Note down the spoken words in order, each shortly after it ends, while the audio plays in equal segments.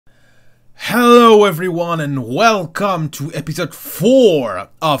Hello everyone and welcome to episode 4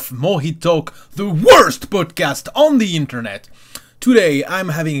 of MOJITALK, the worst podcast on the internet. Today I'm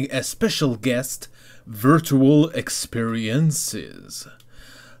having a special guest, virtual experiences.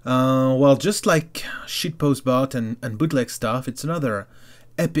 Well, just like shitpostbot and bootleg stuff, it's another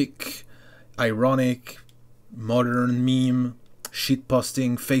epic, ironic, modern meme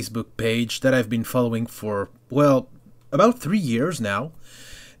shitposting Facebook page that I've been following for, well, about 3 years now.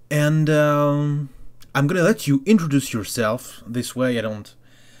 And I'm gonna let you introduce yourself. This way I don't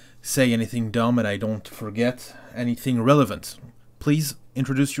say anything dumb and I don't forget anything relevant. Please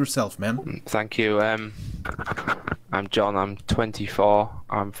introduce yourself, man. Thank you. I'm John. I'm 24.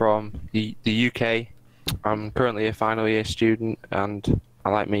 I'm from the UK. I'm currently a final year student and I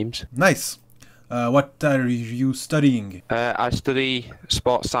like memes. Nice. What are you studying? I study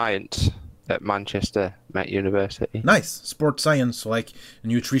sports science at Manchester Met University. Nice. Sports science, like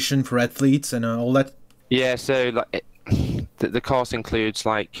nutrition for athletes and all that? Yeah, so like the course includes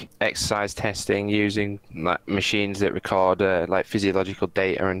like exercise testing using like machines that record like physiological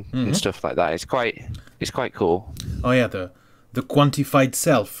data and stuff like that. It's quite cool. Oh yeah, the quantified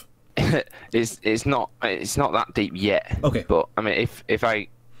self. It's not that deep yet. Okay. But I mean, if I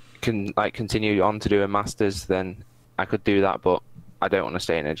can like continue on to do a master's, then I could do that. But I don't want to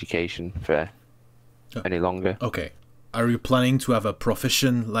stay in education for any longer. Okay. Are you planning to have a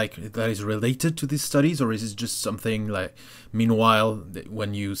profession like that is related to these studies, or is it just something like meanwhile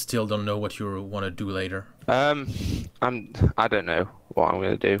when you still don't know what you want to do later? I don't know what I'm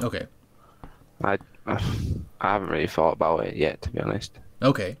gonna do. Okay. I haven't really thought about it yet, to be honest.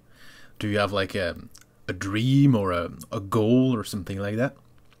 Okay. Do you have like a dream or a goal or something like that?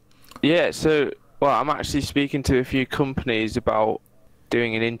 Yeah, so well, I'm actually speaking to a few companies about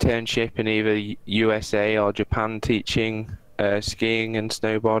doing an internship in either USA or Japan teaching skiing and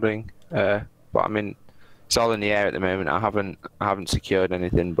snowboarding. But I mean, it's all in the air at the moment. I haven't secured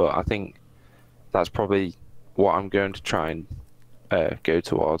anything, but I think that's probably what I'm going to try and go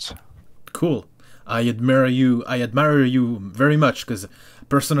towards. Cool. I admire you very much because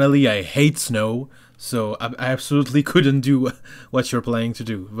personally I hate snow, so I absolutely couldn't do what you're planning to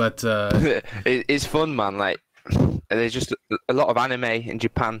do. But it's fun, man. Like there's just a lot of anime in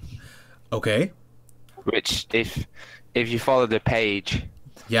Japan. Okay. Which if you follow the page,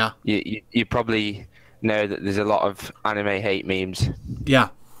 yeah, you probably know that there's a lot of anime hate memes. Yeah.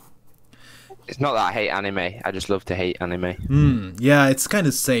 It's not that I hate anime. I just love to hate anime. Yeah, it's kind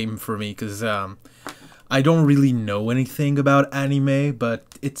of same for me because I don't really know anything about anime, but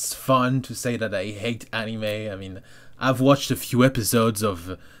it's fun to say that I hate anime. I mean, I've watched a few episodes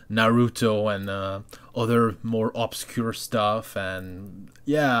of Naruto and other more obscure stuff, and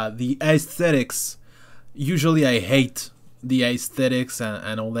yeah, the aesthetics. Usually I hate the aesthetics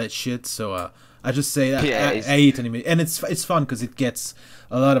and all that shit, so I just say I hate anime, and it's fun because it gets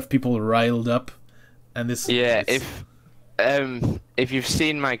a lot of people riled up, and this. Yeah, if you've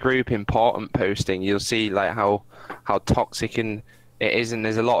seen my group important posting, you'll see like how toxic it is, and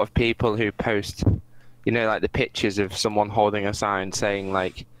there's a lot of people who post, you know, like the pictures of someone holding a sign saying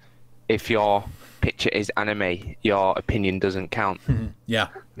like, if your picture is anime, your opinion doesn't count. Yeah.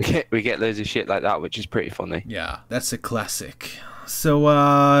 We get loads of shit like that, which is pretty funny. Yeah, that's a classic. So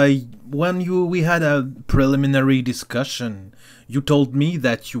when we had a preliminary discussion, you told me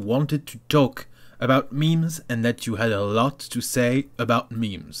that you wanted to talk about memes and that you had a lot to say about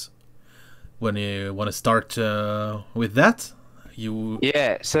memes. When you want to start with that?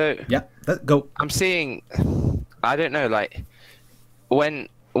 Yeah, so yeah, go. I'm seeing, I don't know, like when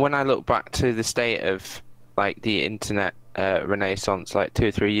I look back to the state of like the internet renaissance like 2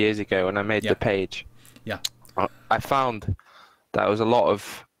 or 3 years ago when I made the page, I found that there was a lot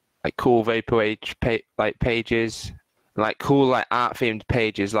of like cool vaporwave pages, like cool like art themed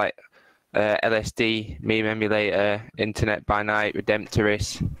pages like LSD, meme emulator, internet by night,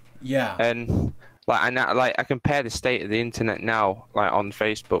 Redemptorist. Yeah. And I compare the state of the internet now, like on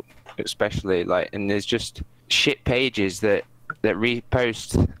Facebook especially, like, and there's just shit pages that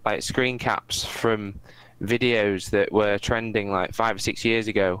repost like screen caps from videos that were trending like 5 or 6 years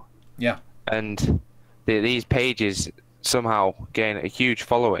ago. Yeah. And these pages somehow gain a huge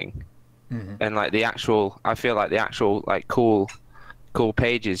following, and like I feel like the actual like cool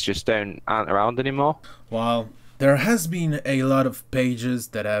pages just aren't around anymore. Well, there has been a lot of pages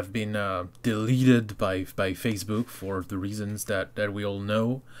that have been deleted by Facebook for the reasons that we all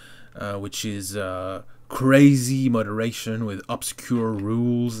know, which is crazy moderation with obscure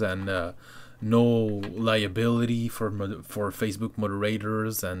rules and no liability for Facebook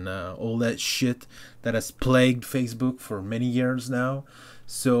moderators and all that shit that has plagued Facebook for many years now.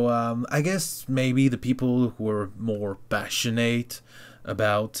 So I guess maybe the people who are more passionate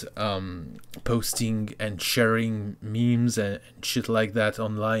about posting and sharing memes and shit like that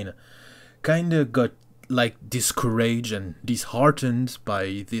online kind of got like discouraged and disheartened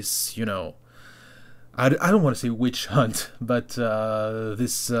by this, you know, I don't want to say witch hunt, but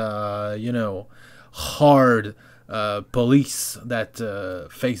this, you know, hard police that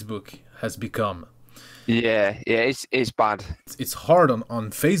Facebook has become. Yeah, it's bad. It's hard on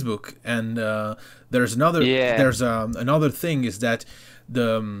Facebook, and there's another thing is that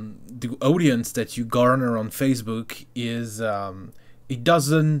the audience that you garner on Facebook is it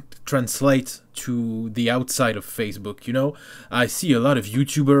doesn't translate to the outside of Facebook. You know, I see a lot of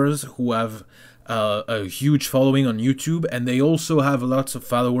YouTubers who have a huge following on YouTube, and they also have lots of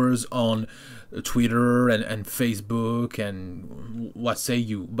followers on Twitter and Facebook and what say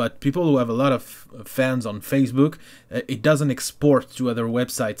you. But people who have a lot of fans on Facebook, it doesn't export to other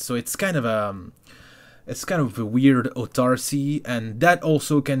websites, so it's kind of a weird autarky, and that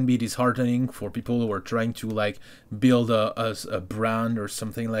also can be disheartening for people who are trying to like build a brand or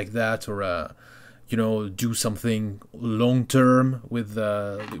something like that, or you know, do something long term with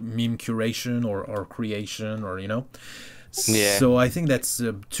meme curation or creation, or you know. Yeah. So I think that's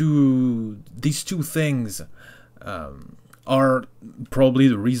these two things are probably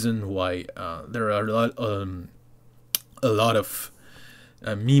the reason why there are a lot of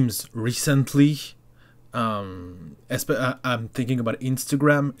memes recently. I'm thinking about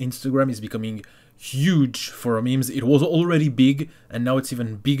Instagram. Instagram is becoming huge for memes. It was already big, and now it's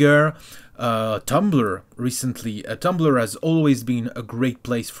even bigger. Tumblr recently. Tumblr has always been a great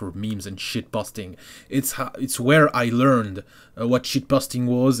place for memes and shitposting. It's where I learned what shitposting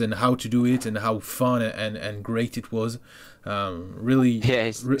was and how to do it and how fun and great it was. Really. Yeah,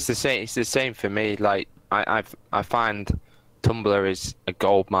 it's the same. It's the same for me. Like I find Tumblr is a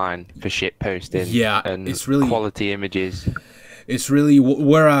gold mine for shit posting. Yeah, and it's really quality images. It's really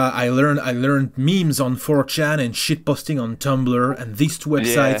where I learned memes on 4chan and shitposting on Tumblr, and these two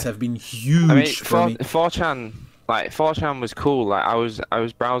websites have been huge for me. 4chan was cool. Like I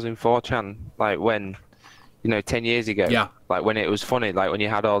was browsing 4chan like when, you know, 10 years ago. Yeah. Like when it was funny. Like when you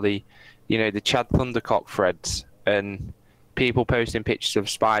had all the, you know, the Chad Thundercock threads and people posting pictures of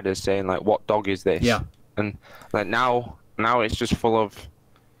spiders saying like, "What dog is this?" Yeah. And like now it's just full of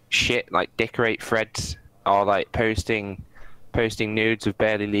shit like decorate threads or like posting nudes of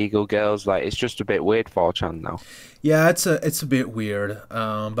barely legal girls. Like it's just a bit weird, 4chan now. Yeah, it's a bit weird,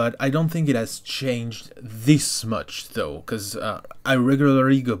 but I don't think it has changed this much though, because I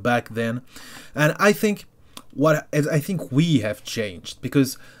regularly go back then, and I think we have changed,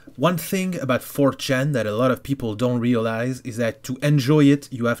 because one thing about 4chan that a lot of people don't realize is that to enjoy it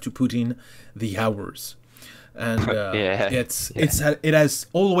you have to put in the hours, and it has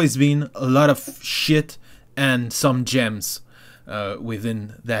always been a lot of shit and some gems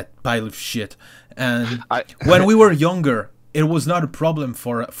within that pile of shit. And when we were younger, it was not a problem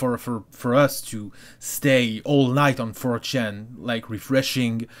for us to stay all night on 4chan, like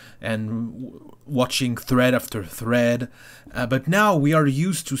refreshing and watching thread after thread. But now we are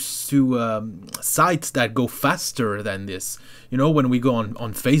used to sites that go faster than this. You know, when we go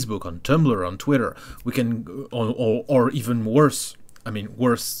on Facebook, on Tumblr, on Twitter, we can, or even worse. I mean,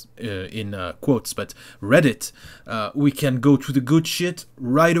 worse in quotes, but Reddit, we can go to the good shit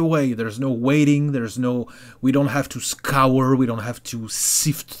right away. There's no waiting. We don't have to scour. We don't have to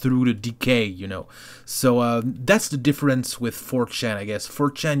sift through the decay, you know. So that's the difference with 4chan, I guess.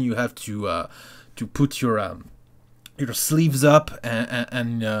 4chan, you have to put your sleeves up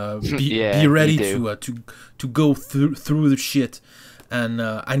and be ready to go through the shit. And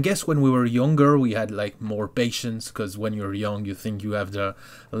I guess when we were younger, we had like more patience, because when you're young, you think you have the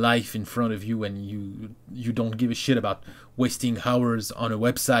life in front of you, and you don't give a shit about wasting hours on a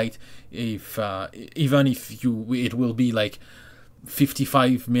website. Even if it will be like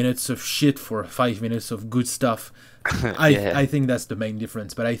 55 minutes of shit for 5 minutes of good stuff. I think that's the main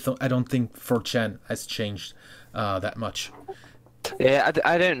difference. But I don't think 4chan has changed that much. Yeah,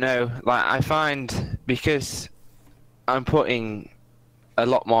 I don't know. Like I find, because I'm putting a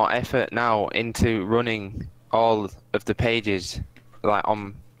lot more effort now into running all of the pages like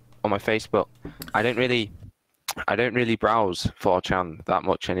on my Facebook. I don't really browse 4chan that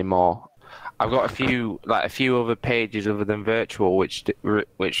much anymore. I've got a few other pages other than virtual which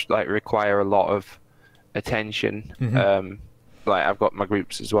like require a lot of attention. Mm-hmm. Like I've got my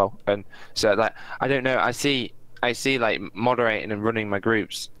groups as well, and so like I don't know. I see like moderating and running my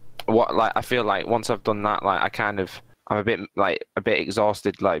groups. I feel like once I've done that, like I'm a bit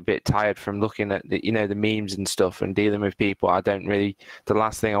exhausted, like a bit tired from looking at the the memes and stuff and dealing with people. I don't really. The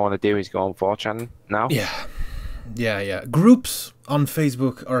last thing I want to do is go on 4chan now. Yeah. Groups on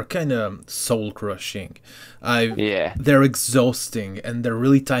Facebook are kind of soul crushing. They're exhausting and they're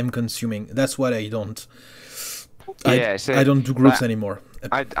really time consuming. That's why I don't. I don't do groups anymore.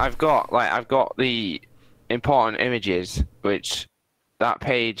 I've got the important images, which that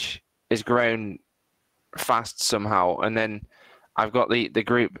page has grown fast somehow, and then I've got the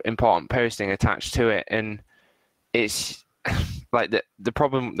group important posting attached to it, and it's like the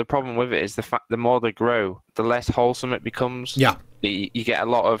problem with it is the fact the more they grow, the less wholesome it becomes. Yeah, you get a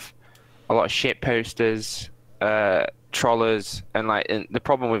lot of shit posters, trollers, and the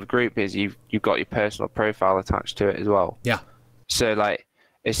problem with group is you've got your personal profile attached to it as well. Yeah. So like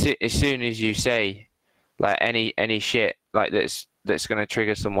as soon as you say like any shit like that's going to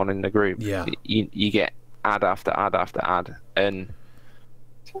trigger someone in the group, you get ad after ad after ad, and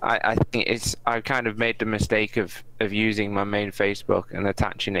I think I kind of made the mistake of using my main Facebook and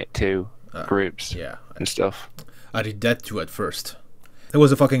attaching it to groups and stuff. I did that too at first. It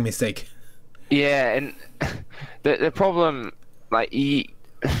was a fucking mistake. Yeah, and the problem, like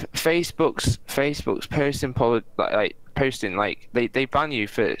Facebook's posting posting like they ban you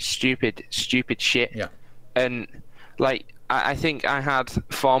for stupid shit. Yeah. And like I think I had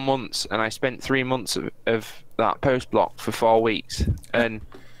 4 months, and I spent 3 months of that post block for 4 weeks, and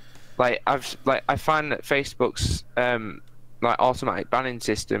I find that Facebook's automatic banning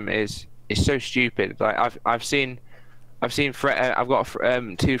system is so stupid. Like I've got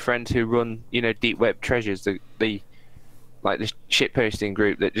 2 friends who run Deep Web Treasures, the shit posting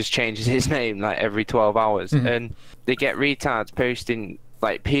group that just changes its name like every 12 hours, and they get retards posting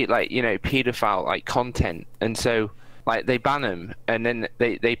pedophile like content, and so like they ban them, and then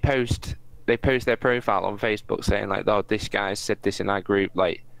they post their profile on Facebook saying like, oh, this guy said this in our group,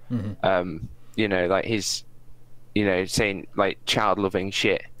 like like he's saying like child loving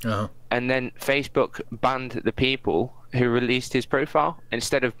shit, and then Facebook banned the people who released his profile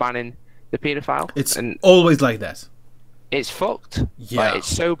instead of banning the pedophile. It's always like that. It's fucked. Yeah. Like, it's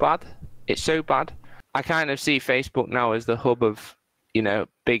so bad. It's so bad. I kind of see Facebook now as the hub of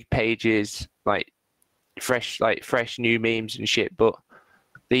big pages, like fresh new memes and shit, but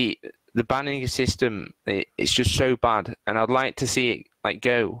the banning system, it's just so bad, and I'd like to see it like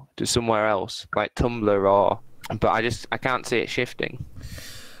go to somewhere else like Tumblr but I can't see it shifting.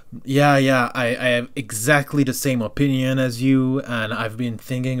 Yeah, I have exactly the same opinion as you, and I've been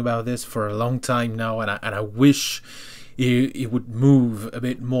thinking about this for a long time now, and I wish it would move a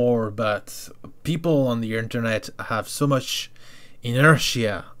bit more, but people on the internet have so much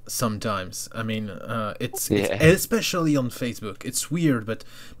inertia sometimes. I mean, it's especially on Facebook. It's weird, but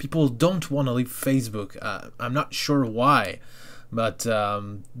people don't want to leave Facebook. I'm not sure why, but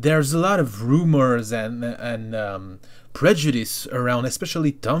there's a lot of rumors and prejudice around,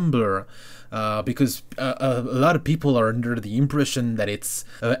 especially Tumblr, because a lot of people are under the impression that it's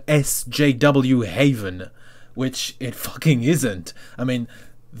a SJW haven, which it fucking isn't. I mean,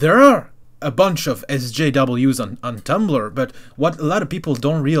 there are a bunch of SJWs on Tumblr, but what a lot of people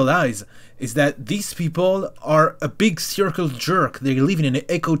don't realize is that these people are a big circle jerk. They live in an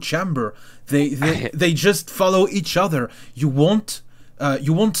echo chamber. They just follow each other. You won't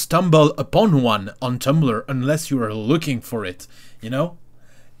stumble upon one on Tumblr unless you are looking for it. And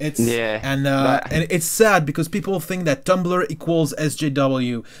it's sad because people think that Tumblr equals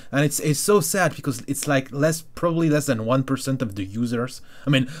SJW, and it's so sad because it's like probably less than 1% of the users. I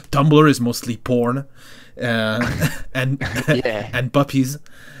mean, Tumblr is mostly porn, and puppies,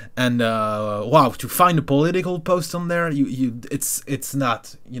 and wow, to find a political post on there, it's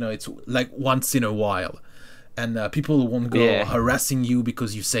not, it's like once in a while. And people won't go harassing you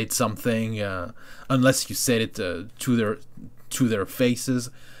because you said something, unless you said it to their faces.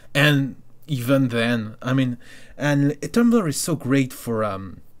 And even then, I mean, and Tumblr is so great for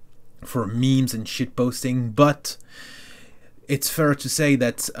memes and shit posting, but it's fair to say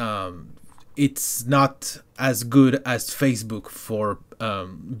that it's not as good as Facebook for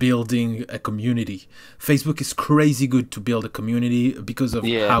building a community. Facebook is crazy good to build a community because of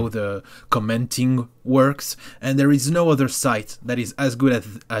how the commenting works, and there is no other site that is as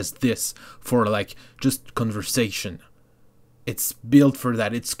good as this for like just conversation. It's built for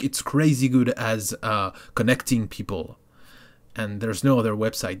that. It's crazy good as connecting people, and there's no other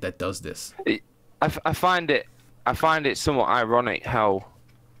website that does this. I find it somewhat ironic how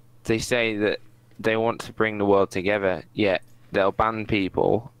they say that they want to bring the world together, yet they'll ban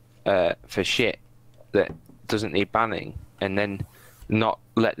people for shit that doesn't need banning, and then not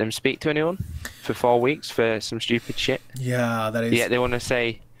let them speak to anyone. for 4 weeks for some stupid shit. Yeah, that is. Yeah, they want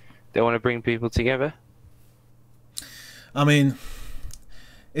to bring people together. I mean,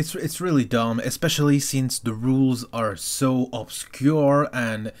 it's really dumb, especially since the rules are so obscure,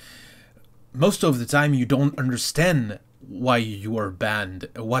 and most of the time you don't understand why you are banned,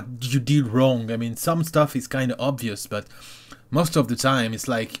 what you did wrong. I mean, some stuff is kind of obvious, but most of the time it's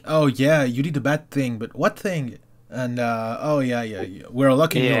like, oh yeah, you did a bad thing, but what thing? And oh yeah, we're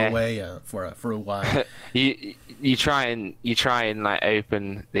locking you away for a while. you try and like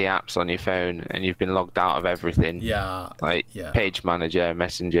open the apps on your phone, and you've been logged out of everything. Yeah, like Page Manager,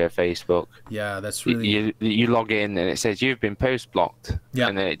 Messenger, Facebook. Yeah, that's really. You log in and it says you've been post blocked. Yeah,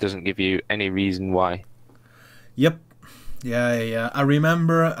 and then it doesn't give you any reason why. Yep. Yeah. I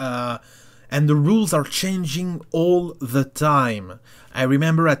remember. And the rules are changing all the time. I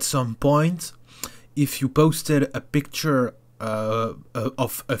remember at some point, if you posted a picture of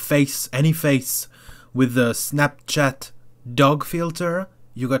a face, any face, with the Snapchat dog filter,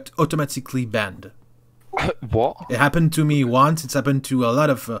 you got automatically banned. What? It happened to me once. It's happened to a lot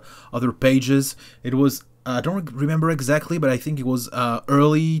of other pages. It was, I don't remember exactly, but I think it was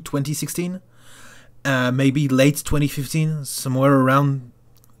early 2016, maybe late 2015, somewhere around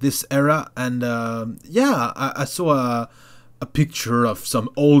this era. And I saw a picture of some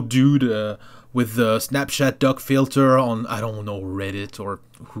old dude with the Snapchat dog filter on, I don't know, Reddit or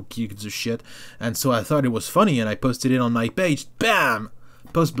who gives a shit. And so I thought it was funny, and I posted it on my page. Bam!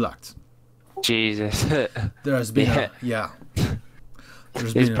 Post blocked. Jesus. There's been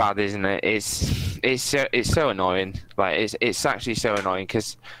It's bad, isn't it? It's so annoying. Like it's actually so annoying,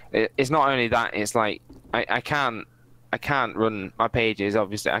 because it's not only that. It's like I can't run my pages.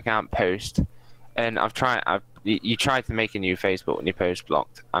 Obviously, I can't post, and you try to make a new Facebook when you post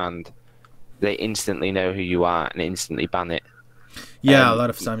blocked, and they instantly know who you are and instantly ban it. Yeah, a lot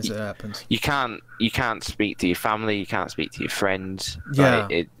of times it happens. You can't speak to your family. You can't speak to your friends. Yeah,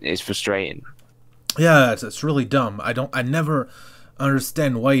 like, it's frustrating. Yeah, it's really dumb. I never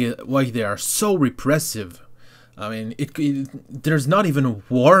understand why they are so repressive. I mean, there's not even a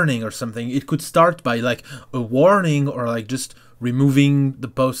warning or something. It could start by like a warning, or like just removing the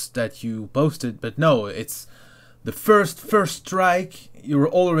post that you posted. But no, it's the first strike. You're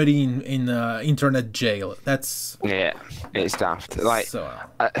already in internet jail. That's it's daft. Like so,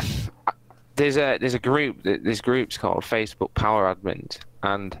 there's a group. This group's called Facebook Power Admins,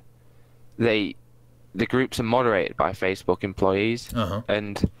 and the groups are moderated by Facebook employees,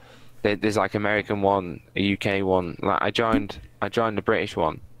 and there's like American one, a UK one. Like I joined the British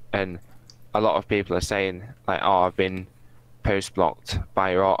one, and a lot of people are saying like, oh, I've been post blocked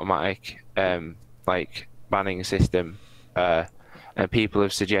by your automatic like banning system, and people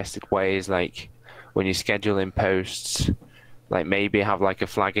have suggested ways, like when you're scheduling posts, like maybe have like a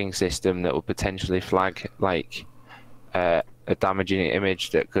flagging system that will potentially flag like a damaging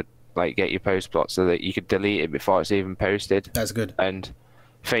image that could like get your post blocked, so that you could delete it before it's even posted. That's good. And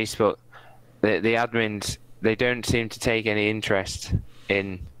Facebook, the admins, they don't seem to take any interest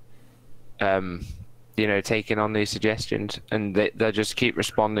in taking on these suggestions, and they'll just keep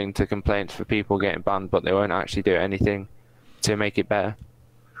responding to complaints for people getting banned, but they won't actually do anything to make it better.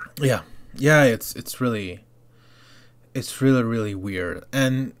 Yeah, it's really weird.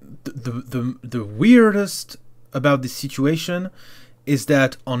 And the weirdest about this situation is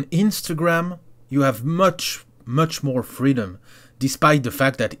that on Instagram you have much more freedom, despite the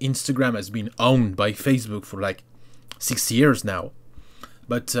fact that Instagram has been owned by Facebook for like 6 years now.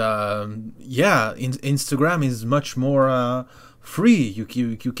 But Instagram is much more free. You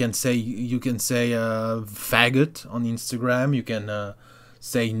can say faggot on Instagram. You can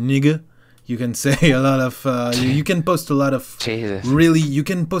say nigga. You can say a lot of. You can post a lot of Jesus. You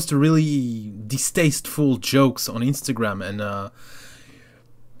can post really distasteful jokes on Instagram, and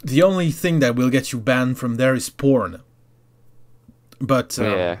the only thing that will get you banned from there is porn. But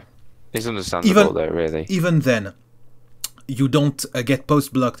it's understandable though, really. Even then, you don't get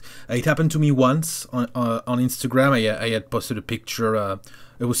post blocked. It happened to me once on Instagram. I had posted a picture.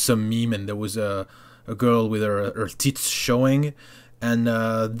 It was some meme, and there was a girl with her tits showing, and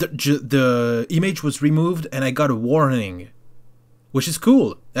the image was removed, and I got a warning, which is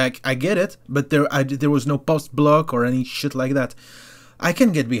cool. I get it, but there was no post block or any shit like that. I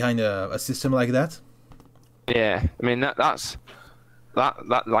can get behind a system like that. Yeah, I mean that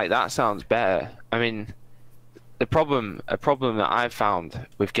sounds better. I mean, a problem that I've found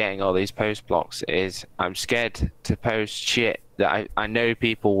with getting all these post blocks is I'm scared to post shit that I know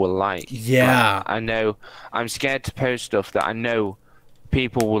people will like. Yeah. Like, I'm scared to post stuff that I know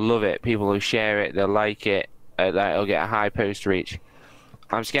people will love it. People will share it. They'll like it. It'll get a high post reach.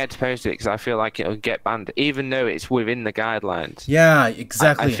 I'm scared to post it because I feel like it'll get banned, even though it's within the guidelines. Yeah,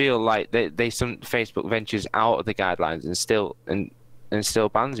 exactly. I feel like some Facebook ventures out of the guidelines and still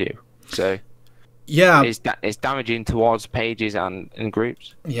bans you. So yeah, it's damaging towards pages and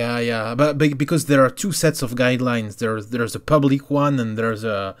groups. Yeah, but because there are two sets of guidelines. There's a public one and there's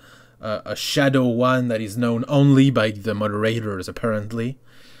a shadow one that is known only by the moderators apparently,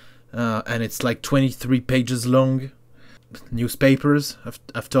 and it's like 23 pages long. Newspapers.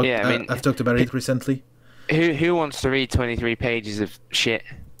 I've talked. Yeah, I've talked about it recently. Who wants to read 23 pages of shit?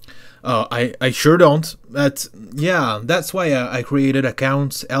 Oh, I sure don't. But yeah, that's why I created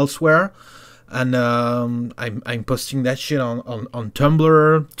accounts elsewhere, and I'm posting that shit on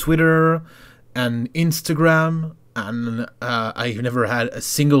Tumblr, Twitter, and Instagram, and I've never had a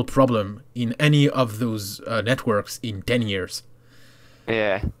single problem in any of those networks in 10 years.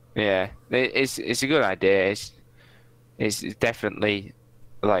 Yeah, it's a good idea. It's definitely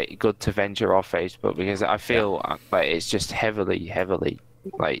like good to venture off Facebook because I feel like it's just heavily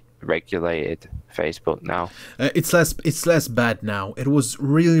like regulated Facebook now. It's less bad now. It was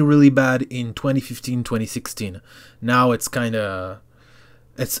really bad in 2015, 2016. Now it's kind of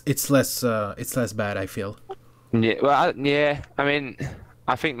it's less bad, I feel. Yeah, well, yeah. I mean,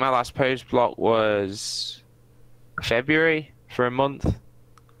 I think my last post block was February for a month.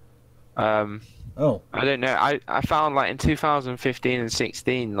 Oh. I don't know. I found like in 2015 and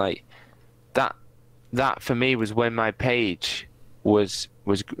 16, like that for me was when my page was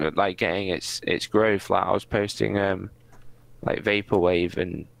like getting its growth. Like I was posting like vaporwave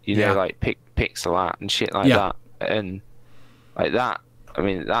and you know like pixel art and shit like that, and like that. I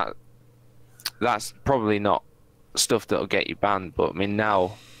mean that's probably not stuff that'll get you banned, but I mean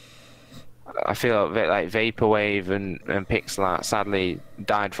now I feel like vaporwave and pixel art sadly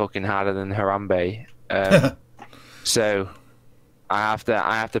died fucking harder than Harambe. So I have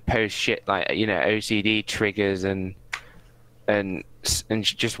to post shit like OCD triggers and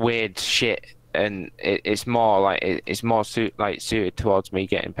just weird shit, and it's more suited towards me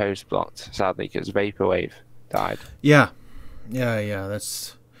getting post blocked sadly because vaporwave died. Yeah,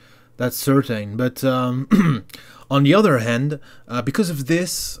 that's certain. But on the other hand, because of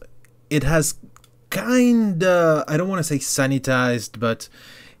this, it has kinda, I don't want to say sanitized, but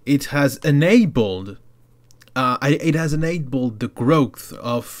it has enabled the growth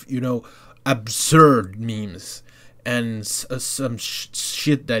of absurd memes and some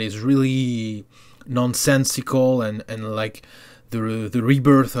shit that is really nonsensical and like the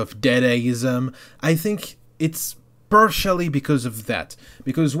rebirth of Dadaism. I think it's partially because of that.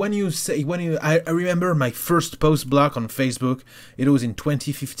 Because I remember my first post block on Facebook. It was in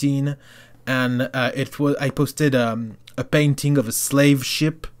 2015, and I posted a painting of a slave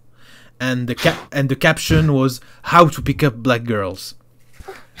ship, and the caption was "How to pick up black girls."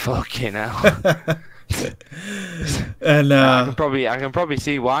 Fucking hell. And I can probably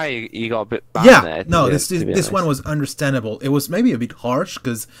see why you got a bit bad there. No, this one was understandable. It was maybe a bit harsh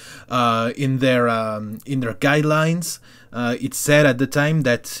because in their guidelines, it said at the time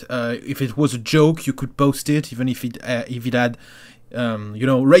that if it was a joke, you could post it, even if it had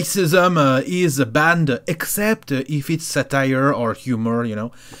racism is banned, except if it's satire or humor,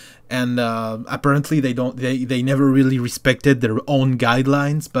 And apparently they never really respected their own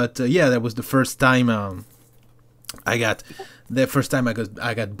guidelines. But that was the first time I got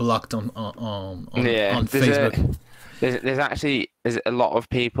blocked on Facebook. There's a lot of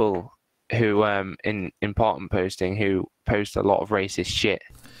people who in important posting who post a lot of racist shit.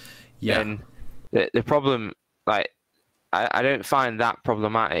 Yeah. And the problem, like, I don't find that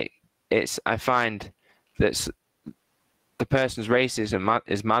problematic. I find that the person's racism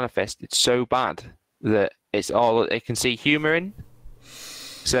is manifested so bad that it's all they can see humor in.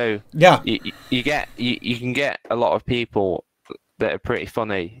 So you can get a lot of people that are pretty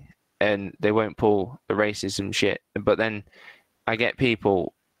funny and they won't pull the racism shit. But then I get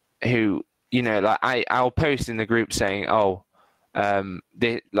people who I'll post in the group saying, I'm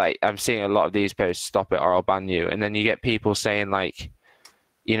seeing a lot of these posts, stop it or I'll ban you. And then you get people saying but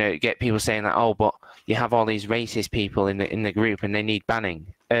you have all these racist people in the group and they need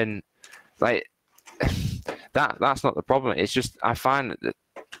banning. And like that's not the problem. It's just I find that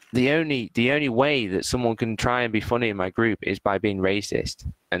the only way that someone can try and be funny in my group is by being racist,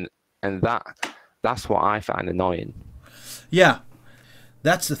 and that's what I find annoying. Yeah.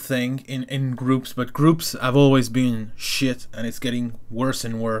 That's the thing in groups, but groups have always been shit, and it's getting worse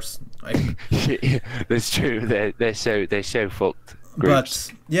and worse. That's true. They're so fucked. Groups.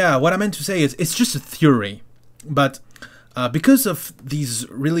 But yeah, what I meant to say is it's just a theory, but because of these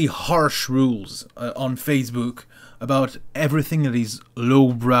really harsh rules on Facebook about everything that is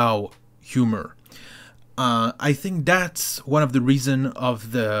lowbrow humor. I think that's one of the reasons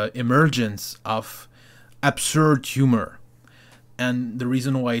of the emergence of absurd humor, and the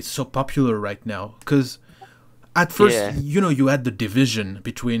reason why it's so popular right now. Because at first, you had the division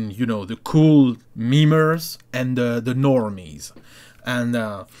between, the cool memers and the normies. And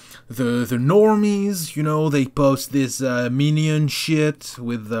the normies, they post this minion shit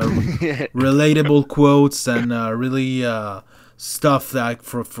with relatable quotes and really stuff like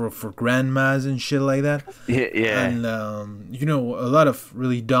for grandmas and shit like that. Yeah. And, a lot of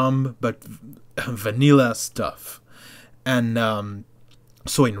really dumb but vanilla stuff. And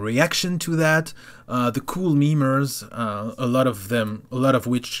so in reaction to that, the cool memers, a lot of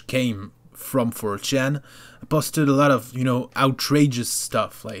which came from 4chan, posted a lot of outrageous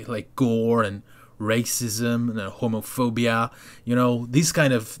stuff like gore and racism and homophobia, these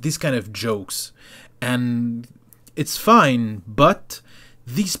kind of jokes, and it's fine. But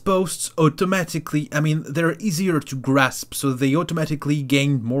these posts automatically, they're easier to grasp, so they automatically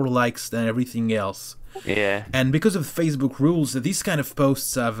gained more likes than everything else. Yeah. And because of Facebook rules, these kind of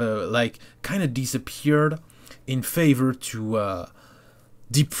posts have kind of disappeared in favor to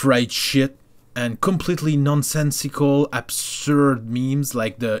deep fried shit and completely nonsensical, absurd memes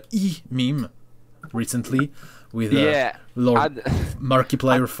like the meme recently with Lord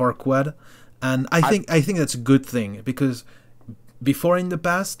Markiplier Farquaad. And I think that's a good thing, because before, in the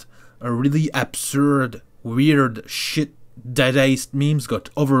past, a really absurd, weird shit Dadaist memes got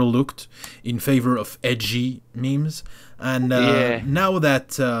overlooked in favor of edgy memes, and now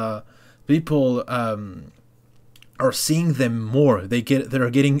that people are seeing them more, they're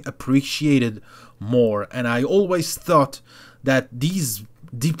getting appreciated more. And I always thought that these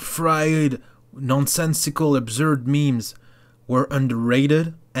deep-fried, nonsensical, absurd memes were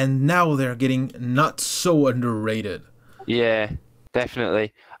underrated, and now they're getting not so underrated. Yeah,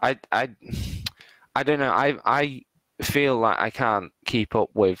 definitely. I don't know. I feel like I can't keep up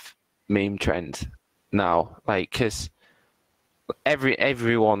with meme trends now, because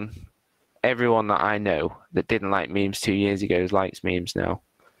everyone that I know that didn't like memes 2 years ago likes memes now.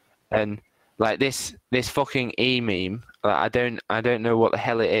 And like this fucking meme, I don't know what the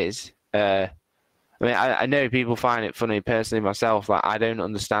hell it is. I know people find it funny. Personally, myself, I don't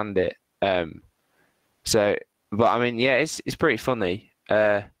understand it. But it's pretty funny.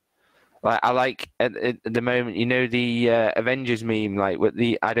 I like at the moment, the Avengers meme, with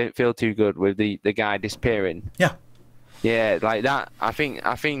the I don't feel too good with the guy disappearing. Yeah, like that. I think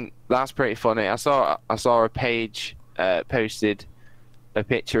that's pretty funny. I saw a page posted a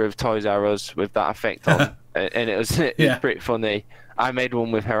picture of Toys R Us with that effect on, and it was pretty funny. I made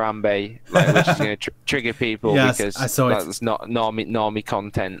one with Harambe, which is going to trigger people because I saw it. It's not normie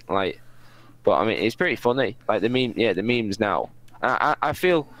content. But it's pretty funny. The memes now. I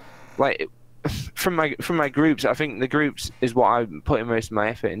feel like from my groups, I think the groups is what I'm putting most of my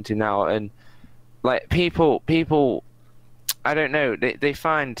effort into now, and people, I don't know, they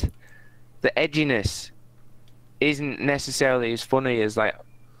find the edginess isn't necessarily as funny as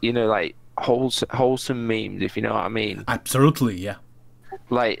wholesome memes, if you know what I mean. Absolutely, yeah.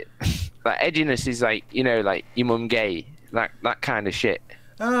 Like edginess is your mum gay, that kind of shit.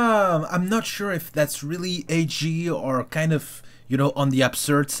 I'm not sure if that's really edgy or kind of, on the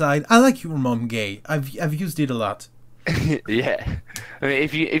absurd side. I like your mom gay. I've used it a lot. Yeah,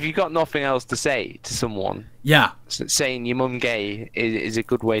 if you got nothing else to say to someone, saying your mum gay is a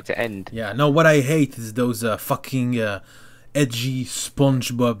good way to end. Yeah, no, what I hate is those fucking edgy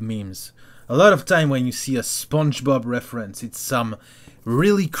SpongeBob memes. A lot of time when you see a SpongeBob reference, it's some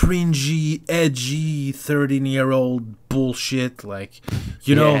really cringy, edgy 13-year-old bullshit. The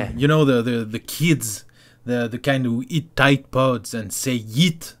kids, the kind who eat Tide Pods and say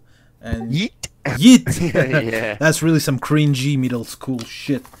yeet and yeet. Yeah. That's really some cringy middle school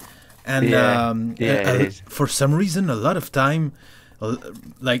shit. And for some reason, a lot of time,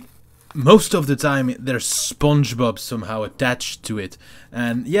 most of the time, there's SpongeBob somehow attached to it.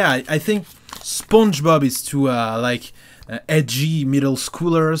 And I think SpongeBob is to edgy middle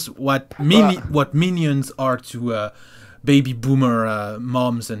schoolers what Minions are to baby boomer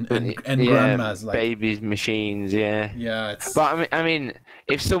moms and grandmas, babies, machines. But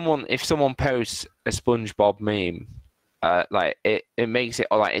if someone posts a SpongeBob meme, it makes it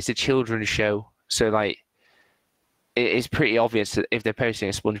it's a children's show, so it's pretty obvious that if they're posting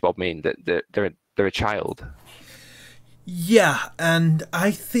a SpongeBob meme that they're a child. Yeah, and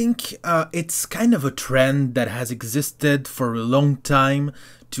I think it's kind of a trend that has existed for a long time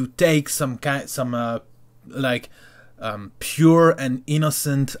to take some pure and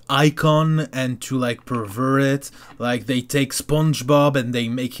innocent icon and to like pervert it. Like they take SpongeBob and they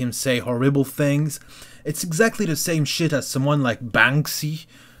make him say horrible things. It's exactly the same shit as someone like Banksy,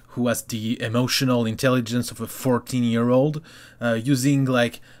 who has the emotional intelligence of a 14-year-old, using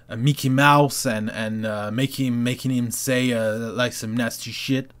like a Mickey Mouse and making him say like some nasty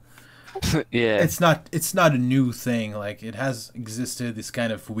shit. Yeah, it's not a new thing. Like it has existed. This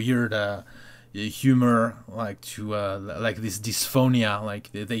kind of weird humor, like to like this dysphonia.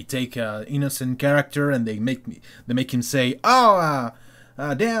 Like they take an innocent character and they make him say, "Oh,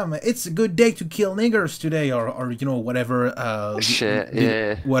 damn, it's a good day to kill niggers today," or you know whatever. Shit,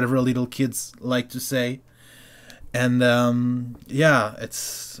 yeah. Whatever little kids like to say. And yeah,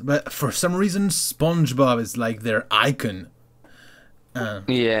 but for some reason SpongeBob is like their icon.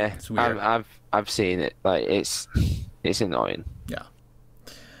 Yeah, it's weird. I've seen it. Like it's annoying. Yeah.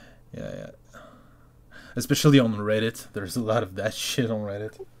 Especially on Reddit, there's a lot of that shit on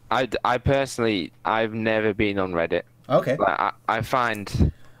Reddit. I personally, I've never been on Reddit. Okay. Like I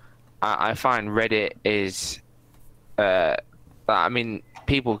find Reddit is, I mean,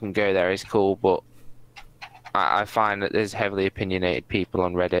 people can go there, it's cool, but I find that there's heavily opinionated people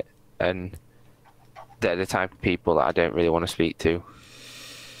on Reddit, and they're the type of people that I don't really want to speak to.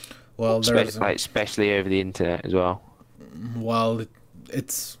 Well, there's especially over the internet as well. Well,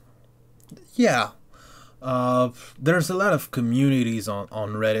 it's yeah. There's a lot of communities on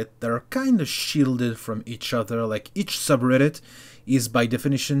Reddit that are kind of shielded from each other. Like each subreddit is by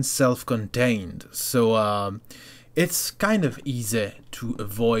definition self-contained, so it's kind of easy to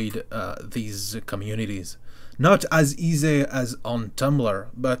avoid these communities. Not as easy as on Tumblr,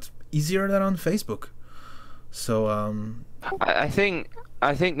 but easier than on Facebook. So I think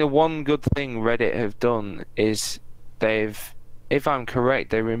the one good thing Reddit have done is they've, if I'm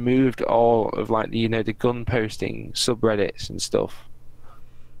correct, they removed all of like the gun posting subreddits and stuff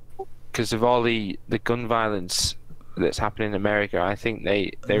because of all the gun violence that's happening in America. I think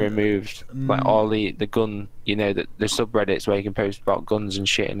they removed like all the gun, the subreddits where you can post about guns and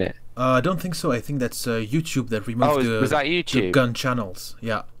shit in it. I don't think so. I think that's YouTube that removed was that YouTube? The gun channels.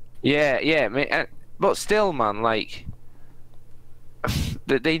 Yeah. Yeah, man, but still, man, like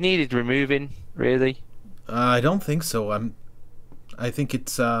they needed removing, really. I don't think so. I think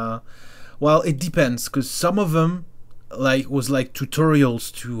it's well, it depends, because some of them was like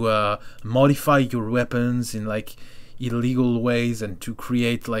tutorials to modify your weapons in like illegal ways and to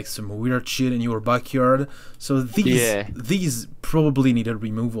create like some weird shit in your backyard. So these probably needed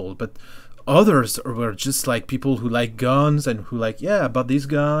removal, but others were just like people who like guns and who like, yeah, I bought this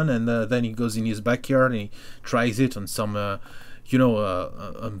gun, and then he goes in his backyard and he tries it on some I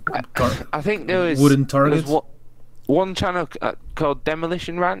think there was wooden target. One channel called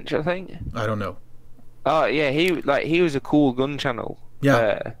Demolition Ranch, I think. I don't know. Oh yeah, he was a cool gun channel.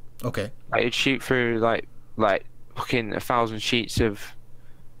 Yeah. Okay. He'd shoot through like fucking 1,000 sheets of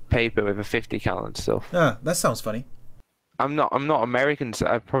paper with a 50 cal and stuff. Yeah, that sounds funny. I'm not American, so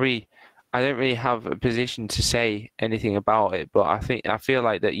I don't really have a position to say anything about it. But I feel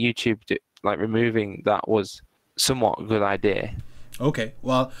like that YouTube removing that was somewhat a good idea. Okay,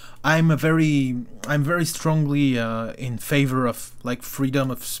 well, I'm very strongly in favor of like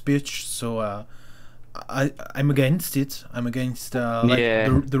freedom of speech, so I'm against it. I'm against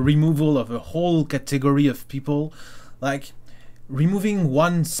the removal of a whole category of people, like removing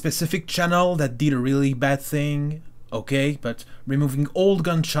one specific channel that did a really bad thing. Okay, but removing all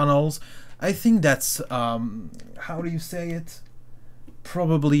gun channels, I think that's how do you say it?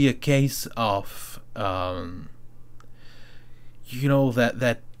 Probably a case of that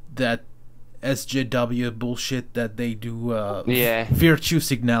SJW bullshit that they do, virtue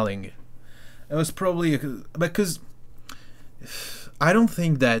signaling. It was probably because I don't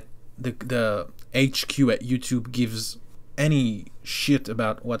think that the HQ at YouTube gives any shit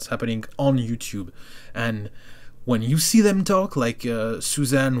about what's happening on YouTube. And when you see them talk, like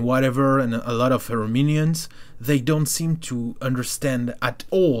Suzanne whatever and a lot of her minions, they don't seem to understand at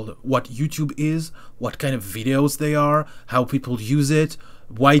all what YouTube is, what kind of videos they are, how people use it,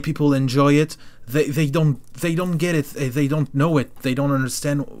 why people enjoy it. They don't get it. They don't know it. They don't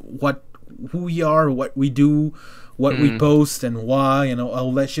understand who we are, what we do, what we post, and why, and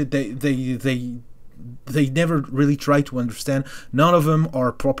all that shit. They never really try to understand. None of them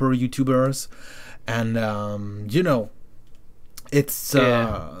are proper YouTubers. And it's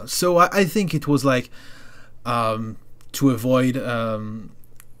so I think it was like to avoid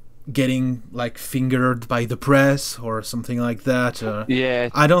getting like fingered by the press or something like that.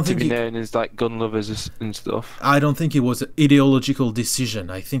 I don't think to be known as like gun lovers and stuff. I don't think it was an ideological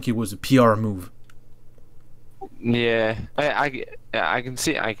decision. I think it was a PR move. Yeah, I can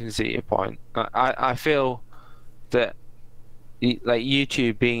see your point. I feel that like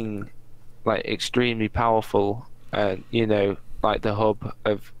YouTube being like extremely powerful, you know, like the hub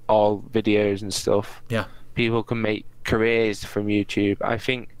of all videos and stuff. Yeah. People can make careers from YouTube. I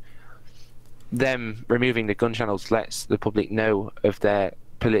think them removing the gun channels lets the public know of their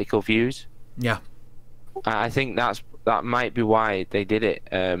political views. Yeah. I think that might be why they did it.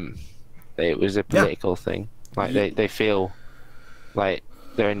 It was a political thing. Like they feel like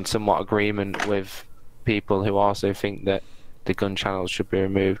they're in somewhat agreement with people who also think that the gun channels should be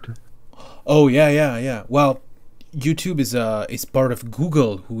removed. Oh yeah. Well, YouTube is part of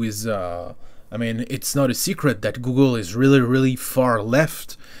Google, who is I mean, it's not a secret that Google is really far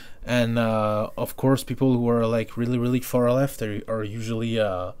left, and of course people who are like really far left are usually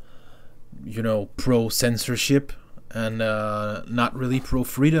you know, pro censorship and not really pro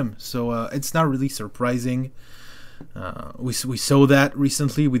freedom. So it's not really surprising. We saw that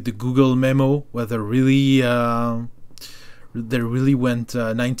recently with the Google memo, where they really went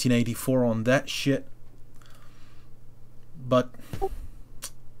 1984 on that shit. But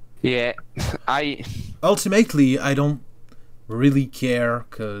yeah, ultimately I don't really care,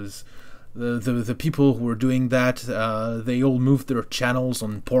 because the people who are doing that, they all moved their channels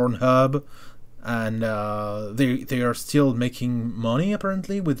on Pornhub, and they are still making money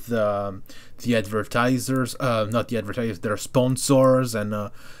apparently with the advertisers, not the advertisers, their sponsors and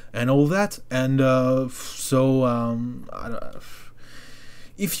all that, and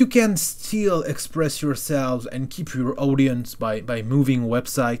if you can still express yourselves and keep your audience by moving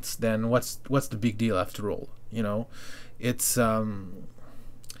websites, then what's the big deal after all? You know, it's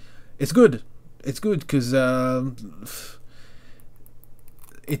good. It's good because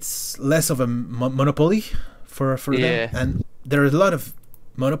it's less of a monopoly for them, and there are a lot of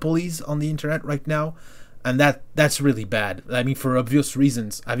monopolies on the internet right now, and that's really bad. I mean, for obvious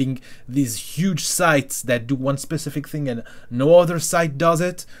reasons. Having these huge sites that do one specific thing and no other site does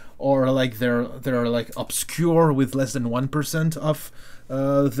it, or like they're like obscure with less than 1% of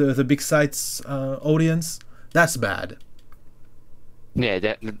the big sites' audience. That's bad. Yeah,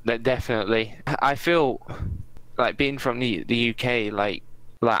 definitely. I feel like, being from the UK, like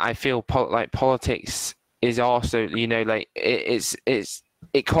I feel like politics is also, you know, like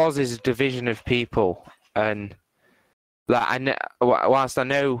it causes a division of people, and like I know, whilst I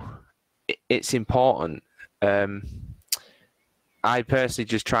know it's important, I personally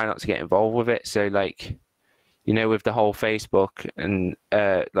just try not to get involved with it. So like, you know, with the whole Facebook and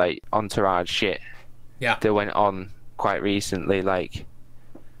like entourage shit that went on quite recently, like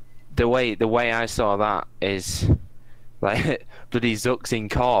the way I saw that is like bloody Zuck's in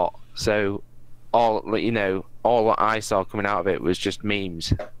court, so all, you know, all that I saw coming out of it was just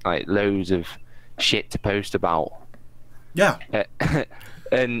memes, like loads of shit to post about. Yeah.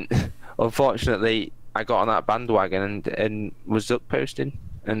 And unfortunately I got on that bandwagon and was Zuck posting,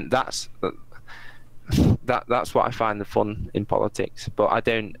 and that's what I find the fun in politics, but I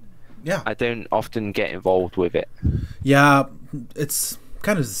don't often get involved with it. Yeah, it's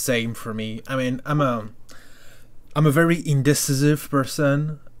kind of the same for me. I mean, I'm a very indecisive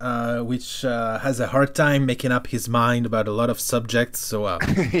person, which has a hard time making up his mind about a lot of subjects. So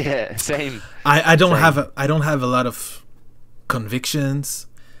yeah, same. I don't have a lot of convictions.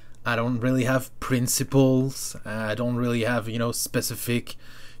 I don't really have principles. I don't really have, you know, specific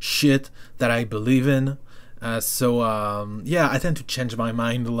shit that I believe in. So yeah, I tend to change my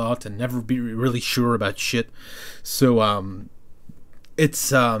mind a lot and never be really sure about shit. So it's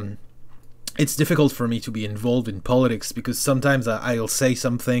difficult for me to be involved in politics, because sometimes I'll say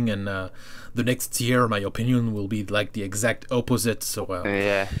something and the next year my opinion will be like the exact opposite. So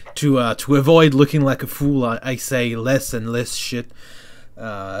yeah, to avoid looking like a fool, I say less and less shit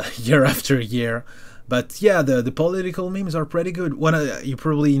year after year. But yeah, the political memes are pretty good. You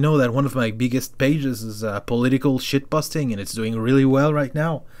probably know that one of my biggest pages is political shitposting, and it's doing really well right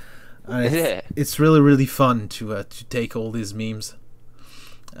now. It's really fun to take all these memes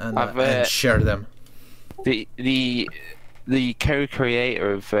and share them. The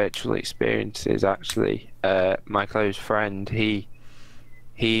co-creator of Virtual Experiences, actually, my close friend, he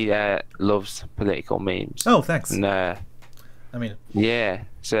loves political memes. Oh, thanks. And, I mean, yeah,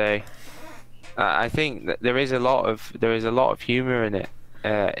 so I think that there is a lot of humor in it,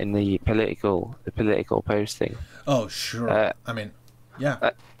 in the political posting. Oh, sure. I mean,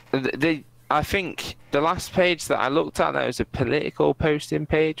 yeah. I think the last page that I looked at that was a political posting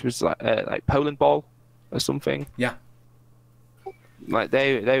page was like Poland Ball or something. Yeah. Like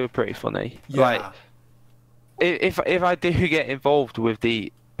they were pretty funny. Yeah. Like if I do get involved with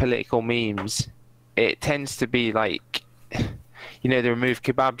the political memes, it tends to be like, you know, the remove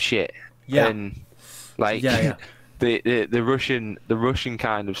kebab shit. Yeah. And like Yeah. the Russian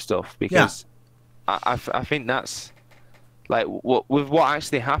kind of stuff, because I think that's like with what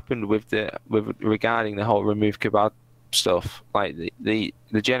actually happened with regarding the whole remove kebab stuff. Like the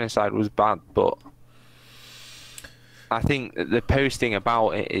genocide was bad, but I think the posting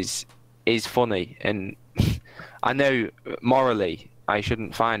about it is funny, and I know morally I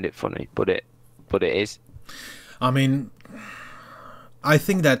shouldn't find it funny, but it is. I mean, I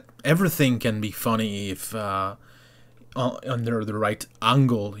think that everything can be funny if under the right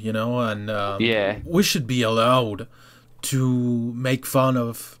angle, you know, and we should be allowed to make fun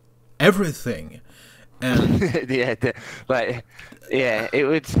of everything. And it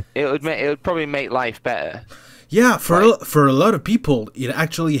would probably make life better. Yeah, for a lot of people, it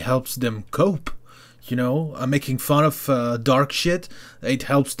actually helps them cope. You know, making fun of dark shit, it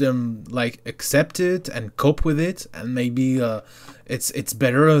helps them like accept it and cope with it, and maybe it's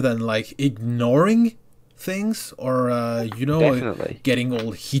better than like ignoring things or you know, Definitely. getting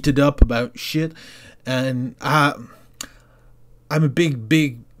all heated up about shit. And I'm a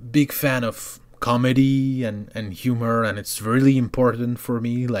big fan of comedy and humor, and it's really important for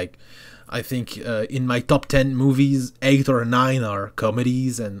me. Like, I think in my top 10 movies, 8 or 9 are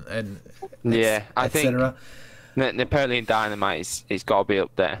comedies and yeah, I think Napoleon Dynamite is got to be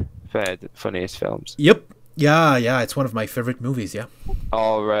up there for the funniest films. Yep. Yeah, it's one of my favorite movies, yeah.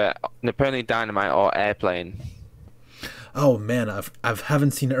 Or Napoleon Dynamite or Airplane. Oh man, I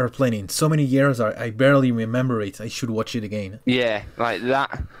haven't seen Airplane in so many years. I barely remember it. I should watch it again. Yeah, like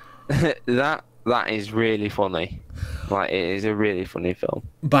that that is really funny. Like, it is a really funny film.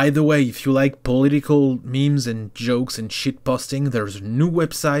 By the way, if you like political memes and jokes and shit posting, there's a new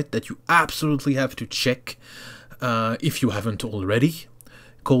website that you absolutely have to check if you haven't already,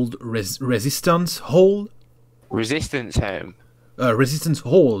 called Resistance Hall. Resistance Home. Resistance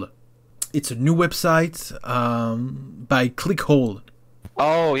Hall. It's a new website by Clickhole.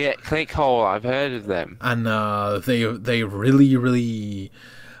 Oh yeah, Clickhole. I've heard of them. And they really.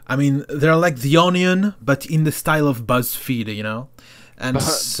 I mean, they're like The Onion, but in the style of BuzzFeed, you know. And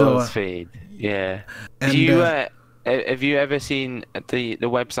so BuzzFeed, yeah. And have you ever seen the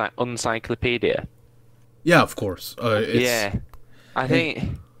website Uncyclopedia? Yeah, of course. Yeah, I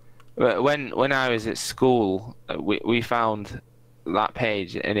think when I was at school, we found that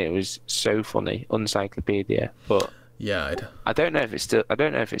page, and it was so funny, Uncyclopedia. But yeah, I don't know if it's still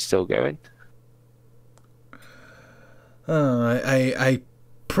going.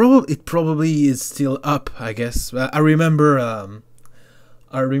 It probably is still up, I guess. I remember on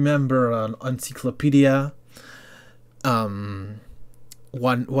Encyclopedia, one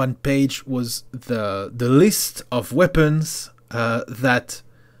page was the list of weapons that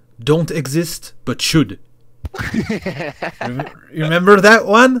don't exist but should. Remember that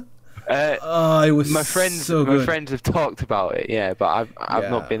one? It was my friends have talked about it, yeah, but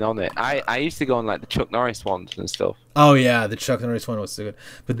I've not been on it. I used to go on like the Chuck Norris ones and stuff. Oh yeah, the Chuck Norris one was so good.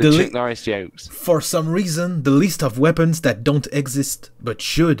 But the Chuck Norris jokes. For some reason, the list of weapons that don't exist but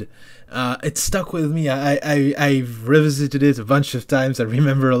should, it stuck with me. I've revisited it a bunch of times. I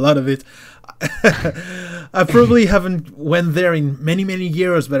remember a lot of it. I probably haven't went there in many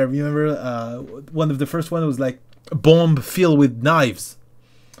years, but I remember one of the first one was like a bomb filled with knives.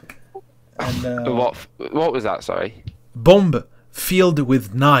 And, what was that? Sorry. Bomb filled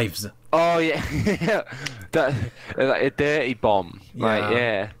with knives. Oh yeah, that like a dirty bomb. Yeah. Like,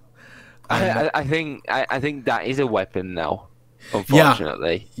 yeah. I think that is a weapon now.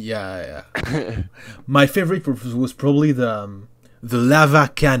 Unfortunately. Yeah. My favorite was probably the lava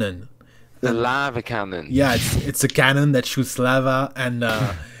cannon. The lava cannon. Yeah, it's a cannon that shoots lava, and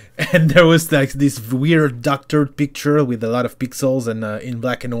and there was like this weird doctored picture with a lot of pixels and in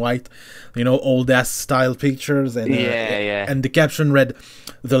black and white, you know, old ass style pictures, and and the caption read,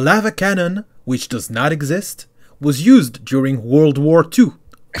 "The lava cannon, which does not exist, was used during World War II,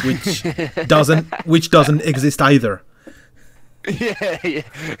 which doesn't exist either." Yeah.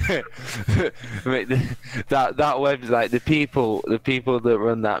 Mate, that website, the people that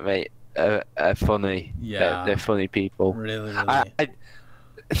run that, mate, are funny. Yeah, they're funny people. Really.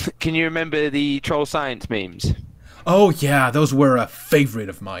 Can you remember the troll science memes? Oh yeah, those were a favorite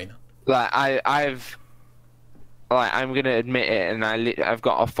of mine. Like I'm gonna admit it, and I've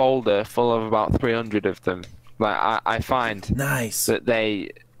got a folder full of about 300 of them. Like I find nice that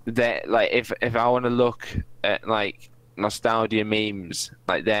they like if I want to look at like nostalgia memes,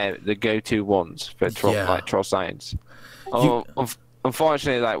 like they're the go-to ones for troll science.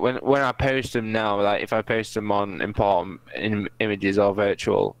 Unfortunately, like when I post them now, like if I post them on important images or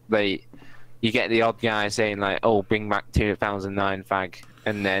virtual, they you get the odd guy saying like, "Oh, bring back 2009 fag,"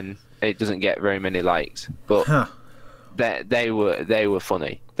 and then it doesn't get very many likes. But they were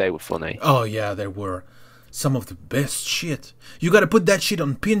funny. They were funny. Oh yeah, they were some of the best shit. You gotta put that shit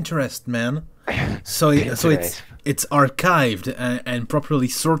on Pinterest, man. So it's archived and properly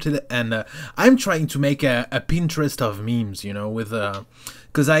sorted. And I'm trying to make a Pinterest of memes, you know, with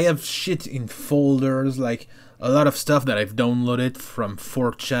because I have shit in folders, like a lot of stuff that I've downloaded from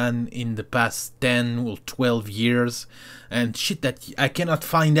 4chan in the past 10 or 12 years, and shit that I cannot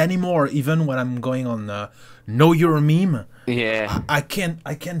find anymore, even when I'm going on Know Your Meme. Yeah. I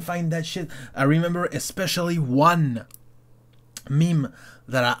can't find that shit. I remember especially one meme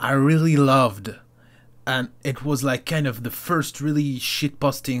that I really loved, and it was like kind of the first really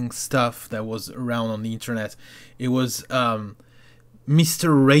shitposting stuff that was around on the internet. It was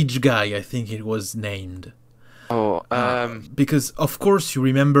Mr. Rage Guy, I think it was named. Oh, because of course you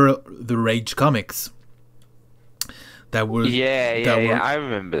remember the Rage comics. That were I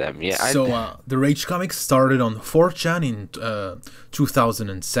remember them. Yeah. So the Rage comics started on 4chan in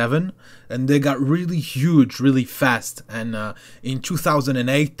 2007, and they got really huge, really fast. And in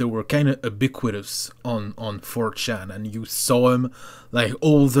 2008, they were kind of ubiquitous on 4chan, and you saw them like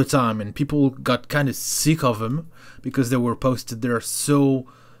all the time, and people got kind of sick of them because they were posted there so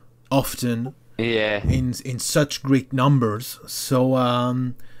often. Yeah. In such great numbers. So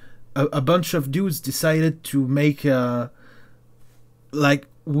a bunch of dudes decided to make like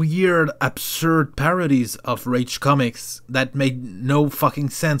weird, absurd parodies of Rage comics that made no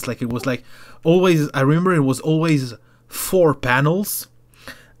fucking sense. Like it was like always. I remember it was always 4 panels,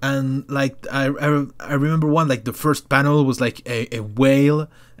 and like I remember one, like the first panel was like a whale,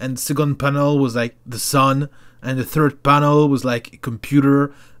 and the second panel was like the sun, and the third panel was like a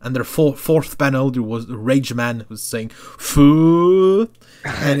computer, and the fourth panel there was the Rage Man who was saying "foo,"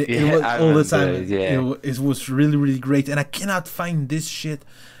 and it was all the time. It was really, really great, and I cannot find this shit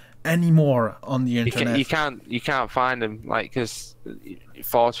anymore on the internet. You can't find them, like, because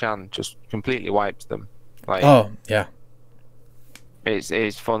 4chan just completely wipes them. Like, oh yeah,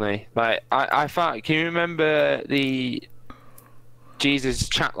 it's funny. Like I thought, can you remember the Jesus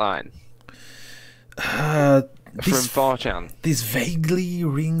chat line? From 4chan. This vaguely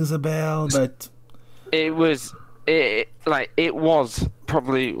rings a bell, but it was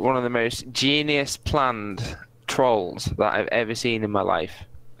probably one of the most genius planned trolls that I've ever seen in my life.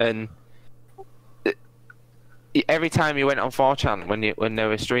 And every time you went on 4chan when they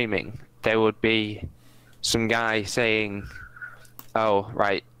were streaming, there would be some guy saying, "Oh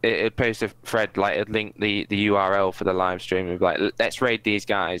right," it'd post a thread, like it'd link the URL for the live stream. It'd be like, "Let's raid these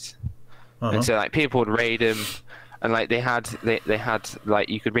guys." And so like people would raid them, and like they had like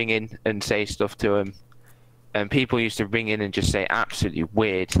you could ring in and say stuff to them, and people used to ring in and just say absolutely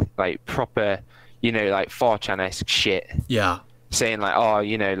weird, like proper, you know, like 4chan-esque shit. Yeah. Saying like, "Oh,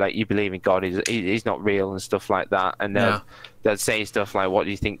 you know, like you believe in God, he's not real," and stuff like that. And they'd say stuff like, "What do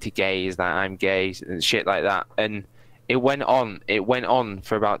you think to gays? That I'm gay," and shit like that. And it went on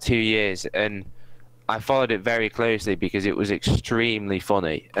for about 2 years, and I followed it very closely because it was extremely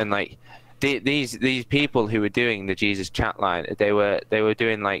funny. And like these people who were doing the Jesus chat line, they were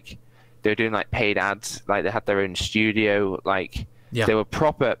doing like paid ads, like they had their own studio, like they were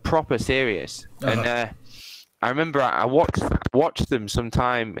proper serious. And I remember I watched them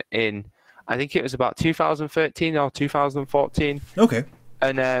sometime in, I think it was about 2013 or 2014. Okay.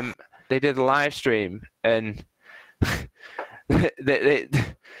 And they did a live stream, and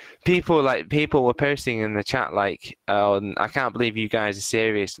people were posting in the chat like, "Oh, I can't believe you guys are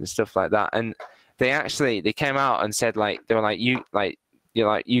serious," and stuff like that. And they came out and said like, they were like, "You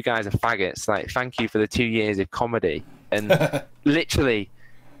guys are faggots. Like, thank you for the 2 years of comedy." And literally,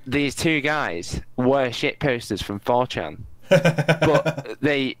 these two guys were shit posters from 4chan, but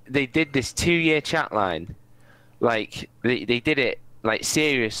they did this 2-year chat line, like they did it like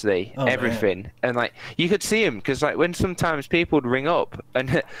seriously, everything. Man. And like you could see them, because like when sometimes people would ring up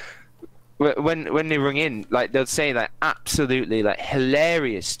and when they ring in, like they'd say like absolutely like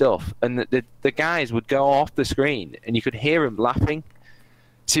hilarious stuff, and the guys would go off the screen and you could hear them laughing.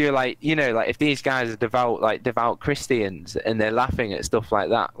 So you're like, you know, like if these guys are devout Christians and they're laughing at stuff like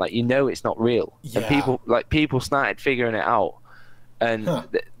that, like, you know, it's not real. Yeah. And people started figuring it out, and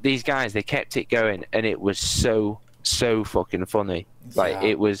these guys, they kept it going, and it was so fucking funny. Like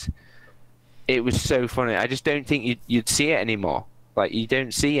it was so funny. I just don't think you'd see it anymore. Like you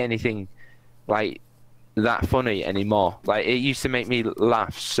don't see anything like that funny anymore. Like it used to make me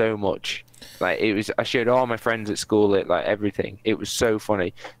laugh so much. Like it was, I showed all my friends at school it, like everything. It was so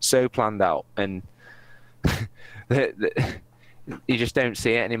funny, so planned out, and you just don't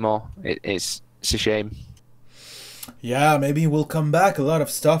see it anymore. It's a shame. Yeah, maybe we'll come back. A lot of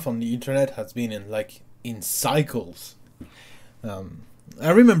stuff on the internet has been in cycles. I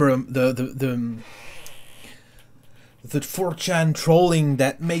remember the 4chan trolling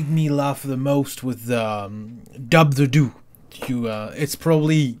that made me laugh the most with Dub the Do. It's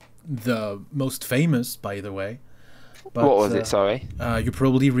probably the most famous, by the way. But, what was it? Sorry. You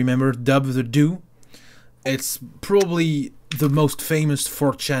probably remember Dub the Do. It's probably the most famous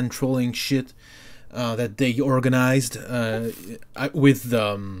 4chan trolling shit that they organized with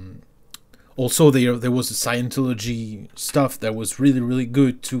also there was a Scientology stuff that was really, really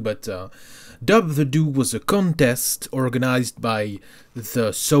good too, but Dub the Do was a contest organized by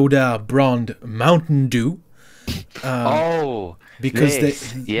the soda brand Mountain Dew. Because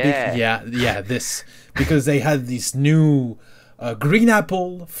because they had this new green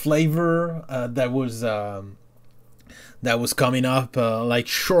apple flavor that was coming up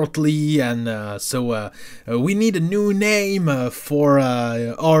shortly, and so we need a new name for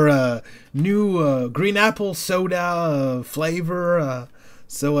our new green apple soda flavor.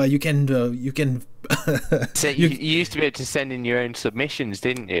 So you can so you used to be able to send in your own submissions,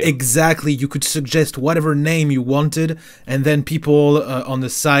 didn't you? Exactly. You could suggest whatever name you wanted, and then people on the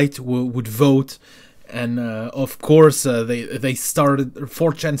site would vote. And of course, they started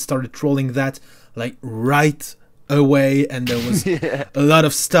 4chan started trolling that right away, and there was a lot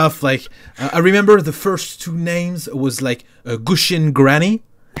of stuff. I remember the first two names was Gushin Granny.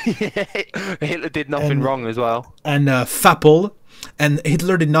 Hitler did nothing wrong as well. And Fapple. And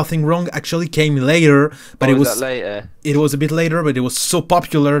Hitler did nothing wrong actually came later, but it was later. It was a bit later, but it was so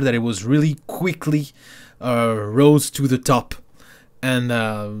popular that it was really quickly rose to the top. And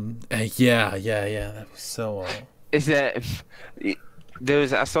yeah, that was so. Is there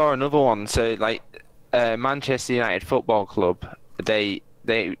was I saw another one. So Manchester United Football Club, they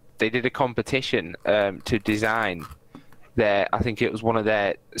did a competition to design I think it was one of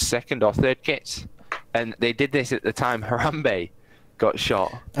their second or third kits, and they did this at the time Harambe got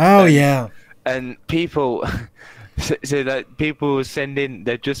shot. Yeah. And people, so that people send in,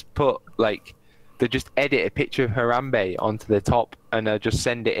 they just put they just edit a picture of Harambe onto the top and just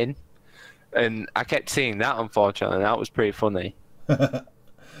send it in. And I kept seeing that, unfortunately, and that was pretty funny.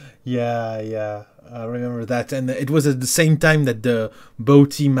 Yeah, I remember that, and it was at the same time that the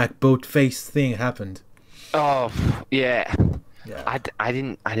Boaty McBoatface thing happened. Oh yeah. I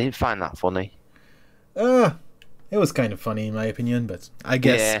didn't find that funny. It was kind of funny in my opinion, but I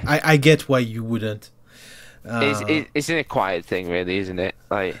guess I get why you wouldn't. It's an acquired thing, really, isn't it?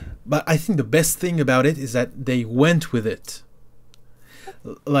 But I think the best thing about it is that they went with it.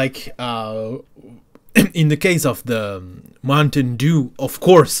 In the case of the Mountain Dew, of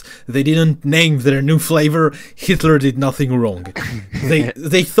course, they didn't name their new flavor. Hitler did nothing wrong.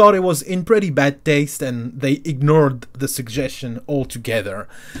 They thought it was in pretty bad taste, and they ignored the suggestion altogether.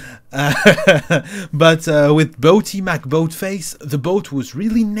 But with Boaty McBoatface, the boat was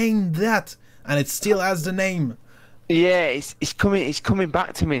really named that, and it still has the name. Yeah, it's coming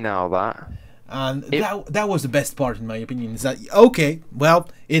back to me now, that. And that was the best part, in my opinion. Is that okay? Well,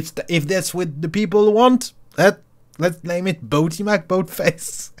 if that's what the people want, let's name it Boaty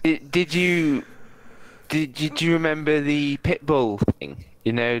McBoatface. Did you remember the Pitbull thing?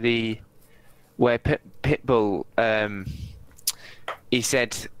 You know, where Pitbull he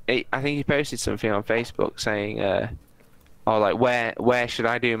said, I think he posted something on Facebook saying, where should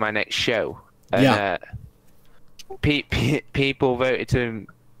I do my next show? And people voted to him.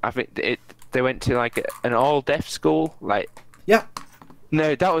 I think they went to an all-deaf school, Yeah.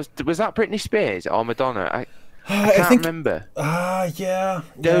 No, was that Britney Spears or Madonna? I can't remember. Yeah.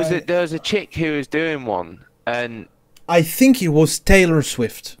 There was a chick who was doing one, and I think it was Taylor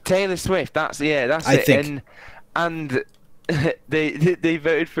Swift. Taylor Swift. That's it. I think. And they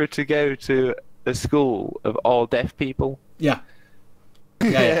voted for her to go to a school of all deaf people. Yeah.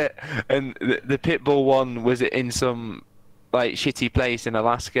 Yeah. And the Pitbull one was in some shitty place in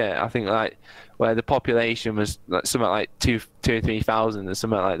Alaska, I think, where the population was something like 2,000 or 3,000 or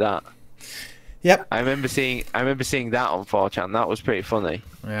something like that. Yep. I remember seeing that on 4chan. That was pretty funny.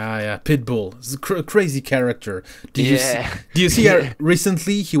 Yeah. Pitbull. It's a crazy character. Do you see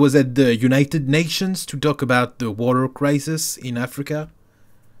recently he was at the United Nations to talk about the water crisis in Africa?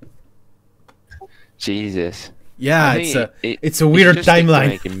 Jesus. Yeah, it's a weird timeline.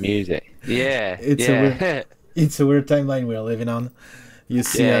 Making music. Yeah. It's a weird timeline we're living on. You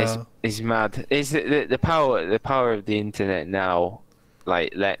see, it's mad. It's the power of the internet now.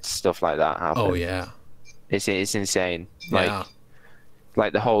 Lets stuff like that happen. Oh yeah, it's insane. The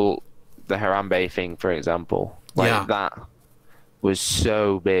Harambe thing, for example. That. was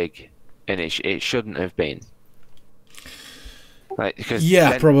so big, and it shouldn't have been. Like, because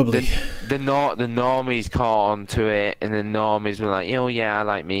probably the normies caught on to it, and the normies were like, oh yeah, I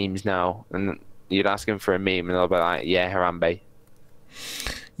like memes now, and you'd ask them for a meme, and they'll be like, yeah, Harambe.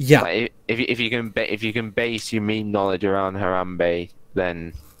 Yeah. Like, if you can base your meme knowledge around Harambe,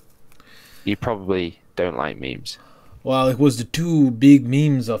 then you probably don't like memes. Well, it was the two big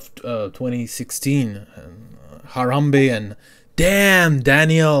memes of 2016, Harambe and Damn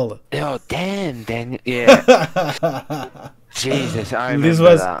Daniel. Oh, damn Daniel. Yeah. Jesus, I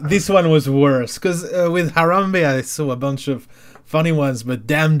remember that. This one was worse because with Harambe I saw a bunch of funny ones, but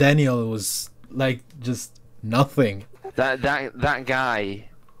Damn Daniel was like just nothing. That guy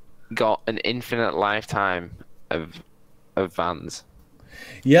got an infinite lifetime of fans.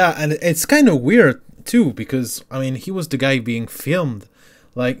 Yeah, and it's kind of weird too, because I mean, he was the guy being filmed.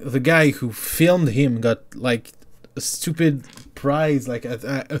 Like, the guy who filmed him got like a stupid prize, like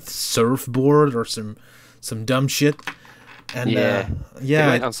a surfboard or some dumb shit. And yeah, they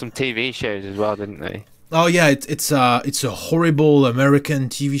went on some TV shows as well, didn't they? Oh yeah, it's a horrible American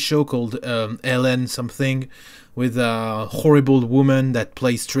TV show called Ellen something, with a horrible woman that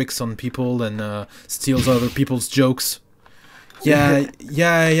plays tricks on people and steals other people's jokes. Yeah.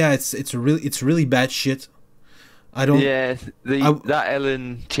 It's really bad shit. I don't. Yeah, that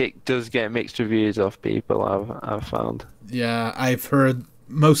Ellen chick does get mixed reviews off people. I've found. Yeah, I've heard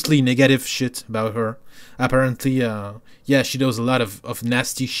mostly negative shit about her. Apparently, yeah, she does a lot of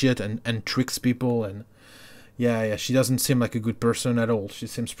nasty shit and tricks people, and yeah, she doesn't seem like a good person at all. She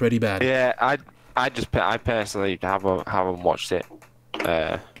seems pretty bad. Yeah, I personally haven't watched it.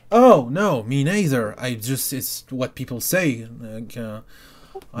 Oh no, me neither. It's what people say. Like,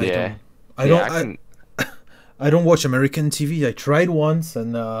 I don't watch American TV. I tried once,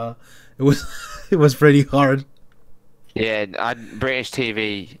 and it was pretty hard. Yeah, British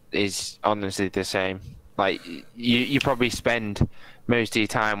TV is honestly the same. Like, you probably spend most of your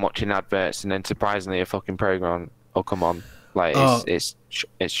time watching adverts, and then surprisingly a fucking program will come on. Like, it's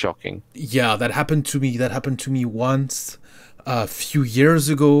shocking. Yeah, that happened to me. That happened to me once a few years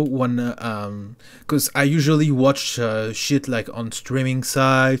ago, when because I usually watch shit like on streaming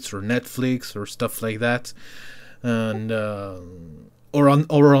sites or Netflix or stuff like that, and or on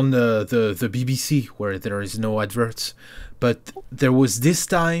the BBC where there is no adverts. But there was this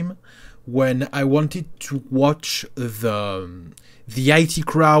time when I wanted to watch the IT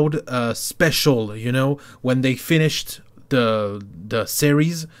Crowd special, you know, when they finished the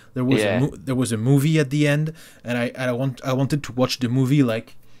series. There was a movie at the end, and I wanted to watch the movie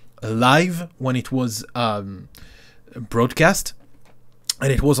like live when it was broadcast,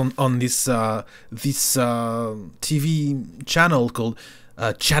 and it was on this TV channel called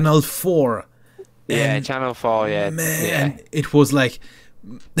Channel 4. Yeah, Channel 4. Yeah, man, it was like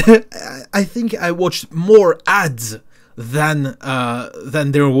I think I watched more ads than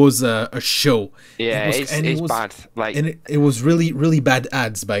there was a show. Yeah, it's bad. Like, and it was really bad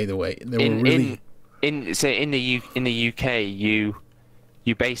ads, by the way. They were really in the UK,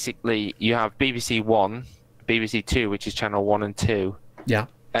 you basically have BBC One, BBC Two, which is Channel 1 and 2. Yeah.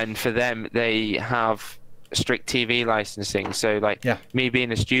 And for them, they have strict TV licensing. So, like, me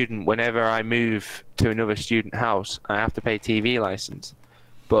being a student, whenever I move to another student house, I have to pay TV license.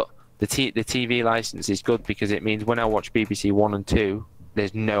 But the TV license is good because it means when I watch BBC 1 and 2,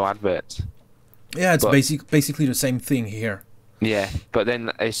 there's no adverts. Yeah, it's basically the same thing here. Yeah, but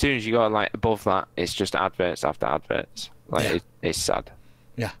then as soon as you go like above that, it's just adverts after adverts. Like, it's sad.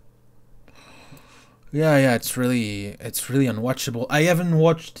 Yeah, it's really unwatchable. I haven't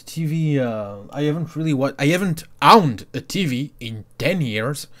watched TV. I haven't owned a TV in 10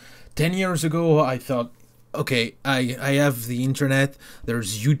 years. 10 years ago, I thought, okay, I have the internet.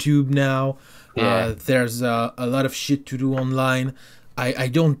 There's YouTube now. Yeah. There's a lot of shit to do online. I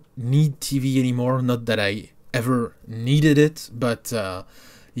don't need TV anymore. Not that I ever needed it, but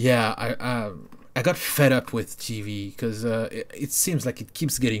I got fed up with TV because it seems like it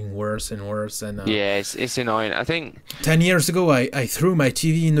keeps getting worse and worse. And yeah, it's annoying. I think 10 years ago, I threw my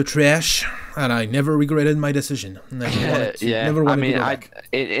TV in the trash, and I never regretted my decision. Never wanted to go back.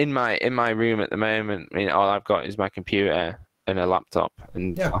 In my room at the moment, I mean, all I've got is my computer and a laptop,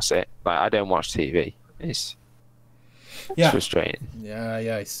 and that's it. Like, I don't watch TV. It's frustrating.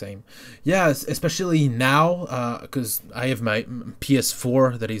 Yeah, same. Yeah, especially now because I have my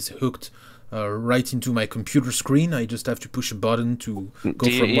PS4 that is hooked right into my computer screen. I just have to push a button to go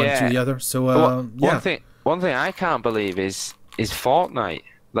from one to the other. So one thing I can't believe is Fortnite.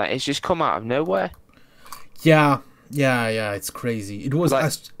 Like, it's just come out of nowhere. Yeah, it's crazy. It was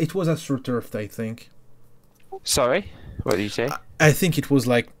AstroTurf, I think. Sorry, what did you say? I think it was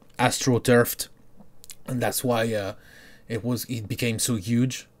like astroturfed, and that's why it became so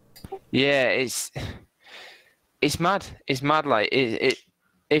huge. Yeah, it's mad. It's mad. Like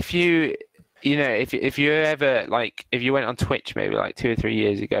if you if you ever like if you went on Twitch maybe like 2 or 3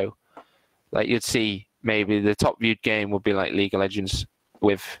 years ago, like you'd see maybe the top viewed game would be like League of Legends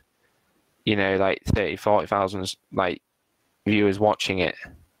with like 30,000-40,000 like viewers watching it.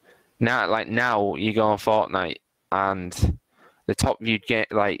 Now you go on Fortnite and the top viewed game,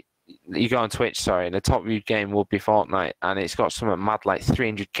 like you go on Twitch, sorry, and the top viewed game will be Fortnite, and it's got something mad like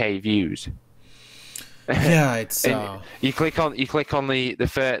 300k views. Yeah, it's you click on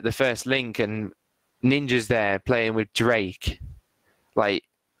the first link and Ninja's there playing with Drake. Like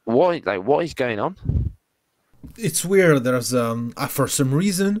what is going on? It's weird. There's for some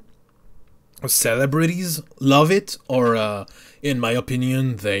reason celebrities love it, or in my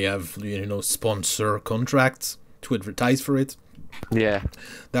opinion they have sponsor contracts to advertise for it. Yeah,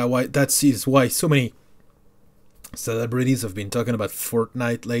 that is why so many celebrities have been talking about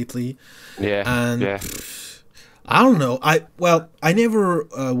Fortnite lately. Yeah, and yeah. I don't know. I never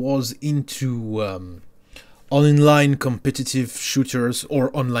was into online competitive shooters or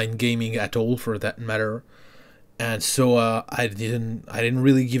online gaming at all, for that matter. And so I didn't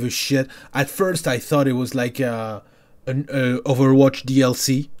really give a shit. At first, I thought it was like an Overwatch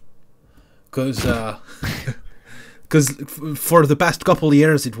DLC, because for the past couple of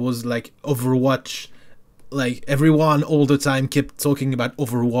years it was like Overwatch, like everyone all the time kept talking about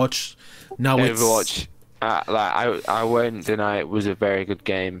Overwatch. Now Overwatch, I won't deny it was a very good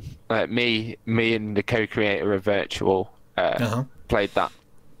game. Like me and the co-creator of Virtual played that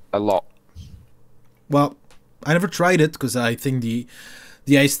a lot. Well, I never tried it because I think the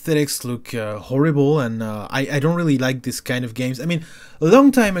aesthetics look horrible, and I don't really like this kind of games. I mean, a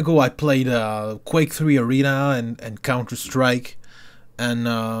long time ago I played Quake 3 Arena and Counter-Strike, and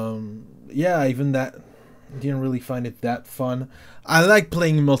yeah, even that didn't really find it that fun. I like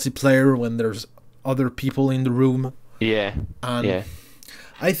playing multiplayer when there's other people in the room. Yeah, yeah.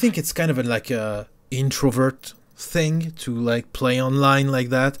 I think it's kind of like a introvert thing to like play online like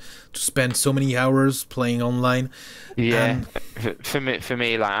that, to spend so many hours playing online. Yeah, for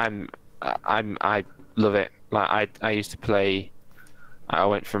me, like I love it. Like I used to play. I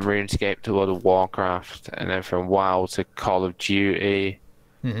went from RuneScape to World of Warcraft, and then from WoW to Call of Duty,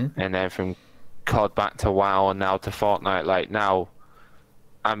 and then from COD back to WoW, and now to Fortnite. Like now,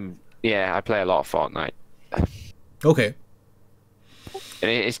 I play a lot of Fortnite. Okay.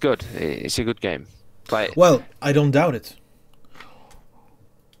 It's good. It's a good game. Like, well, I don't doubt it.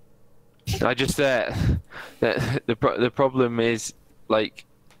 I just the problem is, like,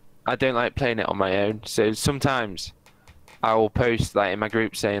 I don't like playing it on my own. So sometimes I will post like in my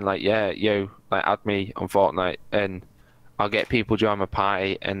group saying like, yeah, like add me on Fortnite, and I'll get people join my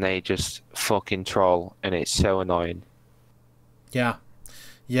party, and they just fucking troll, and it's so annoying. Yeah.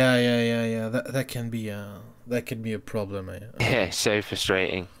 That can be a problem. Yeah, so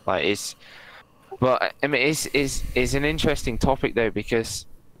frustrating. Like it's. But I mean, it's an interesting topic though, because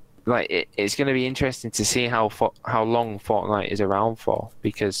like it's going to be interesting to see how long Fortnite is around for,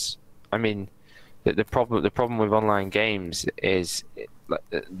 because I mean the problem with online games is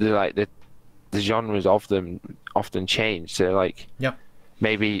the genres of them often change. So like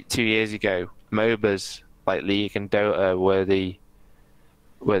maybe 2 years ago, MOBAs like League and Dota were the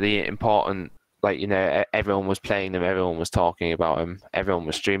important, like everyone was playing them, everyone was talking about them, everyone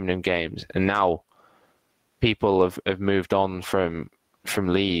was streaming them games, and now people have moved on from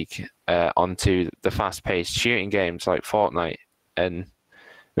League onto the fast-paced shooting games like Fortnite. And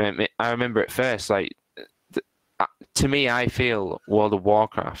I remember at first, like to me, I feel World of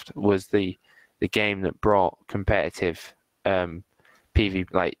Warcraft was the game that brought competitive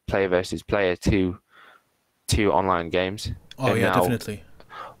PV, like player versus player, to online games. Oh, and yeah, definitely.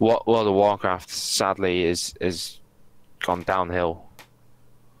 World of Warcraft sadly is gone downhill.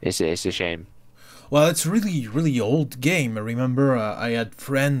 It's a shame. Well, it's really, really old game. I remember I had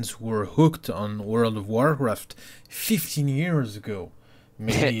friends who were hooked on World of Warcraft 15 years ago.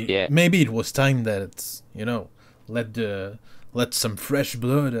 Maybe maybe it was time that it's let some fresh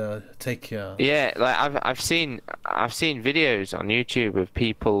blood take. Yeah, like I've seen videos on YouTube of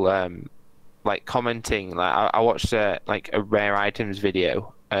people like commenting. Like I watched like a rare items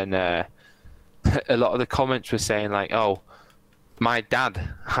video, and a lot of the comments were saying like, oh, my dad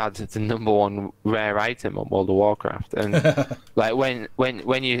had the #1 rare item on World of Warcraft, and like when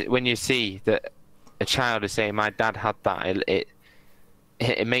you see that a child is saying my dad had that,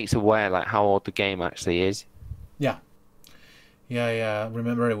 it makes aware like how old the game actually is. Yeah.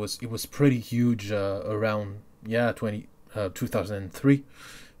 Remember, it was pretty huge around 20. 2003. It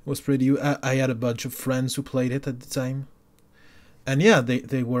was pretty. I had a bunch of friends who played it at the time, and yeah,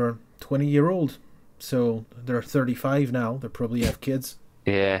 they were 20-year-old, so they're 35 now. They probably have kids.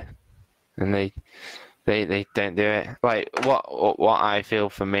 Yeah, and they don't do it. Like what I feel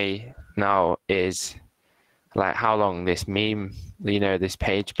for me now is like how long this meme, this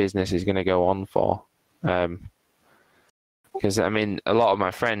page business is going to go on for. Because I mean, a lot of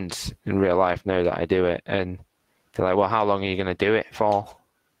my friends in real life know that I do it, and they're like, "Well, how long are you going to do it for?"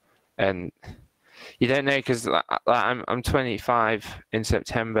 And you don't know, because I'm 25 in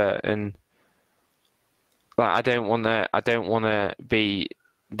September, and like I don't want to be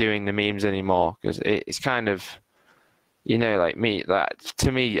doing the memes anymore, because it's kind of, like me, like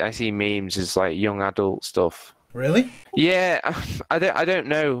to me, I see memes as like young adult stuff. Really? Yeah, I don't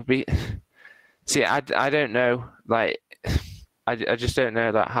know. See, I don't know. Like, I just don't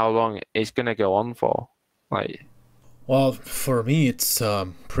know that how long it's gonna go on for. Like, well, for me, it's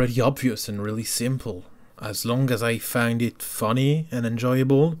pretty obvious and really simple. As long as I find it funny and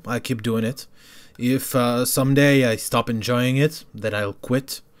enjoyable, I keep doing it. If someday I stop enjoying it, then I'll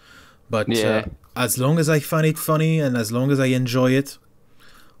quit. But yeah. As long as I find it funny and as long as I enjoy it,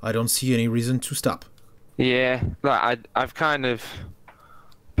 I don't see any reason to stop. Yeah, like I've kind of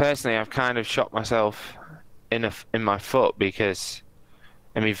shot myself in my foot, because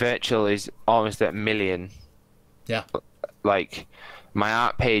I mean, virtual is almost at 1 million. Yeah. Like my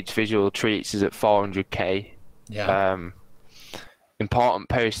art page, Visual Treats, is at 400k. Yeah. Important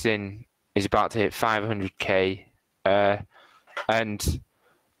posting is about to hit 500k. And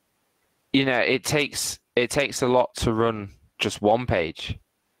it takes a lot to run just one page,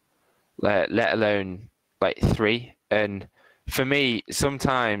 let alone like 3. And for me,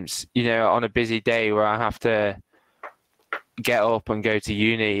 sometimes, on a busy day where I have to get up and go to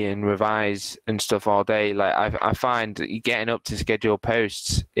uni and revise and stuff all day, like I find getting up to schedule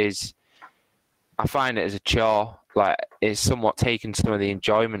posts I find it as a chore. Like, it's somewhat taken some of the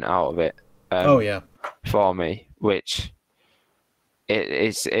enjoyment out of it. For me, which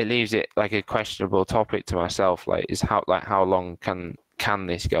it leaves it like a questionable topic to myself. Like, how long can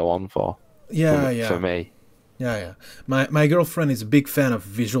this go on for? For me. Yeah. My girlfriend is a big fan of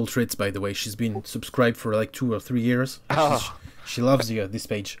Visual Treats, by the way. She's been subscribed for like 2 or 3 years. Oh. She loves this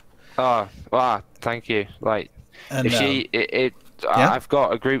page. Oh, wow, thank you. Like, and, if I've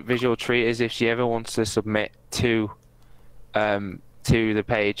got a group, Visual Treaters. If she ever wants to submit to the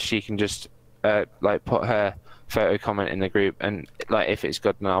page, she can just like put her photo comment in the group, and like if it's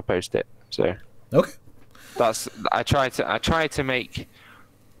good, then I'll post it. So okay, I try to make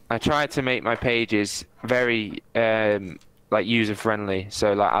my pages very like user friendly.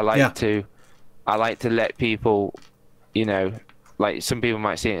 So like I like to let people, like some people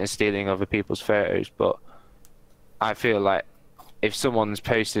might see it as stealing other people's photos, but I feel like if someone's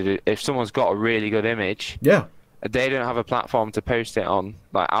got a really good image, they don't have a platform to post it on,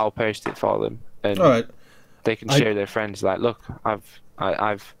 like I'll post it for them, and all right, they can show their friends, like, look,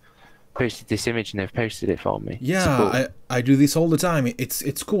 I've posted this image and they've posted it for me. Yeah, cool. I do this all the time.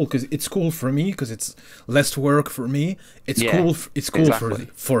 It's cool because it's cool for me, because it's less work for me. It's cool. It's cool exactly.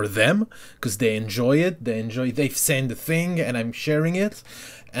 for them, because they enjoy it. They've sent the thing and I'm sharing it,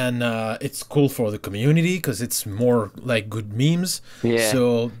 and it's cool for the community because it's more like good memes. Yeah.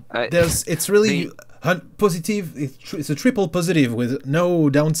 So it's really positive. It's a triple positive with no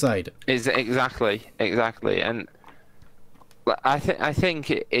downside. Exactly, and I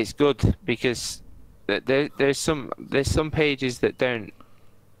think it's good, because there's some pages that don't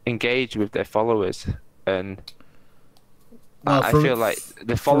engage with their followers, and I feel like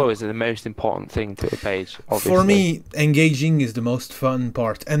the followers are the most important thing to a page. Obviously. For me, engaging is the most fun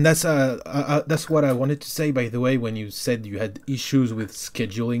part, and that's what I wanted to say. By the way, when you said you had issues with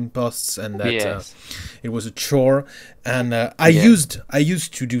scheduling posts and that it was a chore, and I used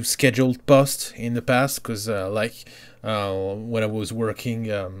to do scheduled posts in the past, because when I was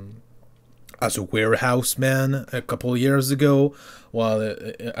working as a warehouse man a couple of years ago, while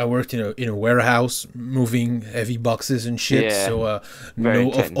I worked in a warehouse moving heavy boxes and shit. So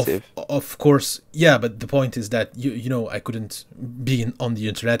of course, but the point is that I couldn't be on the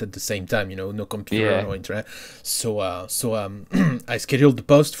internet at the same time. No computer, no internet. So I scheduled the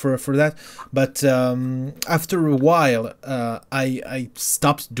post for that. But after a while, I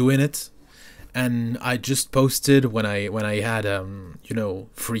stopped doing it. And I just posted when I had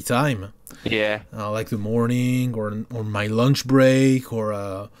free time. Like the morning or my lunch break,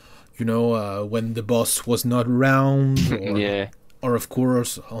 or when the boss was not around, or of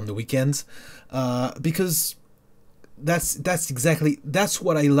course on the weekends, because that's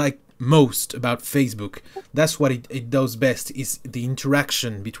what I like most about Facebook. That's what it does best, is the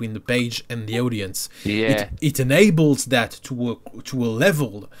interaction between the page and the audience. Yeah. It enables that to a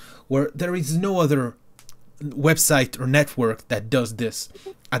level where there is no other website or network that does this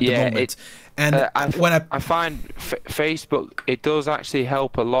at the moment. I find Facebook, it does actually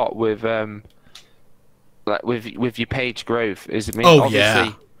help a lot with like with your page growth. The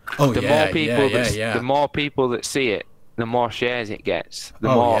more people that see it, the more shares it gets. The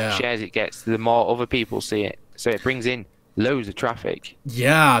more shares it gets, the more other people see it. So it brings in loads of traffic.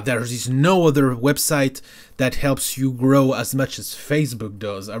 Yeah, there is no other website that helps you grow as much as Facebook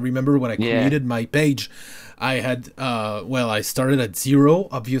does. I remember when I created my page, I had I started at 0,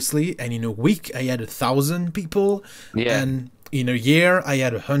 obviously, and in a week I had 1,000 people, and in a year I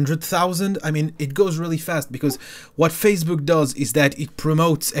had 100,000. I mean, it goes really fast, because what Facebook does is that it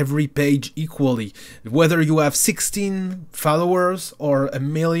promotes every page equally. Whether you have 16 followers or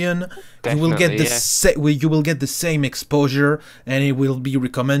 1 million, you will get the same exposure, and it will be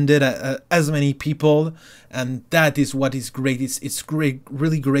recommended as many people. And that is what is great. It's great,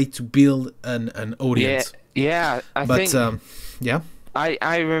 really great to build an audience. I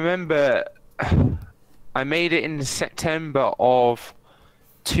remember I made it in September of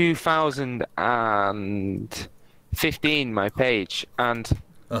 2015, my page, and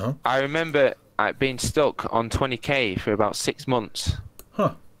I remember being stuck on 20k for about 6 months.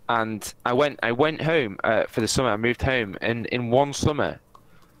 And I went home for the summer. I moved home, and in one summer,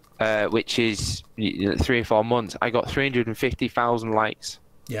 which is 3 or 4 months, I got 350,000 likes.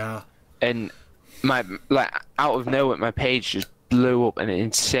 Yeah. And out of nowhere, my page just blew up an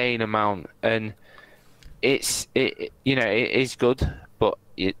insane amount, and it is good, but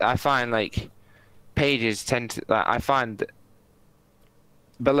I find pages tend to I find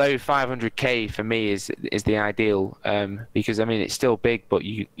below 500k for me is the ideal, because I mean it's still big, but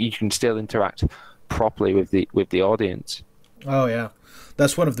you can still interact properly with the audience. Oh yeah,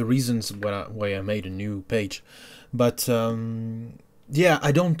 that's one of the reasons why I made a new page, but yeah,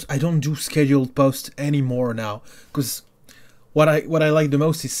 I don't do scheduled posts anymore now, because what I like the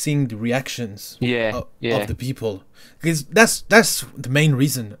most is seeing the reactions of the people, because that's the main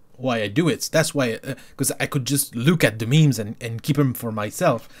reason why I do it. That's why, because I could just look at the memes and keep them for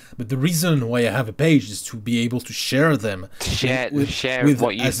myself, but the reason why I have a page is to be able to share them, with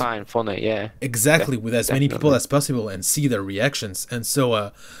what you find funny. Exactly, with as many people as possible, and see their reactions. And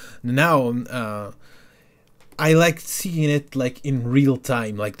so now I like seeing it in real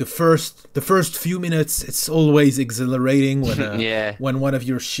time. Like the first few minutes, it's always exhilarating when one of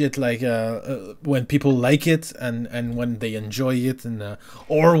your shit when people like it and when they enjoy it, and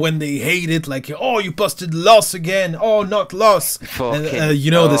or when they hate it, oh, you posted loss again, oh, not loss, the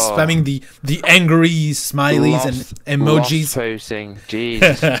spamming the angry smileys and emojis. Loss posting,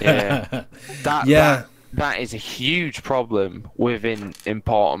 Jesus, that is a huge problem within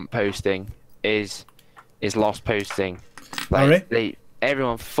important posting. Is lost posting.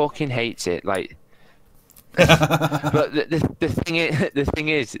 Everyone fucking hates it. But the thing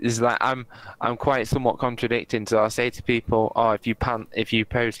is I'm quite somewhat contradicting. So I say to people, oh, if you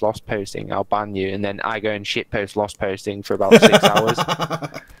post lost posting, I'll ban you, and then I go and shit post lost posting for about 6 hours,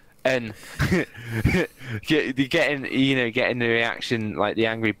 and getting the reaction, the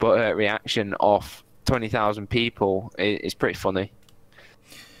angry butthurt reaction off 20,000 people is pretty funny.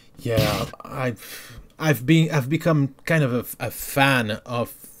 Yeah, I've become kind of a fan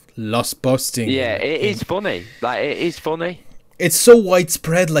of lost posting. Yeah, it is funny. It is funny. It's so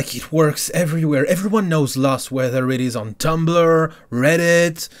widespread, it works everywhere. Everyone knows lost, whether it is on Tumblr,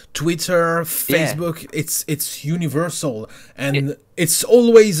 Reddit, Twitter, Facebook. It's universal, and it's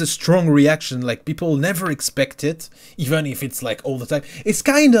always a strong reaction. People never expect it, even if it's all the time. It's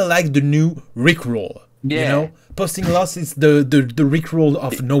kind of like the new Rickroll. Posting loss is the Rickroll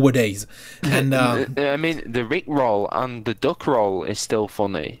of nowadays, and I mean the Rickroll and the duck roll is still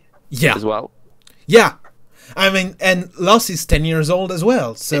funny. Yeah, as well. Yeah, I mean, and loss is 10 years old as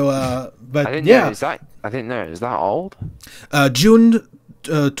well. So, but I didn't know it was that old. June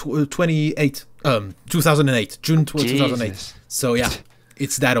 28, 2008, June 2008. So yeah,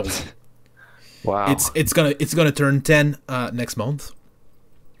 it's that old. Wow. It's gonna turn 10 next month.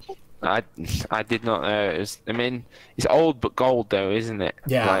 I did not know it was. I mean, it's old but gold, though, isn't it?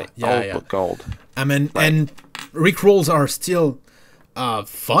 Yeah, old but gold. I mean, and Rickrolls are still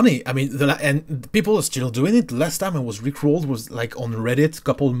funny. I mean, and people are still doing it. The last time I was Rickrolled was on Reddit a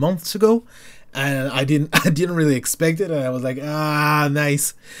couple months ago, and I didn't really expect it, and I was like,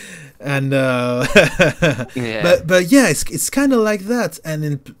 nice. And but yeah, it's kind of like that,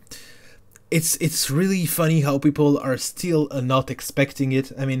 and it's really funny how people are still not expecting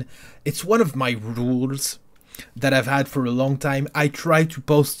it. I mean, it's one of my rules that I've had for a long time. I try to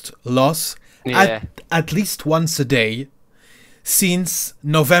post loss at least once a day since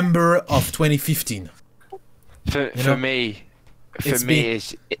November of 2015. For me,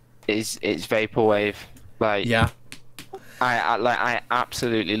 it's vaporwave. Like, yeah, I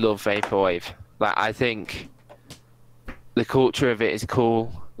absolutely love vaporwave. Like, I think the culture of it is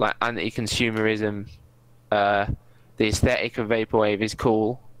cool. Like, anti-consumerism, the aesthetic of vaporwave is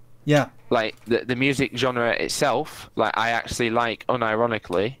cool. Yeah. Like, the music genre itself, like, I actually like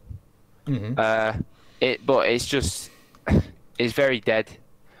unironically. But it's just, it's very dead.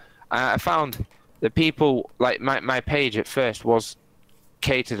 I found that people, like, my page at first was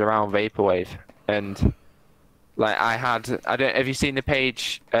catered around vaporwave, and like have you seen the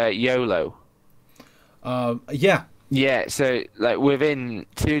page YOLO? Yeah. Yeah, so like within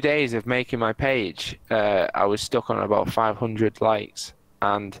 2 days of making my page, I was stuck on about 500 likes,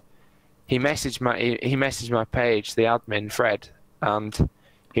 and he messaged my page, the admin Fred, and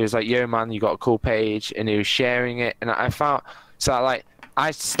he was like, "Yo man, you got a cool page," and he was sharing it, and I found, so like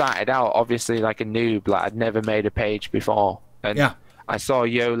I started out obviously like a noob, like I'd never made a page before, and yeah. I saw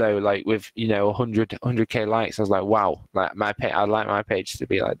YOLO like with 100k likes. I was like, wow, like I'd like my page to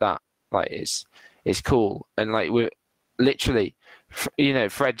be like that. Like it's cool, and like we're literally,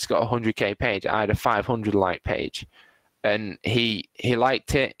 Fred's got a 100k page. I had a 500 like page, and he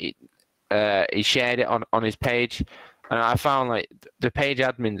liked it. He shared it on his page, and I found like the page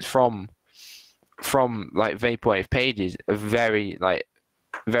admins from like vaporwave pages are very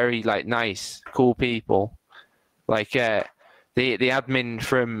nice, cool people. Like the admin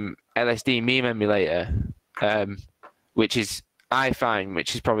from LSD Meme Emulator, which is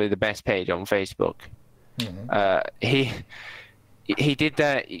probably the best page on Facebook. He did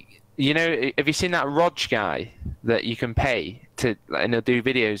that. Have you seen that Rog guy that you can pay to, and he'll do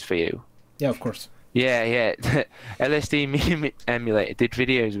videos for you? Yeah, of course. Yeah. LSD Meme Emulator did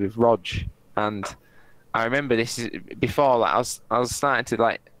videos with Rog, and I remember this is before like I was starting to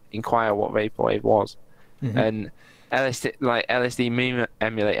like inquire what vaporwave was, and LSD Meme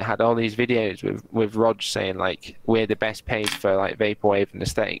Emulator had all these videos with Rog saying like we're the best page for like vaporwave and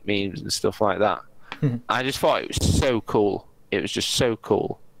aesthetic memes and stuff like that. I just thought it was so cool. It was just so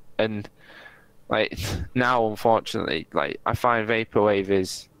cool, and like now unfortunately, like I find vaporwave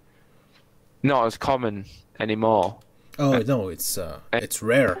is not as common anymore. Oh no, it's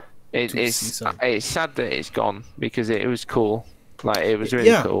rare. It's sad that it's gone because it was cool. Like it was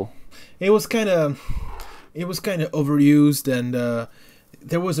really cool. It was kind of overused, and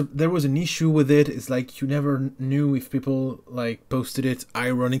there was an issue with it. It's like you never knew if people like posted it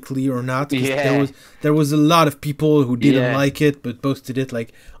ironically or not. Yeah. There was a lot of people who didn't like it but posted it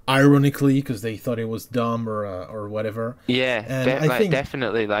like ironically because they thought it was dumb or whatever. Yeah, and I think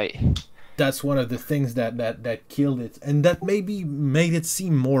definitely like that's one of the things that killed it, and that maybe made it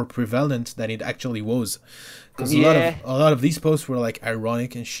seem more prevalent than it actually was. Because a lot of these posts were like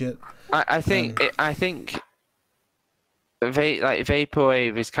ironic and shit. I think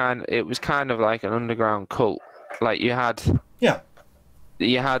vaporwave was kind of like an underground cult. Like you had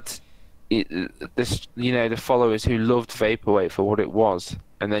this, the followers who loved vaporwave for what it was,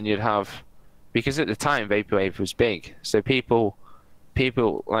 and then you'd have, because at the time vaporwave was big, so people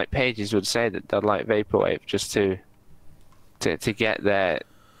like pages would say that they'd like vaporwave just to get their,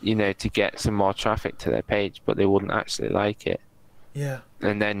 to get some more traffic to their page, but they wouldn't actually like it. Yeah.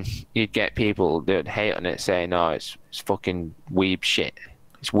 And then you'd get people that would hate on it saying, "Oh, it's fucking weeb shit.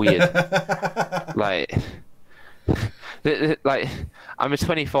 It's weird." like I'm a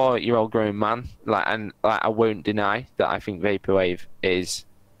 24-year-old grown man, and I won't deny that I think vaporwave is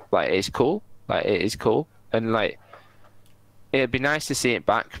it's cool. Like it is cool, and like it'd be nice to see it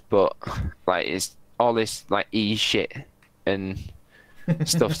back, but like it's all this like shit and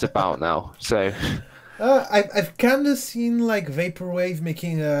stuff's about now. So I've kind of seen like vaporwave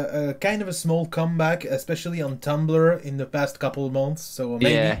making a kind of a small comeback, especially on Tumblr in the past couple of months. So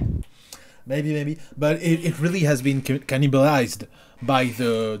maybe, but it really has been cannibalized by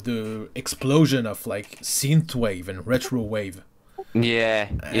the explosion of like synthwave and retrowave.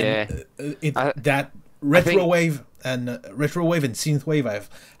 That retrowave and synthwave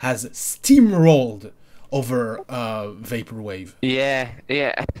has steamrolled over vaporwave. Yeah.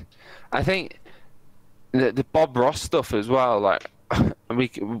 I think the Bob Ross stuff as well. Like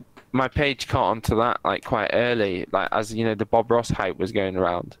my page caught onto that like quite early. Like as the Bob Ross hype was going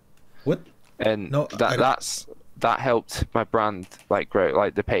around. What? And that helped my brand like grow,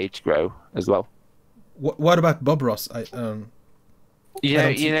 like the page grow as well. What about Bob Ross?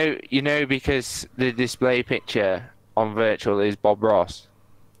 You know, because the display picture on virtual is Bob Ross.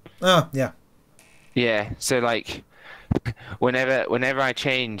 Oh, yeah. Yeah, so like whenever I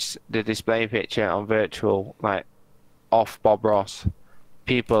change the display picture on virtual, like off Bob Ross,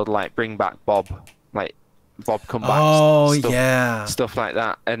 people like bring back Bob, like Bob come back, Oh, stuff, yeah. stuff like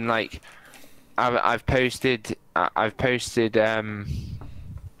that, and like I've posted like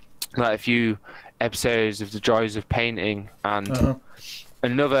a few episodes of the Joys of Painting, and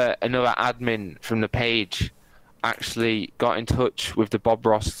another admin from the page actually got in touch with the Bob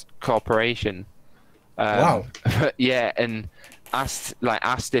Ross Corporation. Wow. Yeah, and asked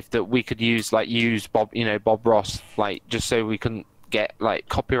if that we could use Bob Ross, like, just so we couldn't get like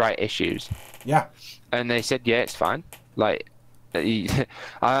copyright issues. Yeah. And they said, yeah, it's fine. Like, I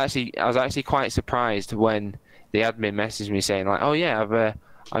was actually quite surprised when the admin messaged me saying like, oh yeah,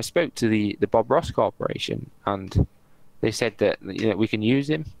 I spoke to the Bob Ross Corporation and they said that we can use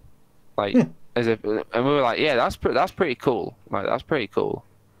him, like and we were like, yeah, that's pretty cool. Like, that's pretty cool.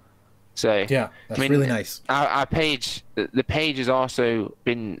 So yeah, that's really nice. Our page, the page has also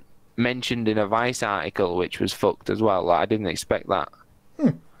been mentioned in a Vice article, which was fucked as well. Like, I didn't expect that.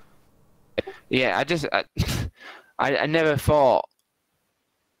 Yeah, I never thought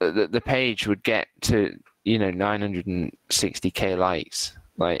that the page would get to 960k likes.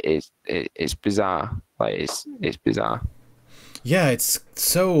 Like, it's bizarre. Like, it's bizarre. Yeah, it's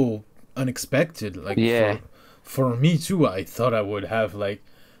so unexpected. Like, yeah, for me too. I thought I would have like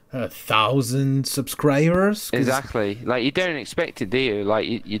 1,000 subscribers. Exactly. Like, you don't expect it, do you? Like,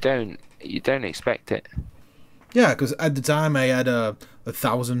 you don't expect it. Yeah, because at the time I had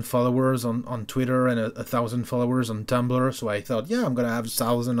 1,000 followers on Twitter and 1,000 followers on Tumblr, so I thought, yeah, I'm gonna have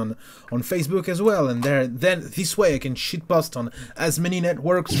 1,000 on Facebook as well, and then this way I can shitpost on as many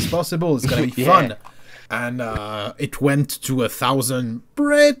networks as possible. It's gonna be fun. And it went to 1,000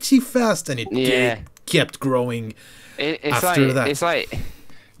 pretty fast, and it kept growing. After that, it's like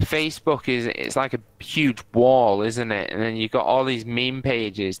Facebook it's like a huge wall, isn't it? And then you've got all these meme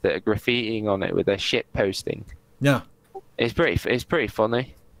pages that are graffitiing on it with their shit posting. Yeah, it's pretty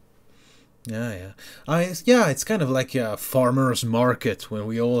funny. Yeah. It's kind of like a farmer's market when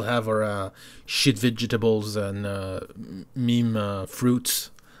we all have our shit vegetables and meme fruits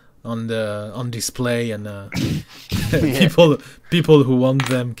on display, and people who want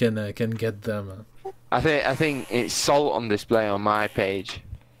them can get them. I think it's salt on display on my page.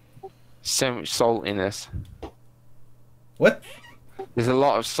 So much saltiness. What? There's a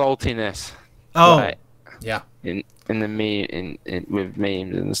lot of saltiness. Oh, like, yeah. In the meme with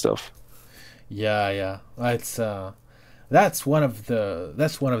memes and stuff. Yeah. It's that's one of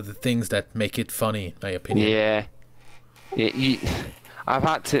the things that make it funny, in my opinion. Yeah. I've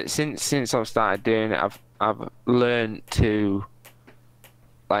had to since I've started doing it. I've learned to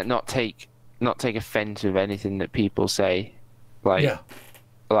like not take offense with anything that people say, like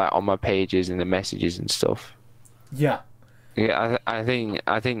on my pages and the messages and stuff. Yeah. Yeah, I think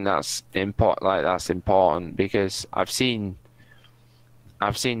that's important. Like, that's important because I've seen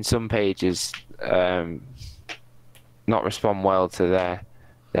some pages not respond well to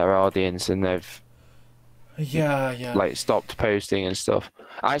their audience, and they've like stopped posting and stuff.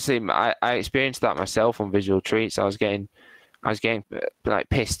 Actually, I experienced that myself on Visual Treats. I was getting like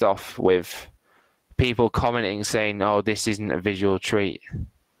pissed off with people commenting saying, "Oh, this isn't a visual treat."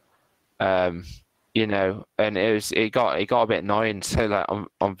 And it got a bit annoying. So like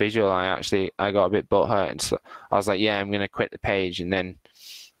on visual, I got a bit butthurt, and so I was like, yeah, I'm gonna quit the page. And then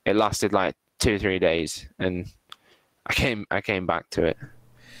it lasted like 2-3 days, and I came back to it.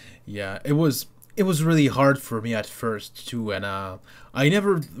 Yeah, it was really hard for me at first too, and I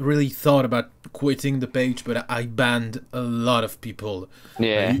never really thought about quitting the page, but I banned a lot of people.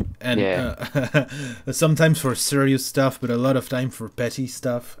 Sometimes for serious stuff, but a lot of time for petty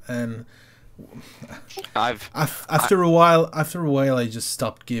stuff. And after a while, I just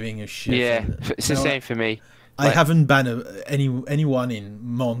stopped giving a shit. Yeah, it's the same for me. I haven't banned anyone in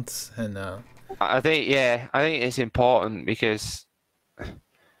months, and I think it's important because,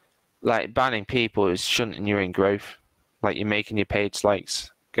 like, banning people is shunting you in growth. Like, you're making your page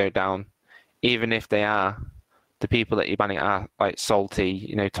likes go down, even if the people that you're banning are like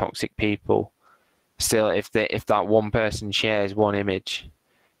salty, toxic people. Still, if that one person shares one image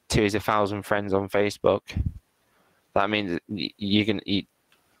to his 1,000 friends on Facebook, that means you're gonna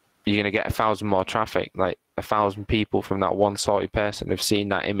get 1,000 more traffic. Like, 1,000 people from that one salty person have seen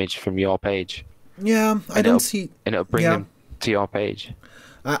that image from your page. Yeah, I don't see, and it'll bring them to your page.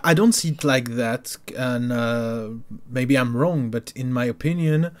 I don't see it like that, and maybe I'm wrong, but in my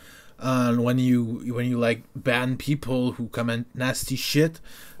opinion, and when you like ban people who comment nasty shit,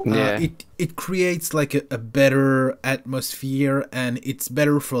 Yeah. it creates like a better atmosphere, and it's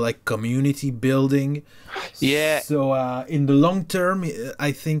better for like community building. Yeah. So in the long term,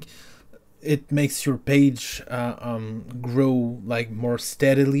 I think it makes your page grow like more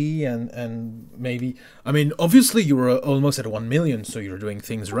steadily, and maybe, I mean, obviously you're almost at 1 million, so you're doing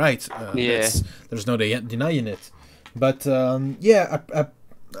things right. Yeah. There's no denying it. But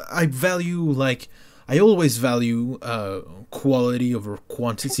I value, like, I always value quality over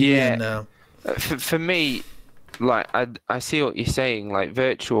quantity. Yeah. And for me, like I see what you're saying. Like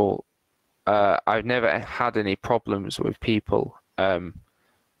virtual, I've never had any problems with people on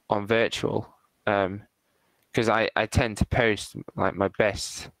virtual, because I tend to post like my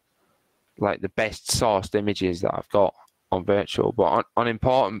best, like the best sourced images that I've got on virtual. But on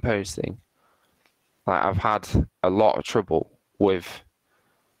important posting, like I've had a lot of trouble with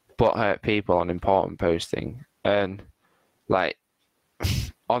butthurt people on important posting, and like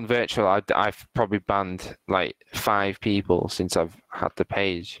on virtual, I've probably banned like 5 people since I've had the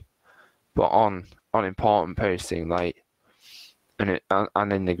page, but on important posting, like,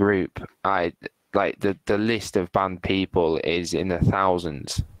 and in the group, I like the list of banned people is in the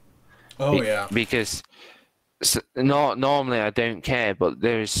thousands. Because normally I don't care, but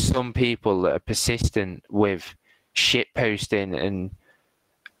there's some people that are persistent with shit posting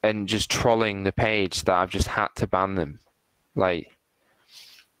and just trolling the page that I've just had to ban them. Like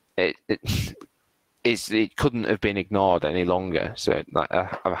it couldn't have been ignored any longer, so like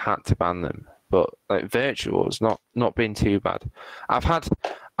I've had to ban them. But like virtual's not been too bad. I've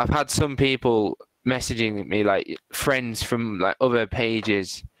had some people messaging me, like friends from like other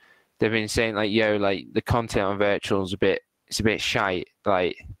pages. They've been saying like, yo, like the content on virtual's a bit shite,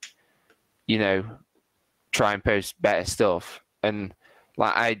 like, you know, try and post better stuff. And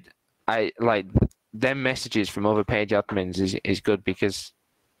like I like them messages from other page admins is good, because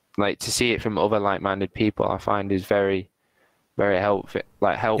like to see it from other like-minded people I find is very helpful.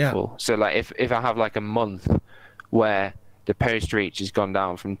 Yeah. So like if I have like a month where the post reach has gone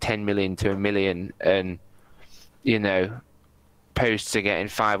down from 10 million to 1 million, and you know, posts are getting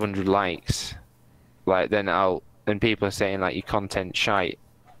 500 likes, like then people are saying like your content's shite,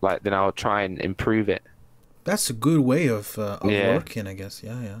 like then I'll try and improve it. That's a good way of working, I guess.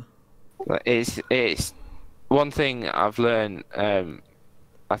 Yeah. Like it's one thing I've learned,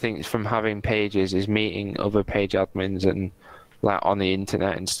 I think, from having pages, is meeting other page admins and like on the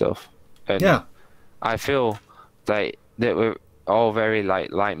internet and stuff. And yeah, I feel like that we're all very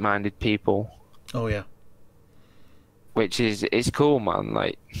like-minded people. Oh yeah. Which is, it's cool, man.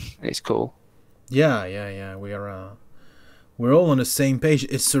 Like, it's cool. Yeah. We're all on the same page.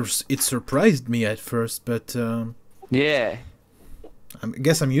 It surprised me at first, but yeah, I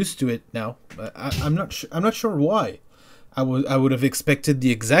guess I'm used to it now. I'm not sure why. I would have expected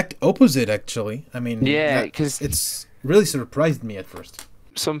the exact opposite, actually. I mean, yeah, because it's really surprised me at first.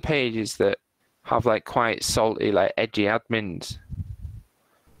 Some pages that have like quite salty, like edgy admins.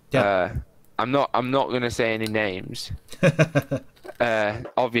 Yeah. I'm not gonna say any names.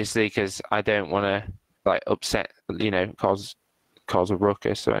 Obviously, because I don't want to like upset, you know, cause a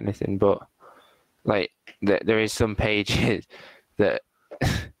ruckus or anything. But like, there is some pages that,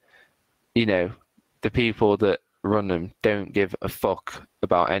 you know, the people that run them don't give a fuck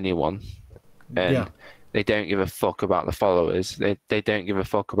about anyone, and they don't give a fuck about the followers. They don't give a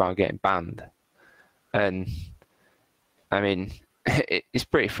fuck about getting banned. And I mean, it's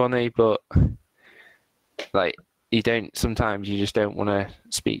pretty funny, but like, sometimes you just don't want to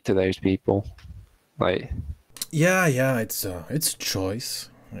speak to those people. Like, yeah, it's a choice,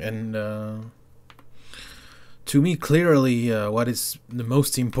 and to me, clearly, what is the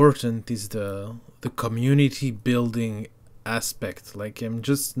most important is the community building aspect. Like, I'm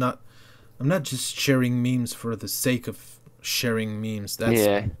not just sharing memes for the sake of sharing memes.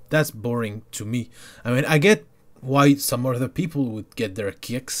 That's boring to me. I mean, I get why some other people would get their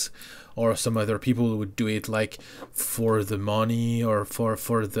kicks, or some other people would do it like for the money, or for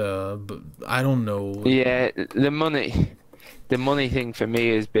the, I don't know. Yeah, the money thing for me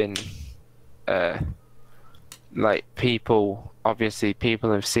has been like, people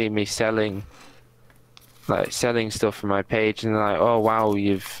have seen me selling stuff from my page, and they're like, oh wow,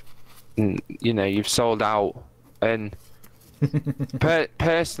 you've sold out. And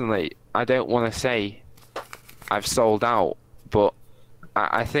personally, I don't want to say I've sold out, but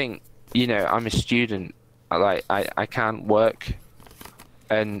I think, you know, I'm a student. I can't work,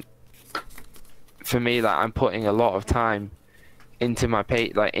 and for me, like, I'm putting a lot of time into my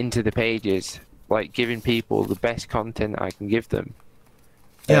page, like into the pages, like giving people the best content I can give them.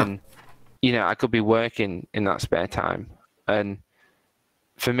 and you know, I could be working in that spare time. And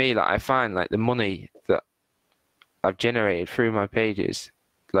for me, like, I find like the money that I've generated through my pages,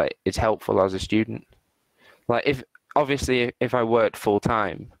 like, it's helpful as a student. Like, if I worked full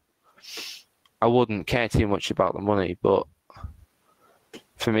time, I wouldn't care too much about the money. But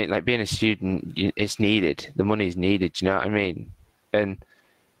for me, like, being a student, it's needed. The money's needed. You know what I mean? And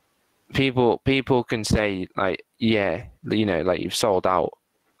people can say like, yeah, you know, like, you've sold out,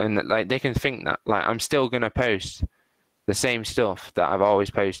 and like they can think that like I'm still gonna post the same stuff that I've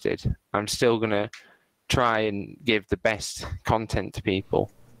always posted. I'm still gonna try and give the best content to people.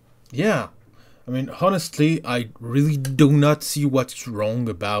 Yeah. I mean, honestly, I really do not see what's wrong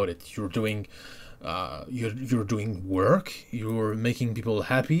about it. You're doing work. You're making people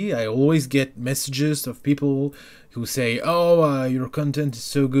happy. I always get messages of people who say, "Oh, your content is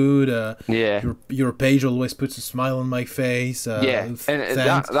so good. Yeah, your page always puts a smile on my face. Yeah, and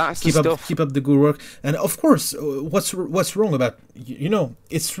that's keep the up stuff. keep up the good work." And of course, what's wrong about, you know?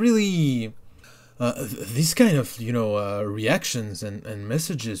 It's really these kind of, you know, reactions and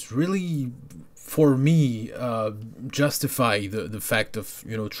messages really, for me, justify the fact of,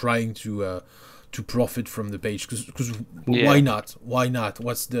 you know, trying to profit from the page, because why not?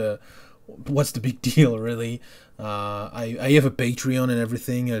 What's the big deal, really? I have a Patreon and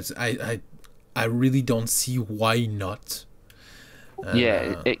everything. I really don't see why not.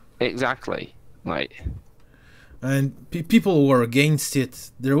 And, exactly. Like, and people who are against it,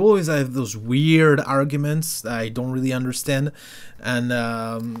 they always have those weird arguments that I don't really understand, and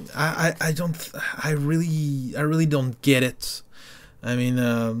I really don't get it. I mean,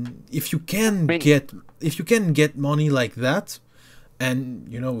 if you can get money like that, and,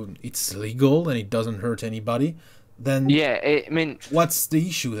 you know, it's legal and it doesn't hurt anybody, then I mean, what's the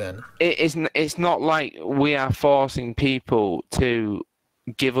issue then? It's not like we are forcing people to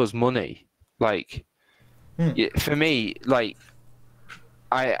give us money. Like, for me, like,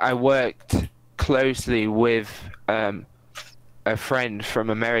 I worked closely with a friend from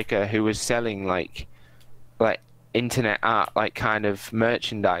America who was selling like internet art, like, kind of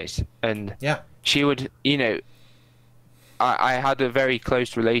merchandise, and she would, you know, I had a very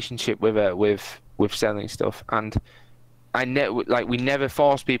close relationship with her with selling stuff, and we never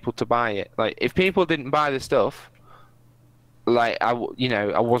forced people to buy it. Like, if people didn't buy the stuff, like, I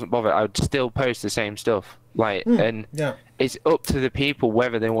wasn't bothered. I would still post the same stuff. Like, and it's up to the people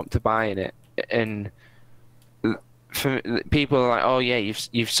whether they want to buy in it. And for people are like, oh yeah,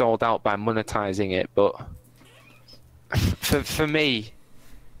 you've sold out by monetizing it, but for me,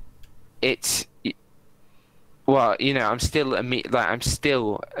 it's, well, you know, I'm still a meme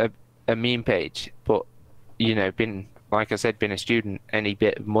page, but, you know, like I said, being a student, any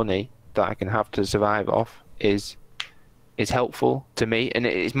bit of money that I can have to survive off is helpful to me, and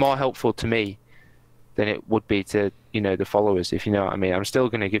it's more helpful to me than it would be to, you know, the followers, if you know what I mean. I'm still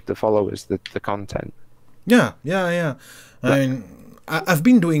going to give the followers the content. Yeah. I mean, I've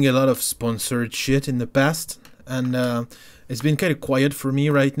been doing a lot of sponsored shit in the past, and it's been kind of quiet for me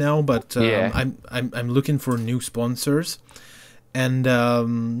right now, but I'm looking for new sponsors,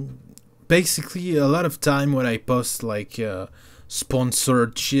 and basically a lot of time when I post like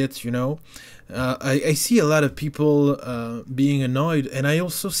sponsored shit, you know, I see a lot of people being annoyed, and I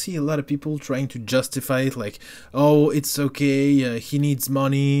also see a lot of people trying to justify it, like, oh, it's okay, he needs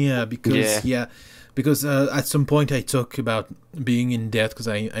money because at some point I talk about being in debt, because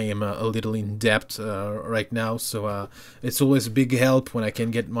I am a little in debt right now, so it's always a big help when I can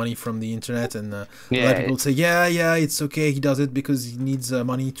get money from the internet, and a lot of people say, yeah, it's okay, he does it because he needs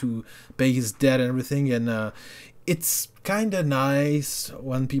money to pay his debt and everything, and it's kind of nice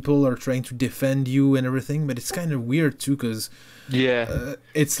when people are trying to defend you and everything, but it's kind of weird too, because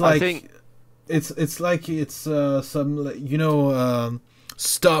it's like it's some, you know,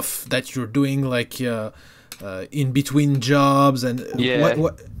 stuff that you're doing, like in between jobs, and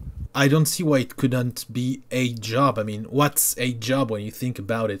what I don't see why it couldn't be a job. I mean, what's a job when you think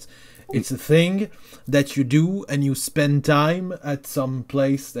about it? It's a thing that you do, and you spend time at some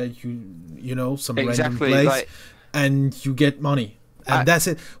place that you know, some random place, like, and you get money, and that's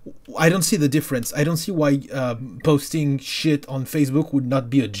it. I don't see the difference. I don't see why posting shit on Facebook would not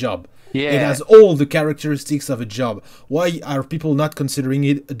be a job. It has all the characteristics of a job. Why are people not considering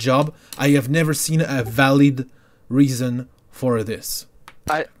it a job? I have never seen a valid reason for this.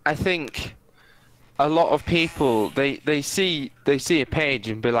 I think a lot of people, they see a page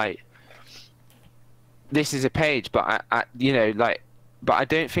and be like, this is a page, but I you know, like, but I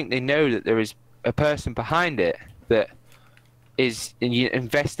don't think they know that there is a person behind it that is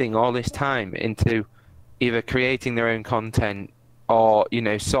investing all this time into either creating their own content or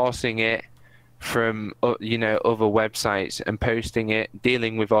sourcing it from other websites and posting it,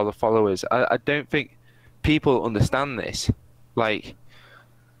 dealing with all the followers. I don't think people understand this. Like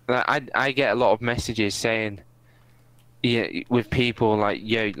I get a lot of messages saying, yeah, with people like,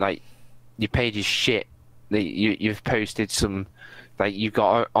 yo, like your page is shit. You've posted some, like you've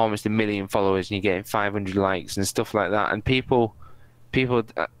got almost 1 million followers and you're getting 500 likes and stuff like that. And people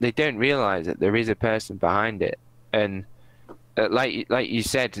they don't realize that there is a person behind it. And like you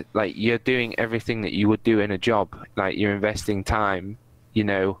said, like you're doing everything that you would do in a job. Like you're investing time,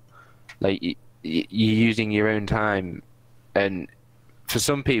 like you're using your own time. And for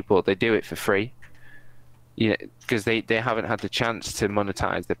some people, they do it for free, because they haven't had the chance to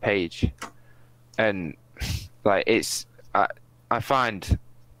monetize the page. And like I find,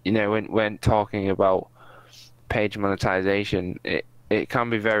 when talking about page monetization, it can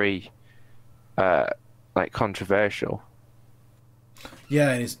be very like controversial.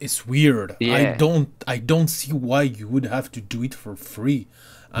 Yeah, it's weird. Yeah. I don't see why you would have to do it for free.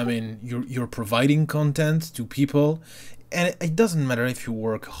 I mean, you're providing content to people, and it doesn't matter if you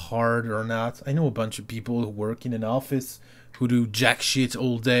work hard or not. I know a bunch of people who work in an office who do jack shit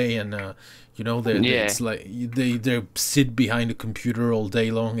all day, and it's like they sit behind a computer all day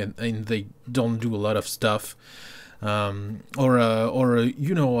long, and they don't do a lot of stuff.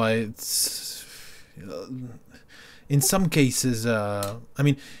 It's in some cases, I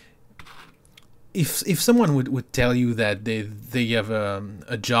mean, if someone would tell you that they have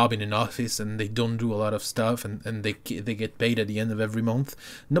a job in an office and they don't do a lot of stuff, and they get paid at the end of every month,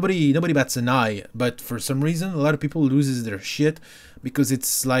 nobody bats an eye. But for some reason, a lot of people loses their shit because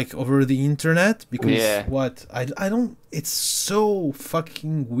it's like over the internet. Because what I don't, it's so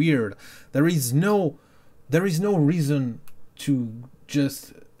fucking weird. There is no reason to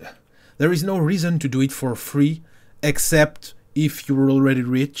do it for free, except if you're already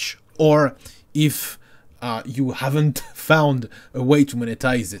rich, or if you haven't found a way to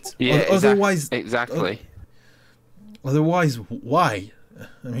monetize it. Yeah, otherwise, exactly. Otherwise, why?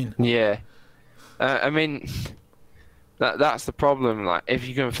 I mean, yeah. I mean, that's the problem. Like, if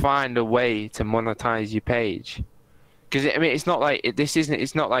you can find a way to monetize your page, because it's not like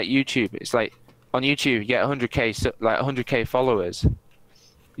it's not like YouTube. It's like on YouTube you get 100k followers.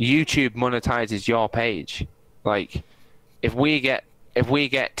 YouTube monetizes your page. Like, if we get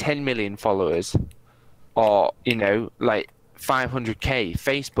 10 million followers, or like 500k,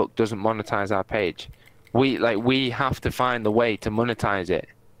 Facebook doesn't monetize our page. We have to find a way to monetize it.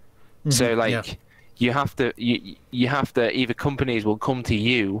 Mm-hmm. So like you have to either companies will come to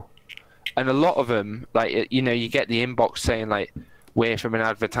you, and a lot of them, like you get the inbox saying like, we're from an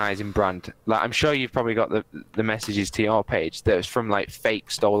advertising brand. Like, I'm sure you've probably got the messages to your page that's from like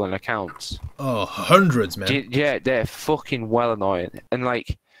fake stolen accounts. Oh, hundreds, man. Yeah, they're fucking well annoying. And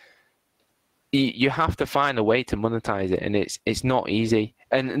like, you have to find a way to monetize it, and it's not easy.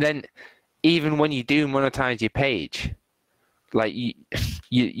 And then even when you do monetize your page, like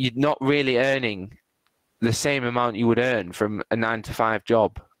you're not really earning the same amount you would earn from a 9-to-5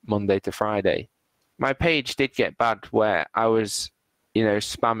 job Monday to Friday. My page did get bad where I was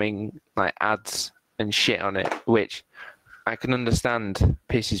spamming like ads and shit on it, which I can understand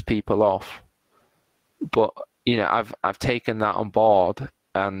pisses people off. But I've taken that on board,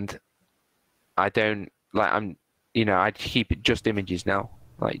 and I don't like I keep it just images now,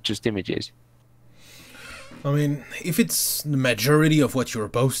 like just images. I mean, if it's the majority of what you're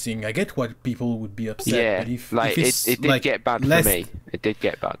posting, I get what people would be upset. Yeah, but if it did like get bad for me. It did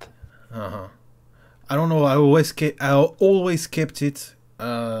get bad. I don't know. I always kept it.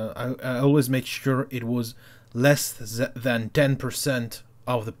 I always make sure it was less than 10%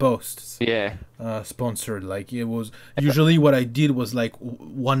 of the posts. Yeah. Sponsored. Like, it was usually what I did was like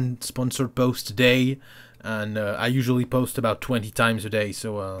one sponsored post a day, and I usually post about 20 times a day.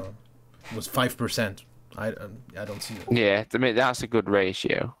 So it was 5%. I don't see that. Yeah, I mean, that's a good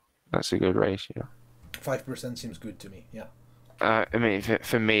ratio. 5% seems good to me. Yeah. I mean,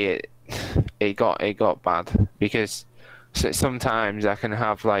 for me, it got bad because sometimes I can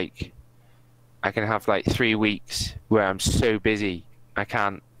have like 3 weeks where I'm so busy I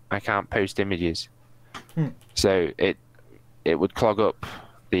can't post images. So it would clog up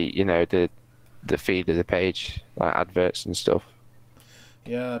the feed of the page, like adverts and stuff.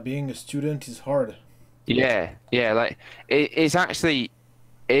 Yeah, being a student is hard. Yeah, like it's actually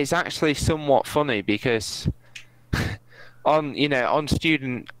somewhat funny because on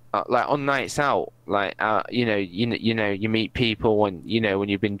student like on nights out, like you meet people when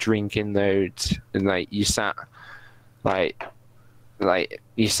you've been drinking loads, and like you sat in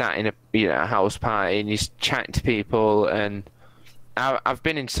a house party and you chat to people, and I've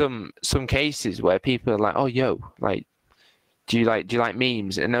been in some cases where people are like, "Oh, yo, like, do you like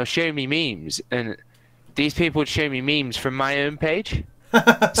memes?" And they'll show me memes, and these people would show me memes from my own page.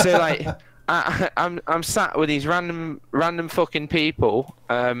 So like, I'm sat with these random fucking people,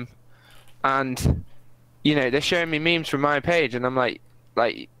 and you know they're showing me memes from my page, and I'm like,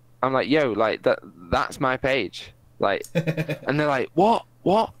 yo, like that's my page, like, and they're like, what?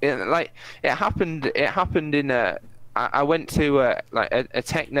 And, like, it happened in a. I went to like a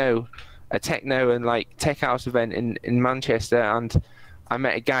techno and like tech house event in Manchester, and I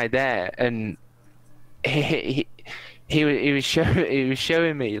met a guy there, and he was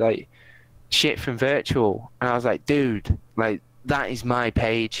showing me like shit from virtual, and I was like, dude, like that is my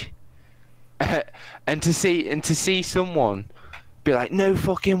page. And to see someone be like, no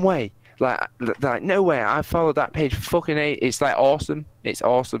fucking way, like no way, I followed that page for fucking 8. It's like awesome. It's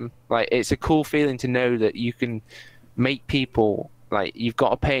awesome. Like, it's a cool feeling to know that you can make people, like, you've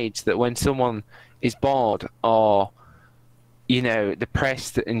got a page that when someone is bored or, you know,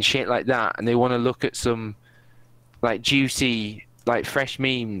 depressed and shit like that, and they want to look at some like juicy, like fresh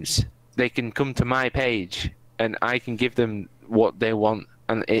memes, they can come to my page and I can give them what they want,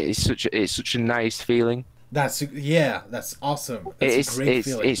 and it's such a nice feeling. That's awesome. That's a great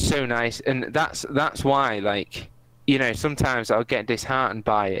feeling. It's so nice, and that's why, like, you know, sometimes I'll get disheartened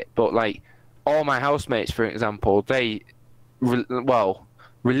by it, but like all my housemates, for example, they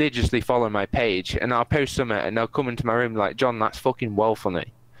religiously follow my page, and I'll post something and they'll come into my room like, John, that's fucking well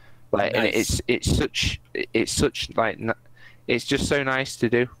funny. Like, nice. And it's such like, it's just so nice to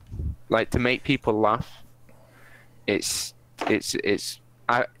do, like, to make people laugh. It's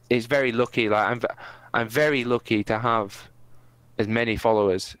very lucky. Like, I'm very lucky to have as many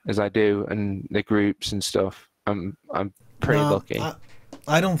followers as I do, and the groups and stuff. I'm pretty lucky.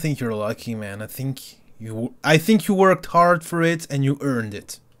 I don't think you're lucky, man. I think you worked hard for it and you earned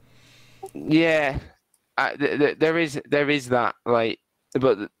it. Yeah, there is that, like,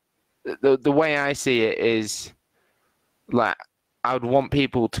 but the way I see it is, like, I would want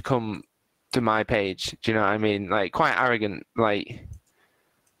people to come to my page. Do you know what I mean? Like, quite arrogant. Like,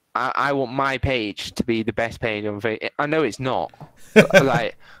 I want my page to be the best page on Facebook. I know it's not.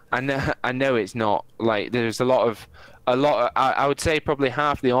 Like, I know it's not. Like, there's a lot of I would say probably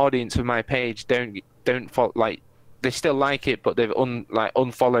half the audience of my page don't follow, like, they still like it, but they've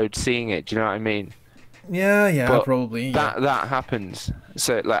unfollowed seeing it. Do you know what I mean? Yeah, but probably. That happens.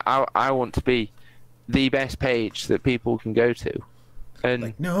 So, like, I want to be the best page that people can go to, and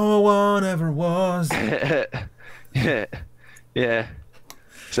like no one ever was. yeah.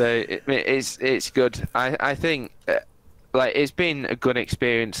 So it's good. I think like, it's been a good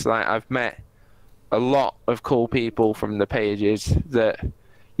experience. Like, I've met a lot of cool people from the pages that,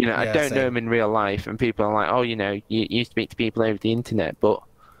 you know, I don't know them in real life, and people are like, oh, you know, you speak to people over the internet, but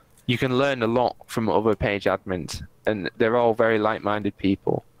you can learn a lot from other page admins, and they're all very like-minded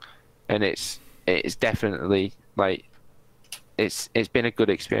people, and it's definitely, like, it's been a good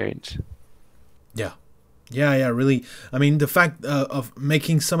experience. Yeah, really. I mean, the fact of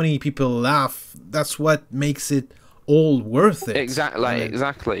making so many people laugh, that's what makes it all worth it.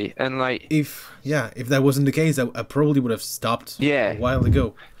 Exactly. And, like, if that wasn't the case, I probably would have stopped a while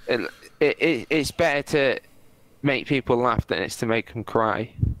ago. It's better to make people laugh than it's to make them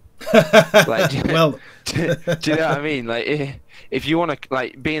cry. Like, well, do you know what I mean? Like, if you want to,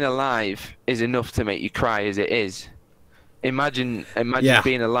 like, being alive is enough to make you cry as it is. Imagine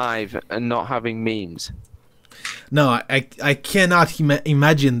being alive and not having memes. No, I cannot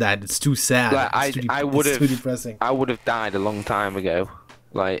imagine that. It's too sad. Like, it's too depressing. I would have died a long time ago.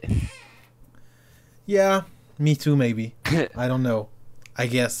 Like, yeah, me too. Maybe. I don't know. I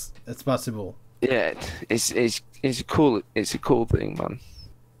guess it's possible. Yeah, it's a cool thing, man.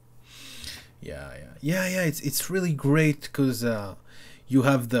 Yeah. It's really great because you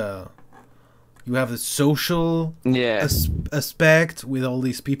have the social aspect with all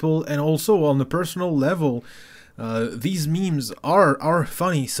these people, and also on the personal level, these memes are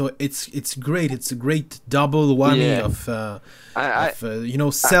funny. So it's great. It's a great double whammy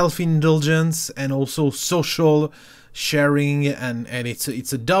of self-indulgence and also social sharing, and it's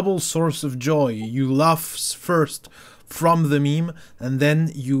a double source of joy. You laugh first from the meme, and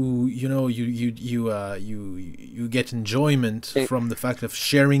then you get enjoyment from the fact of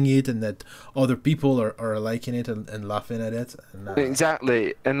sharing it, and that other people are liking it and laughing at it. And,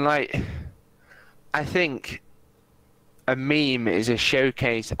 exactly. And, like, I think a meme is a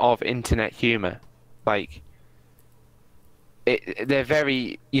showcase of internet humor. Like, they're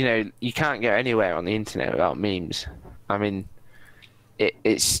very, you know, you can't go anywhere on the internet without memes. I mean,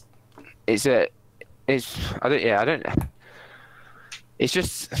 it's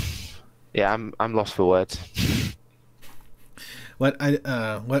just, yeah, I'm lost for words. What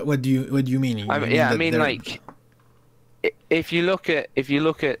do you mean? You mean I mean like, if you look at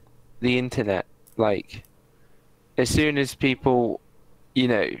the internet, like, as soon as people, you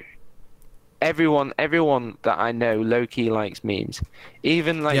know, everyone that I know low key likes memes,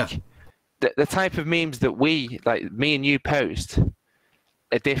 even like the type of memes that we, like me and you, post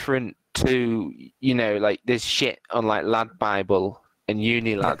are different to, you know, like there's shit on like Lad Bible and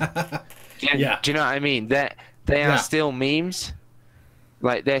Unilad. Do you know what I mean? They are still memes.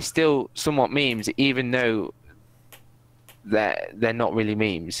 Like, they're still somewhat memes, even though they're not really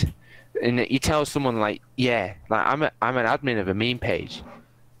memes. And you tell someone like, yeah, like I'm an admin of a meme page.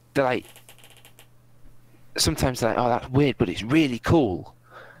 They're like, sometimes they're like, oh, that's weird, but it's really cool.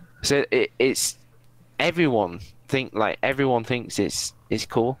 So it's everyone thinks it's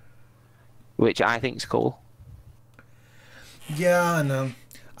cool, which I think is cool. Yeah, and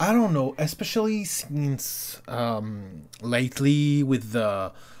I don't know, especially since lately with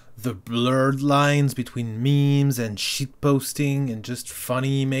the blurred lines between memes and shitposting and just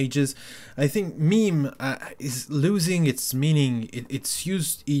funny images, I think meme is losing its meaning. It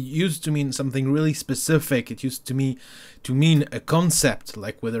used to mean something really specific. It used to mean a concept,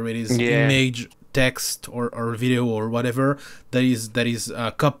 like whether it is image, text, or video or whatever that is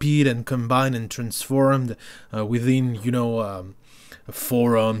copied and combined and transformed within, you know,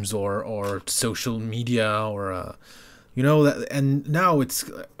 forums or social media or you know that. And now it's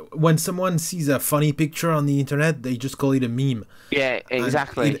when someone sees a funny picture on the internet, they just call it a meme. Yeah,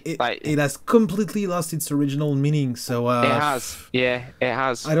 exactly. It has completely lost its original meaning. So it has. Yeah, it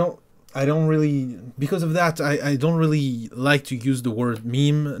has. I don't really, because of that, I don't really like to use the word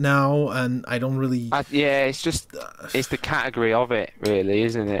meme now, and I don't really. It's just it's the category of it, really,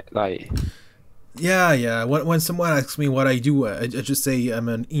 isn't it? like Yeah. When someone asks me what I do, I just say I'm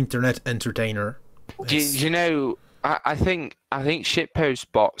an internet entertainer. Do you know? I think shitpost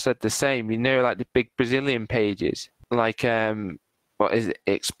bot said the same. You know, like the big Brazilian pages, like what is it,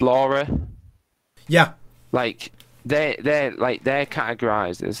 Explorer? Yeah. Like they're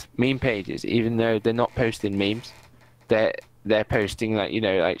categorized as meme pages, even though they're not posting memes. They're posting, like, you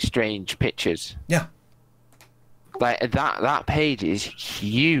know, like strange pictures. Yeah. Like that page is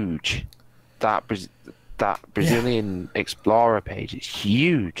huge. That Brazilian Explorer page is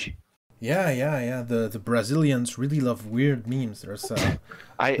huge. Yeah. The Brazilians really love weird memes. There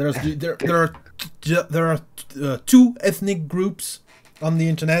are two ethnic groups on the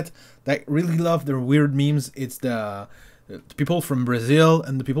internet that really love their weird memes. It's the people from Brazil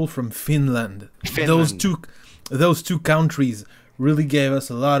and the people from Finland. Those two countries really gave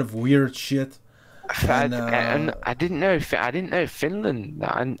us a lot of weird shit. And I didn't know Finland.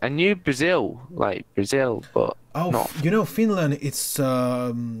 I knew Brazil, but you know, Finland.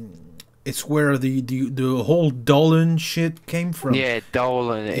 It's where the whole Dolan shit came from. Yeah,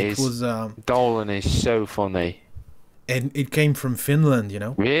 Dolan is so funny. And it came from Finland, you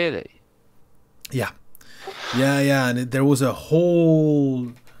know. Really? Yeah, and there was a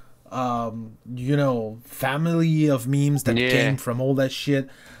whole, you know, family of memes that came from all that shit.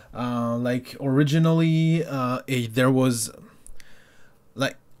 Like originally, there was,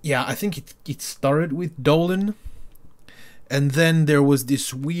 like, I think it started with Dolan. And then there was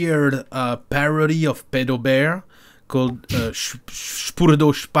this weird parody of Pedo Bear called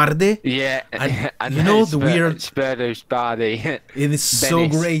Spurdo Sparde. Yeah, and you know the weird Spurdo Sparde. It is so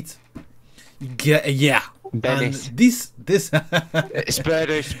great. Yeah. Benis. And this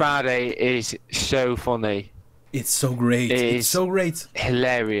Spurdo Sparde is so funny. It's so great. It's so great.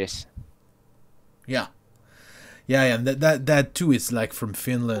 Hilarious. Yeah. And that too is like from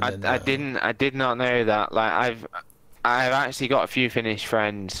Finland. I did not know that. Like I've actually got a few Finnish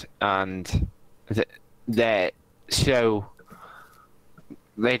friends, and they don't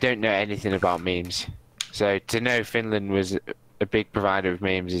know anything about memes. So to know Finland was a big provider of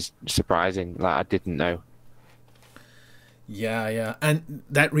memes is surprising. Like, I didn't know. Yeah, and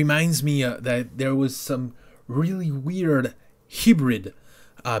that reminds me that there was some really weird hybrid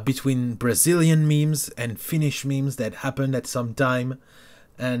between Brazilian memes and Finnish memes that happened at some time.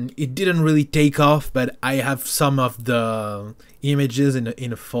 And it didn't really take off, but I have some of the images in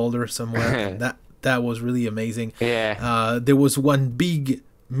a folder somewhere. that was really amazing. Yeah. There was one big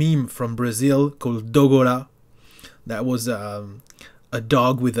meme from Brazil called Dogola. That was a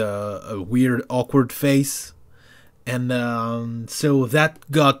dog with a weird, awkward face. And so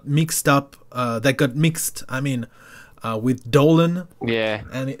that got mixed up. With Dolan. Yeah.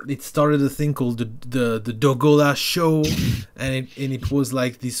 And it started a thing called the Dogola show, and it was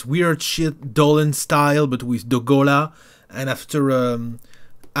like this weird shit Dolan style, but with Dogola, and after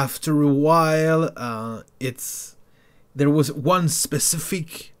a while, there was one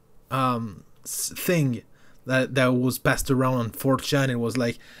specific thing that was passed around on 4chan. It was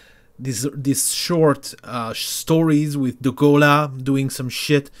like this short stories with Dogola doing some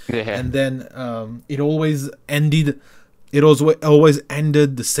shit, and then it always ended. It always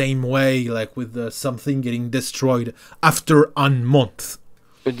ended the same way, like with something getting destroyed after a month.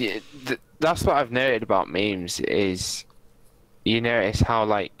 That's what I've noted about memes is, you notice how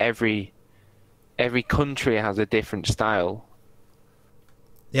like every country has a different style.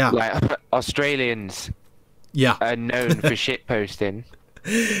 Yeah. Like Australians are known for shit posting.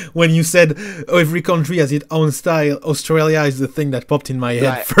 When you said every country has its own style, Australia is the thing that popped in my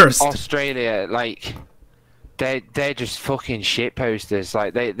head first. Australia, like, they're just fucking shit posters.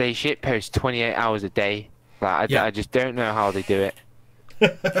 Like, they shit post 28 hours a day. Like, I just don't know how they do it.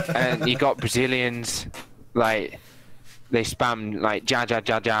 And you got Brazilians, like, they spam, like, ja,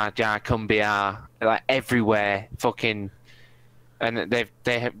 cumbia, like, everywhere, fucking... And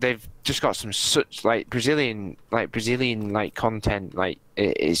they've just got some such Brazilian content, like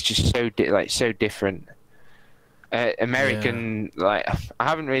it's just so different. American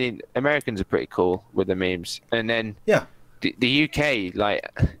Americans are pretty cool with the memes, and then the UK, like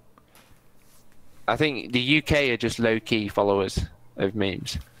I think the UK are just low key followers of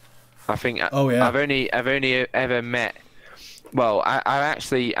memes. I think I've only ever met, well,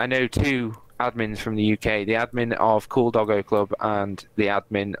 I know two admins from the UK, the admin of Cool Doggo Club and the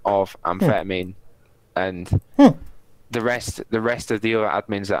admin of Amphetamine, and the rest of the other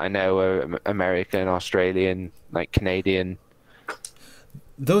admins that I know are American, Australian, like Canadian.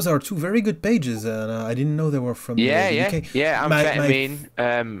 Those are two very good pages, and I didn't know they were from the UK. Yeah,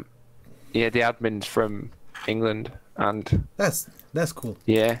 Amphetamine. The admin's from England, and that's cool.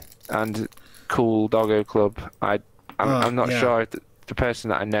 Yeah, and Cool Doggo Club. I'm not sure if the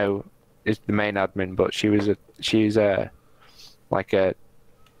person that I know is the main admin, but she's like an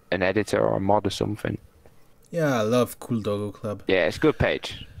editor or a mod or something. Yeah, I love Cool Doggo Club. Yeah, it's a good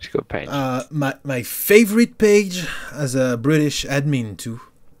page. It's a good page. My favorite page as a British admin too.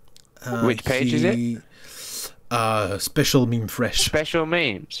 Which page is it? Special Meme Fresh. Special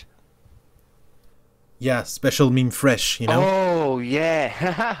memes. Yeah, Special Meme Fresh. You know. Oh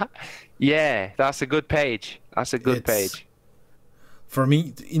yeah, yeah. That's a good page. That's a good page. For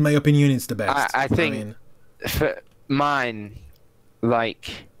me, in my opinion, it's the best. I think for mine,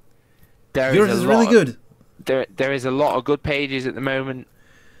 like, yours is really good. There is a lot of good pages at the moment,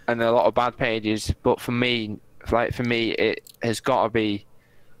 and a lot of bad pages. But for me, it has got to be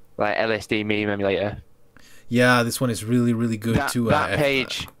like LSD Meme Emulator. Yeah, this one is really, really good too.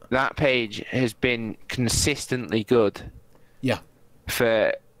 That page has been consistently good. Yeah.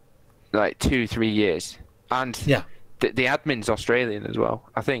 For like 2-3 years, and yeah. The admin's Australian as well.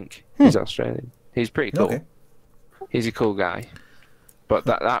 I think he's Australian. He's pretty cool. Okay. He's a cool guy. But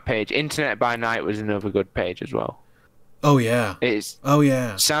that page, Internet by Night, was another good page as well. Oh yeah. It's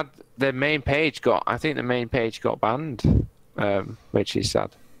sad. The main page got banned, which is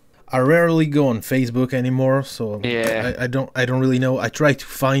sad. I rarely go on Facebook anymore, so yeah. I don't really know. I try to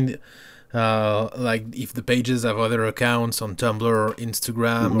find like if the pages have other accounts on Tumblr or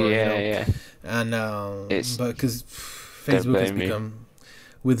Instagram, or and but because Facebook has become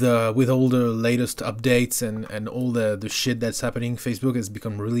with all the latest updates and all the shit that's happening, Facebook has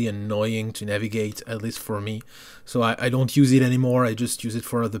become really annoying to navigate, at least for me. So I don't use it anymore. I just use it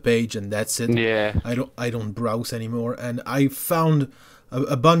for the page, and that's it. Yeah. I don't browse anymore, and I found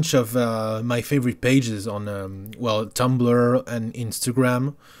a bunch of my favorite pages on Tumblr and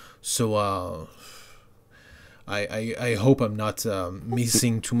Instagram. So I hope I'm not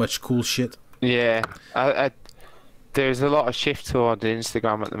missing too much cool shit. Yeah, there's a lot of shift toward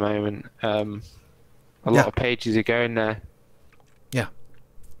Instagram at the moment. A lot of pages are going there. Yeah,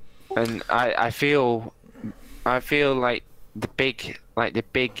 and I feel like the big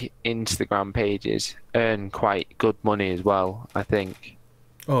Instagram pages earn quite good money as well, I think.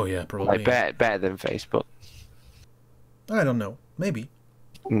 Oh yeah, probably. Like better than Facebook. I don't know, maybe.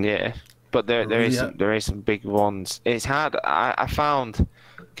 Yeah, but there is some big ones. It's hard. I found,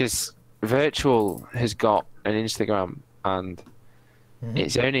 because Virtual has got an Instagram, and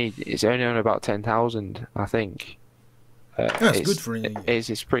it's only on about 10,000, I think. That's good for you.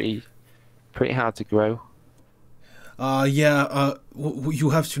 It's pretty hard to grow. You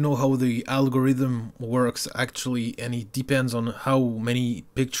have to know how the algorithm works actually, and it depends on how many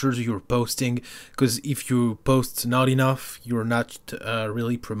pictures you're posting, because if you post not enough, you're not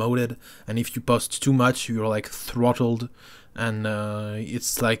really promoted, and if you post too much, you're like throttled, and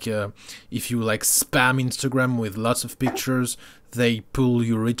it's like if you like spam Instagram with lots of pictures, they pull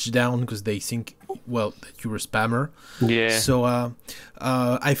your reach down because they think, well, that you're a spammer. Yeah. So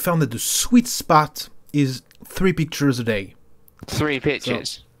I found that the sweet spot is 3 pictures a day. 3 pictures.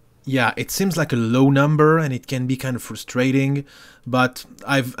 So, yeah, it seems like a low number, and it can be kind of frustrating, but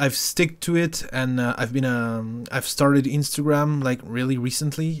I've stick to it, and I've started Instagram like really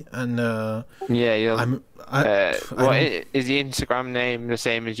recently, and yeah, what is the Instagram name the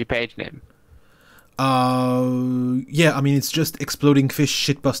same as your page name? Yeah, I mean it's just exploding fish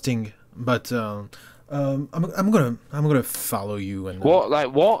shitposting, but I'm gonna follow you and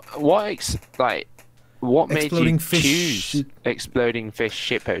what made Exploding you fish choose exploding fish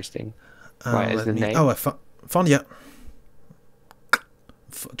shitposting? As the name? Oh, I found ya.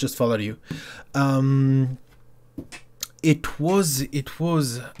 Just followed you. It was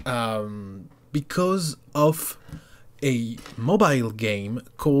because of a mobile game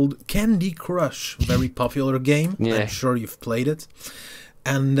called Candy Crush, very popular game. Yeah. I'm sure you've played it.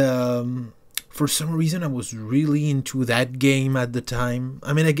 And for some reason, I was really into that game at the time.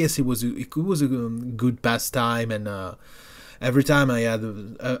 I mean, I guess it was a good pastime, and every time I had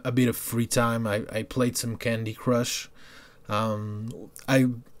a bit of free time, I played some Candy Crush.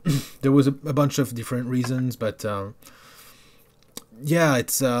 There was a bunch of different reasons, but yeah,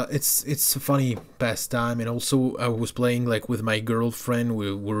 it's a funny pastime, and also I was playing like with my girlfriend.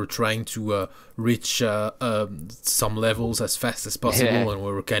 We were trying to reach some levels as fast as possible, Yeah. and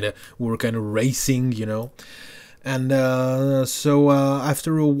we were kind of racing, you know. And so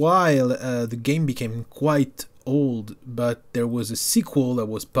after a while, the game became quite old, but there was a sequel that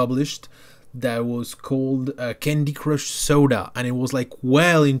was published that was called Candy Crush Soda, and it was like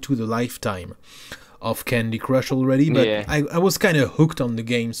well into the lifetime of Candy Crush already, but Yeah. I was kind of hooked on the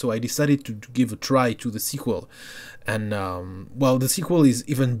game, so I decided to give a try to the sequel. And well, the sequel is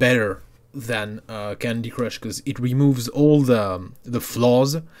even better than Candy Crush because it removes all the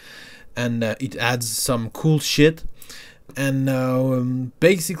flaws, and it adds some cool shit. And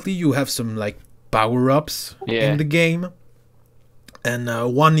basically you have some like power-ups Yeah. in the game, and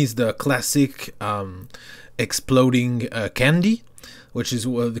one is the classic exploding candy, which is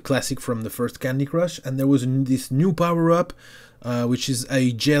the classic from the first Candy Crush, and there was this new power-up, which is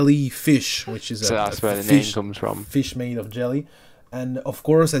a jelly fish, which is So that's a where the fish, name comes from. fish made of jelly. And of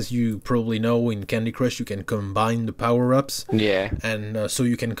course, as you probably know, in Candy Crush you can combine the power-ups, Yeah. and so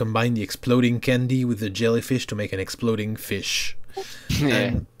you can combine the exploding candy with the jellyfish to make an exploding fish. Yeah.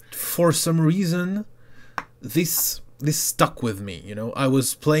 And for some reason, this stuck with me, you know. I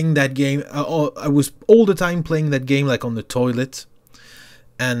was playing that game, I was all the time playing that game like on the toilet.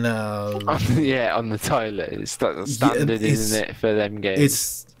 And Yeah, on the toilet. It's standard, isn't it, for them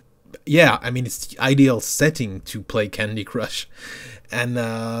games? I mean, it's the ideal setting to play Candy Crush,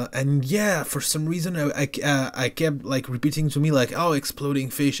 and yeah, for some reason I kept like repeating to me like, oh, exploding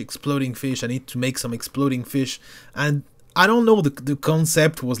fish, I need to make some exploding fish, and I don't know, the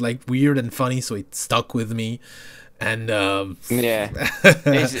concept was like weird and funny, so it stuck with me, and Yeah.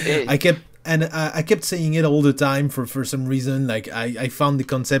 I kept saying it all the time for some reason. Like I found the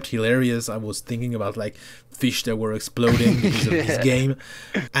concept hilarious. I was thinking about like fish that were exploding because of this game,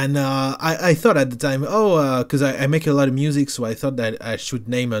 and I thought at the time, because I make a lot of music, so I thought that I should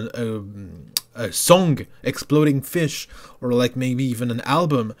name a song Exploding Fish, or like maybe even an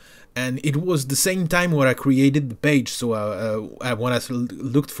album. And it was the same time when I created the page, so when I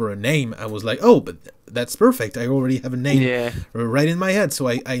looked for a name, I was like, oh, but that's perfect, I already have a name right in my head, so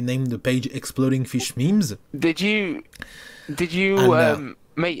I named the page Exploding Fish Memes. Did you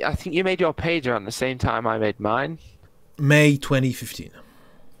make? I think you made your page around the same time I made mine. May 2015.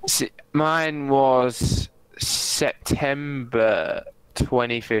 Mine was September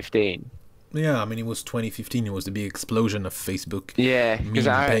 2015. Yeah, I mean, it was 2015. It was the big explosion of Facebook. Yeah, because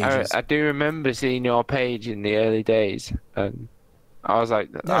pages. I do remember seeing your page in the early days, and I was like,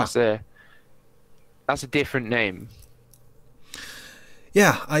 that's a different name.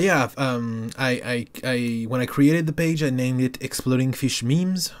 Yeah, I when I created the page, I named it Exploding Fish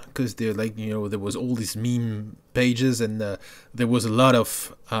Memes, because they're like, you know, there was all these meme pages, and there was a lot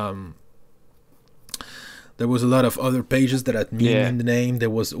of other pages that had meme in the name. There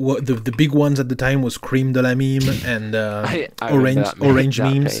was the big ones at the time was Cream de la Meme and orange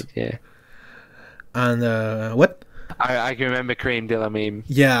memes. Page, yeah. And what? I can remember Cream de la Meme.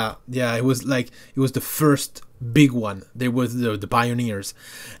 Yeah, it was the first big one. They were the pioneers,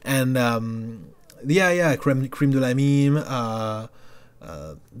 and Cream de la Meme.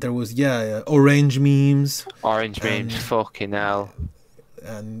 There was orange memes. Orange memes, fucking hell.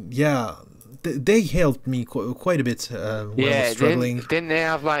 And yeah, they helped me quite a bit when I was struggling. Didn't they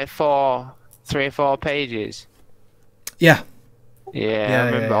have like 3 or 4 pages? Yeah. Yeah, I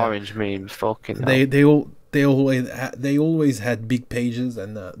remember Orange Meme. Fucking hell. They always had big pages,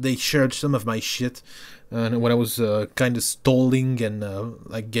 and they shared some of my shit. And when I was kind of stalling and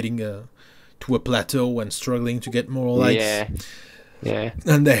like getting to a plateau and struggling to get more likes. Yeah.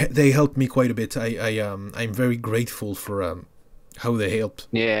 And they helped me quite a bit. I'm very grateful for how they helped.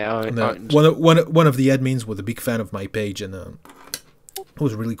 Yeah. One of the admins was a big fan of my page, and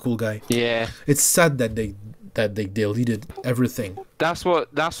was a really cool guy. Yeah. It's sad that they deleted everything. That's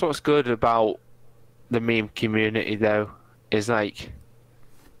what's good about the meme community, though, is like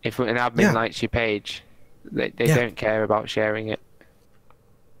if an admin likes your page, they don't care about sharing it.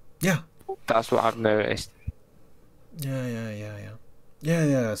 Yeah. That's what I've noticed. Yeah.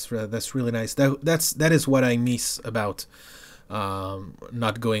 That's really nice. That is what I miss about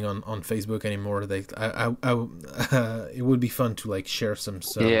not going on Facebook anymore. It would be fun to like share some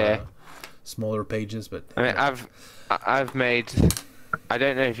smaller pages, but I mean, I've made. I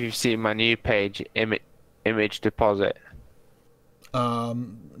don't know if you've seen my new page, Image Deposit.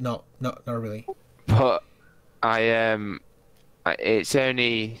 No, not really. But it's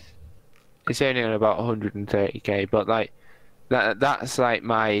only on about 130k, but like that's like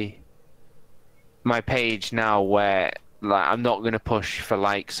my page now, where like I'm not gonna push for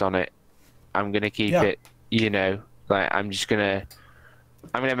likes on it. I'm gonna keep it, like I'm gonna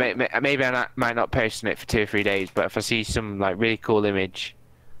maybe I might not post on it for 2 or 3 days, but if I see some like really cool image,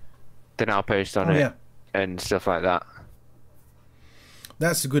 then I'll post on it and stuff like that.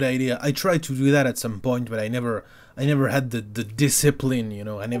 That's a good idea. I tried to do that at some point, but I never had the discipline,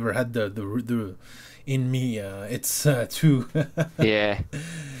 I never had the in me. It's too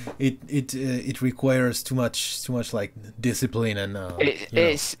it requires too much like discipline, and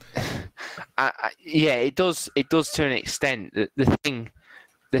it does to an extent.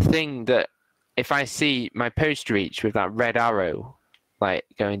 The thing that if I see my post reach with that red arrow like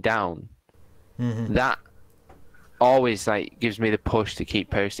going down, that always like gives me the push to keep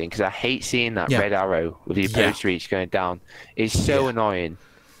posting, because I hate seeing that red arrow with your post reach going down. It's so annoying.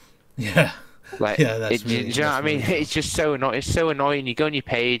 Like, do you know what I mean? It's just so annoying. It's so annoying. You go on your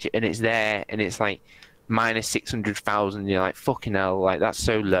page and it's there, and it's like minus 600,000. You're like, fucking hell, like that's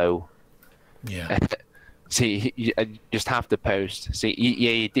so low. See, you just have to post. See,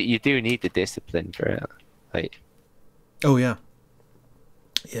 you do need the discipline for it. Like,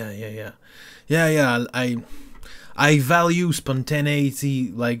 I value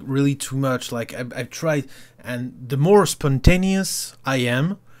spontaneity like really too much. Like I've tried, and the more spontaneous I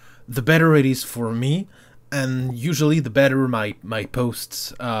am, the better it is for me, and usually the better my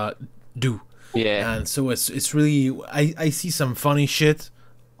posts do. And so it's really, I see some funny shit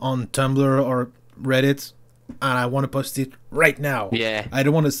on Tumblr or Reddit, and I want to post it right now. I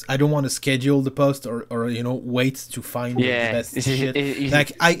don't want to schedule the post or wait to find the best shit.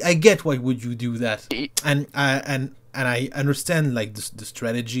 Like I get why would you do that, and I understand like the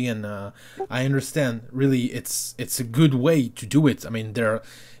strategy, and I understand really it's a good way to do it. I mean,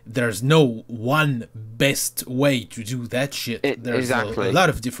 there's no one best way to do that shit. There's a lot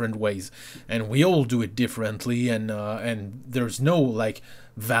of different ways, and we all do it differently, and there's no like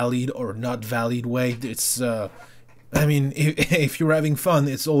valid or not valid way. It's I mean, if you're having fun,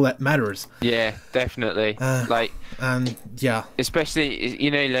 it's all that matters. Yeah, definitely.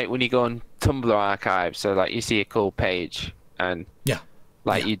 Especially like when you go on Tumblr archive, so like you see a cool page, and you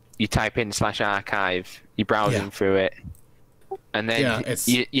type in /archive, you're browsing through it, and then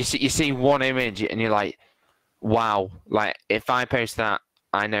you see one image, and you're like, wow, like if I post that,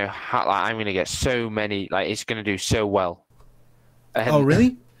 I know how, like, I'm gonna get so many, like it's gonna do so well. Oh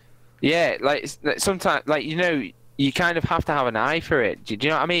really? Yeah, like sometimes, like you kind of have to have an eye for it. Do you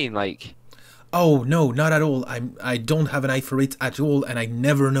know what I mean? Like, oh no, not at all. I don't have an eye for it at all, and I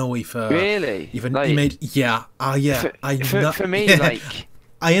never know if really even like, image. For me, like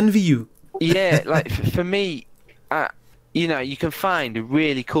I envy you. Yeah, like for me, you can find a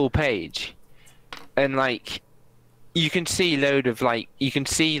really cool page, and like you can see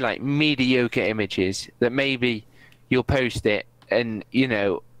mediocre images that maybe you'll post it, and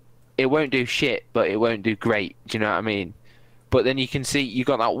it won't do shit, but it won't do great. Do you know what I mean? But then you can see you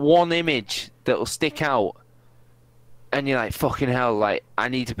got that one image that'll stick out, and you're like, fucking hell, like I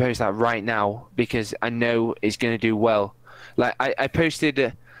need to post that right now because I know it's gonna do well. Like I posted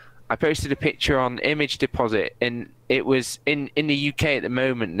a picture on Image Deposit, and it was in the UK at the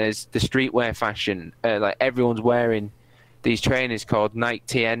moment. There's the streetwear fashion, like everyone's wearing these trainers called Nike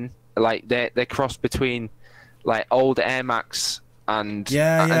TN. Like they're crossed between like old Air Max and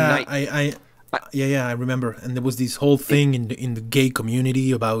Nike. Yeah, I remember. And there was this whole thing in the gay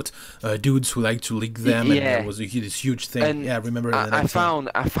community about dudes who like to lick them, and there was this huge thing. And yeah, I remember. I found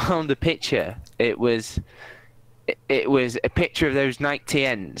a picture. It was a picture of those Nike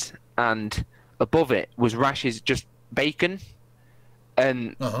TNs, and above it was Rash's just bacon,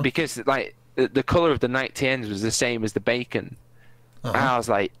 and because like the color of the Nike TNs was the same as the bacon, and I was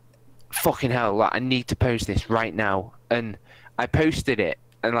like, fucking hell, like I need to post this right now, and I posted it.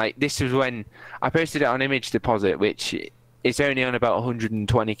 And like this was when I posted it on Image Deposit, which is only on about 120k,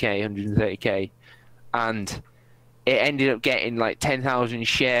 130k, and it ended up getting like 10,000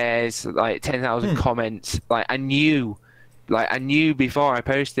 shares, like 10,000 comments. Like I knew before I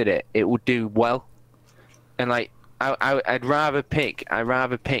posted it, it would do well. And like I'd rather pick the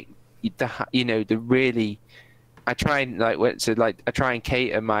really. I try and I try and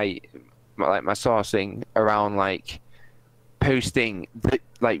cater my sourcing around like posting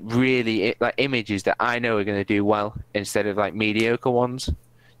really images that I know are going to do well instead of like mediocre ones.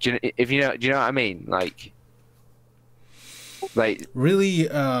 Do you know what I mean? Like really,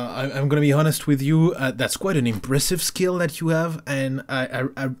 I'm going to be honest with you. That's quite an impressive skill that you have, and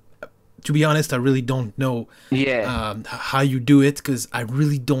I to be honest, I really don't know how you do it, because I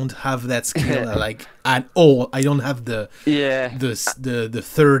really don't have that skill like at all. I don't have the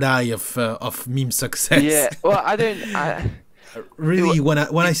third eye of meme success. Yeah, well, I don't. Really, when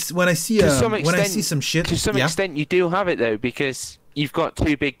I see some shit, to some extent you do have it though, because you've got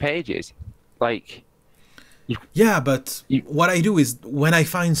 2 big pages, like. Yeah, but what I do is when I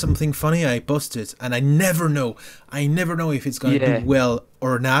find something funny, I post it, and I never know if it's gonna do well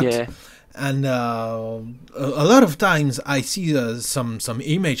or not. Yeah. And a lot of times I see some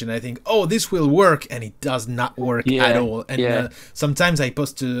image and I think, oh, this will work, and it does not work at all. And sometimes I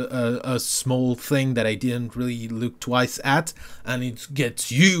post a small thing that I didn't really look twice at, and it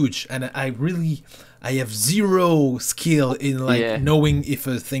gets huge. And I have zero skill in like knowing if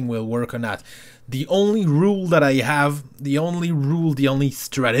a thing will work or not. The only rule that I have, the only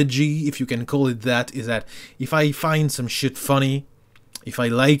strategy, if you can call it that, is that if I find some shit funny, if I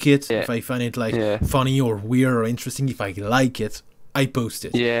like it, if I find it like funny or weird or interesting, if I like it, I post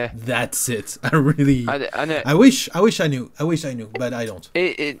it. Yeah, that's it. I know. I wish I knew, but I don't.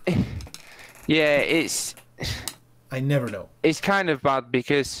 It's. I never know. It's kind of bad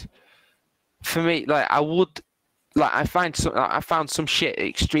because, for me, like I found some shit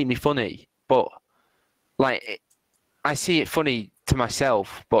extremely funny, but like I see it funny to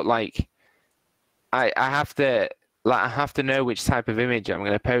myself, but like I have to. Like I have to know which type of image I'm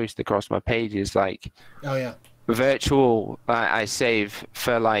going to post across my pages. Like, virtual, I save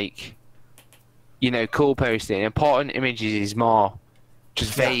for like, cool posting. Important images is more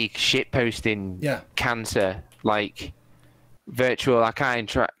just vague shit posting. Yeah. Cancer. Like, virtual, I kind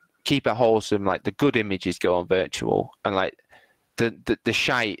of keep it wholesome. Like the good images go on virtual, and like the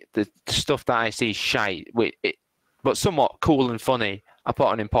shite, the stuff that I see shite, but somewhat cool and funny, I put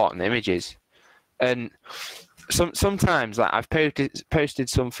on important images, and. Sometimes like I've posted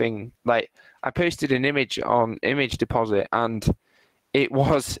something, like I posted an image on Image Deposit, and it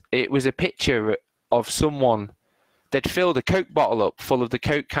was a picture of someone that filled a Coke bottle up full of the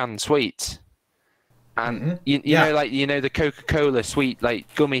Coke can sweets, and you know the Coca-Cola sweet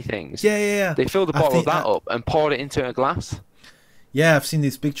like gummy things. Yeah. They filled a bottle of that up and poured it into a glass. Yeah, I've seen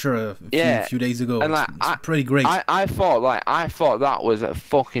this picture a few days ago. And like, it's pretty great. I thought that was a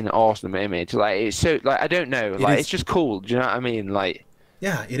fucking awesome image. Like it's so like I don't know, like it's just cool. Do you know what I mean? Like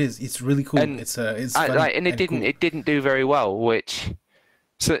yeah, it is. It's really cool. And it's fun like, and it cool. didn't do very well, which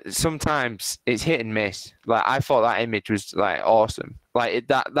sometimes it's hit and miss. Like I thought that image was like awesome. Like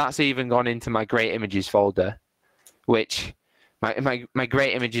that's even gone into my great images folder, which my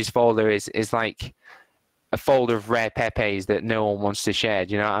great images folder is like a folder of rare pepes that no one wants to share.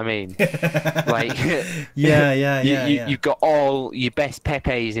 Do you know what I mean? Like, you've got all your best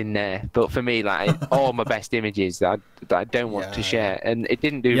pepes in there, but for me, like all my best images that I don't want to share, and it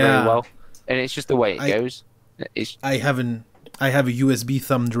didn't do very well. And it's just the way it goes. I have a USB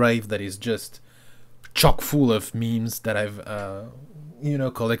thumb drive that is just chock full of memes that I've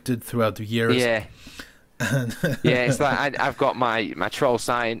collected throughout the years. Yeah. It's like I've got my troll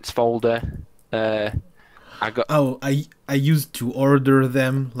science folder. I used to order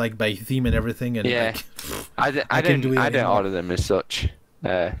them like by theme and everything, and I don't order them as such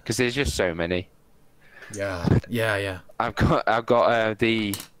because there's just so many. Yeah. I've got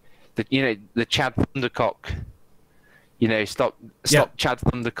the Chad Thundercock. Stop Chad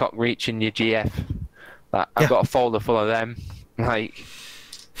Thundercock reaching your GF. I've got a folder full of them. Like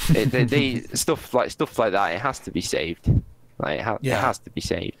the stuff like that. It has to be saved. Like it has to be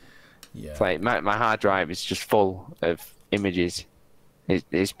saved. Yeah. It's like my hard drive is just full of images.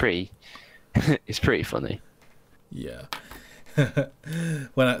 It's pretty it's pretty funny. Yeah.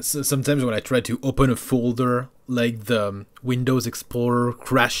 Sometimes when I try to open a folder, like the Windows Explorer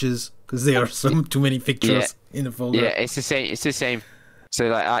crashes because there are too many pictures in the folder. Yeah, it's the same. It's the same. So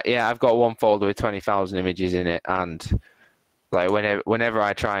like, I've got one folder with 20,000 images in it, and like whenever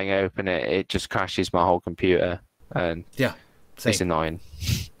I try and open it, it just crashes my whole computer, and yeah, same. It's annoying.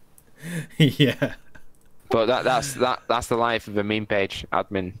 Yeah. But that's the life of a meme page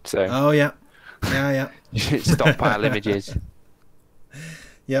admin. So. Oh yeah. Yeah. Stockpile images.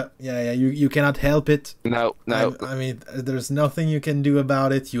 Yeah. You cannot help it. No. I mean, there's nothing you can do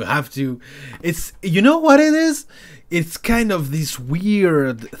about it. You have to. It's, you know what it is? It's kind of this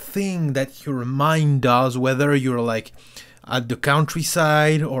weird thing that your mind does, whether you're like at the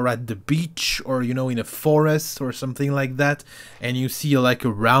countryside or at the beach or, you know, in a forest or something like that, and you see like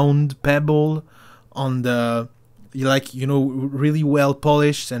a round pebble on the, like, you know, really well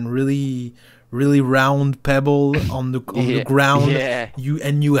polished and really round pebble on the ground. Yeah.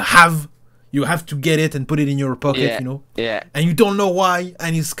 You have to get it and put it in your pocket, you know. Yeah. And you don't know why,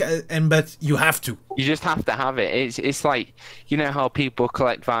 but you have to. You just have to have it. It's like, you know how people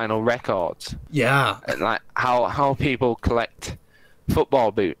collect vinyl records. Yeah. And like how people collect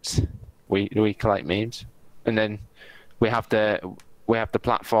football boots. We collect memes, and then we have the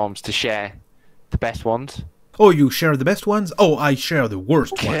platforms to share the best ones. Oh, you share the best ones? Oh, I share the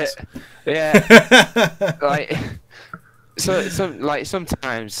worst ones. Yeah. Like, so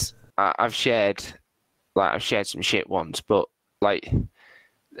sometimes I've shared some shit ones, but like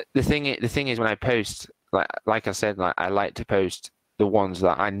the thing is when I post, like I said, like I like to post the ones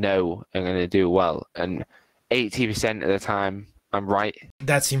that I know are gonna do well, and 80% of the time I'm right.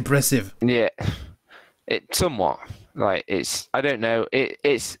 That's impressive. Yeah, it somewhat, like, it's, I don't know,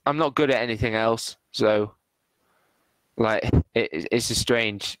 it's I'm not good at anything else, so like it's a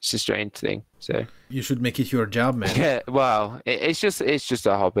strange thing. So you should make it your job, man. Yeah, well, it's just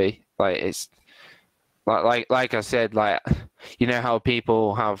a hobby. Like, it's like I said, like, you know how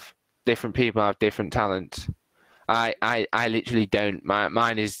different people have different talents. I literally don't.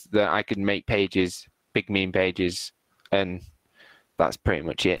 Mine is that I can make pages, big meme pages, and that's pretty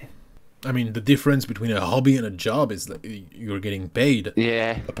much it. I mean, the difference between a hobby and a job is that you're getting paid.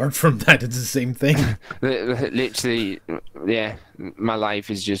 Yeah. Apart from that, it's the same thing. Literally, yeah. My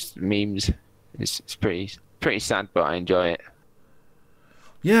life is just memes. It's pretty sad, but I enjoy it.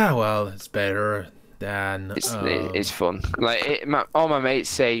 Yeah, well, it's better than. It's fun. Like, all my mates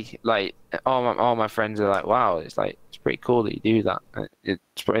say, like, all my friends are like, "Wow, it's pretty cool that you do that." Is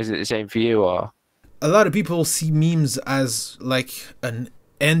it the same for you, or? A lot of people see memes as like an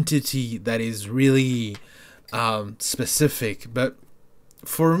entity that is really specific, but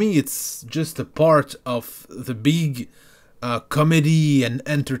for me it's just a part of the big comedy and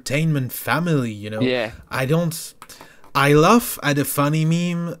entertainment family, you know. Yeah. I laugh at a funny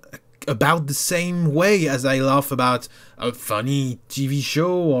meme about the same way as I laugh about a funny TV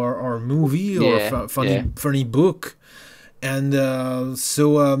show or movie or funny book. And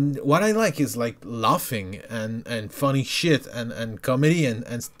so what I like is like laughing and funny shit and comedy and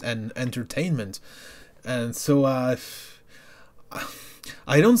entertainment. And so I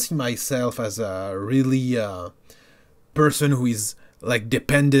don't see myself as a really person who is like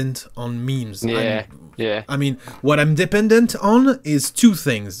dependent on memes. Yeah. I mean, what I'm dependent on is two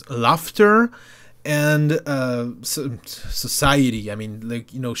things: laughter and society. I mean,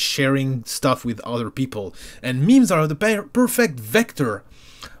 like, you know, sharing stuff with other people, and memes are the perfect vector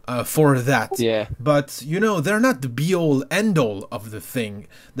for that. Yeah. But, you know, they're not the be all end all of the thing.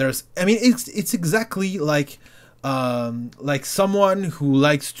 It's exactly like someone who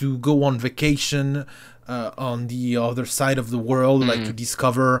likes to go on vacation on the other side of the world, like to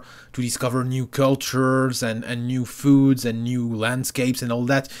discover new cultures and new foods and new landscapes and all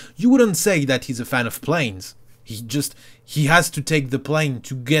that. You wouldn't say that he's a fan of planes. He has to take the plane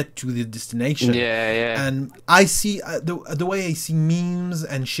to get to the destination. Yeah. And I see the way I see memes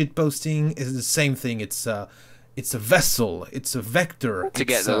and shit posting is the same thing. It's a vessel, it's a vector to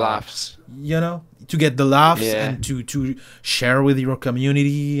get the laughs, you know, to get the laughs and to share with your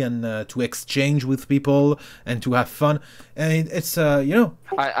community and to exchange with people and to have fun. And it's you know,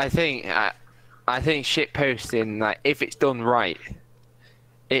 I think shit posting, like, if it's done right,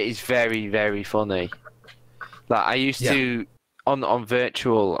 it is very, very funny. Like, I used to on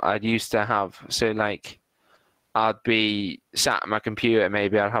virtual, I'd used to have, so like I'd be sat at my computer,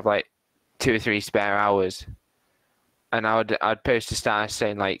 maybe I'd have like 2 or 3 spare hours, and I'd post a status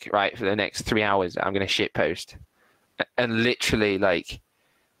saying, like, right, for the next 3 hours I'm gonna shit post, and literally, like,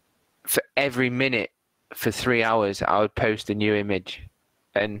 for every minute for 3 hours, I would post a new image,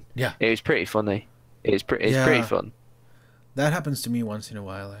 and yeah, it was pretty funny. It's pretty fun. That happens to me once in a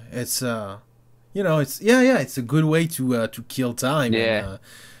while. It's it's a good way to kill time. Yeah, and,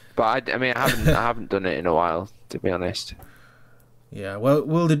 but I mean, I haven't done it in a while, to be honest. Yeah, well,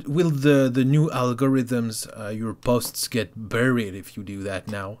 will the new algorithms, your posts get buried if you do that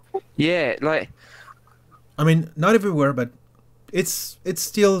now? Yeah, like, I mean, not everywhere, but it's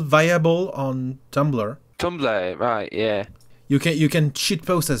still viable on Tumblr. Tumblr, right? Yeah. You can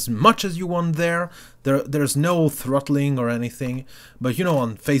shitpost as much as you want there. There's no throttling or anything. But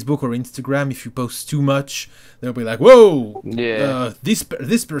on Facebook or Instagram, if you post too much, they'll be like, "Whoa, yeah, this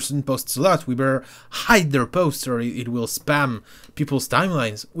person posts a lot. We better hide their posts, or it will spam people's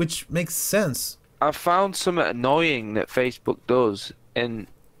timelines," which makes sense. I found something annoying that Facebook does, and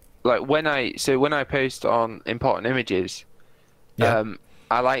like when I post on important images, yeah.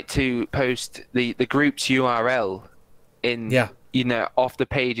 I like to post the group's URL in off the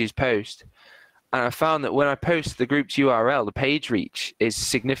page's post, and I found that when I post the group's URL, the page reach is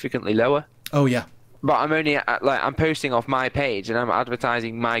significantly lower. Oh yeah. But I'm only I'm posting off my page and I'm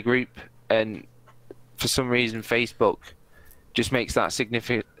advertising my group, and for some reason Facebook just makes that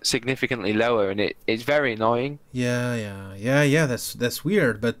significantly lower, and it's very annoying. Yeah. That's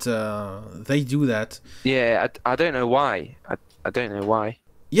weird, but they do that. Yeah, I don't know why. I don't know why.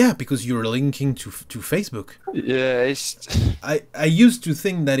 Yeah, because you're linking to Facebook. Yeah, it's. I used to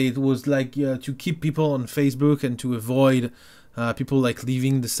think that it was like to keep people on Facebook and to avoid people like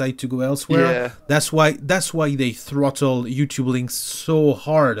leaving the site to go elsewhere. Yeah. That's why they throttle YouTube links so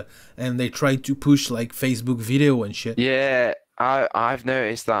hard, and they try to push like Facebook video and shit. Yeah, I've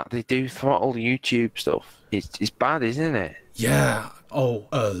noticed that they do throttle YouTube stuff. It's bad, isn't it? Yeah. Oh,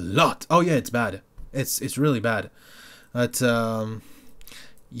 a lot. Oh yeah, it's bad. It's really bad. But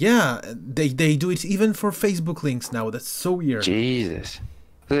yeah, they do it even for Facebook links now. That's so weird. Jesus.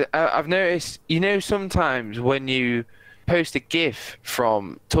 I've noticed, sometimes when you post a GIF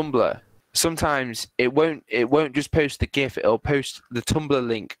from Tumblr, sometimes it won't just post the GIF, it'll post the Tumblr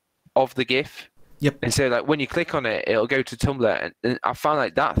link of the GIF. Yep. And so like when you click on it, it'll go to Tumblr, and I found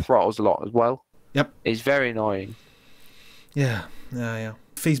like that throttles a lot as well. Yep. It's very annoying. Yeah.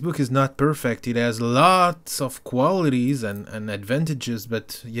 Facebook is not perfect. It has lots of qualities and advantages,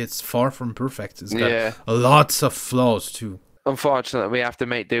 but it's far from perfect. It's got lots of flaws too. Unfortunately, we have to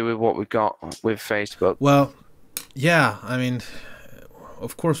make do with what we've got with Facebook. Well, yeah, I mean,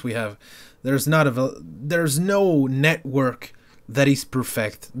 of course we have. There's no network that is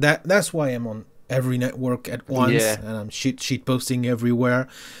perfect. That's why I'm on every network at once, and I'm shit posting everywhere,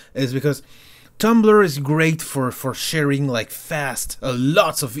 is because Tumblr is great for sharing like fast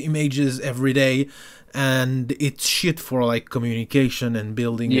lots of images every day, and it's shit for like communication and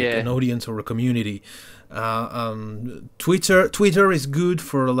building an audience or a community. Twitter is good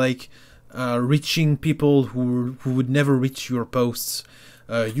for like reaching people who would never reach your posts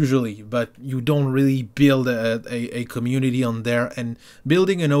usually, but you don't really build a community on there, and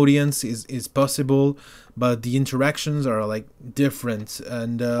building an audience is possible, but the interactions are like different,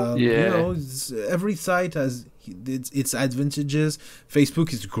 and every site has its advantages.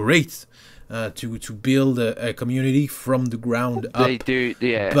 Facebook is great to build a community from the ground up. They do,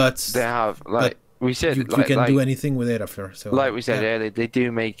 but they have we said you can do anything with it after. So like we said earlier, they do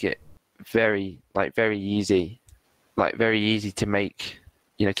make it very easy to make,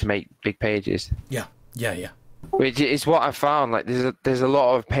 to make big pages. Yeah. Which is what I found. Like there's a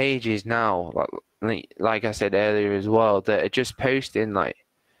lot of pages now, like I said earlier as well, that are just posting like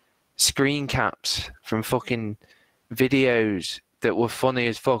screen caps from fucking videos that were funny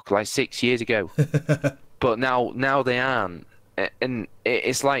as fuck like 6 years ago. But now they aren't. And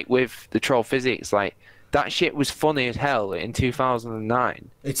it's like with the troll physics, like that shit was funny as hell in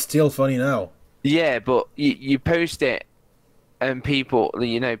 2009. It's still funny now. Yeah, but you post it, and people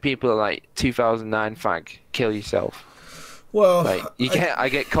are like 2009 fag, kill yourself. Well, like I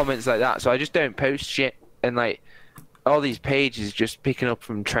get comments like that, so I just don't post shit, and like all these pages just picking up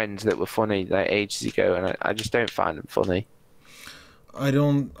from trends that were funny like ages ago, and I just don't find them funny. I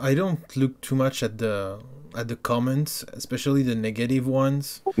don't look too much at the comments, especially the negative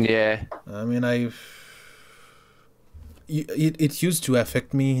ones. Yeah. I mean, it used to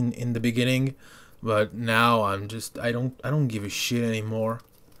affect me in the beginning, but now I don't give a shit anymore.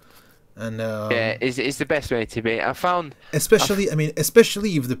 And it's the best way to be. I found especially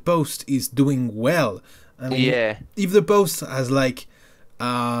if the post is doing well. I mean, if the post has like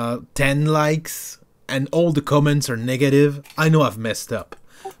 10 likes and all the comments are negative, I know I've messed up.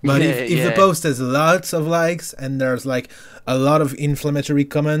 But if the post has lots of likes and there's like a lot of inflammatory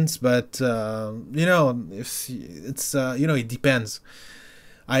comments, but you know, if it's you know, it depends.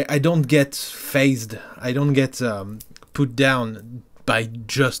 I don't get phased. I don't get put down by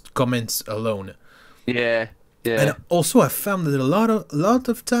just comments alone. Yeah, yeah. And also, I found that a lot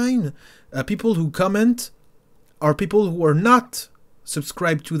of time, people who comment are people who are not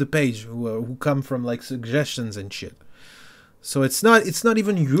subscribed to the page, who come from like suggestions and shit. So it's not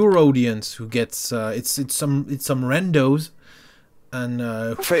even your audience who gets it's some randos, and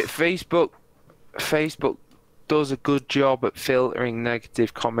Facebook does a good job at filtering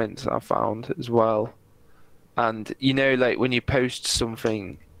negative comments, I found as well. And you know, like when you post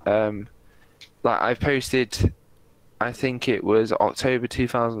something, like I posted, I think it was October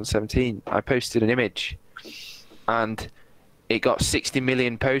 2017. I posted an image, and it got 60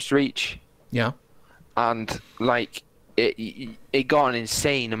 million post reach. Yeah, and like. It got an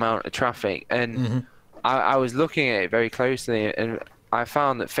insane amount of traffic, and I was looking at it very closely, and I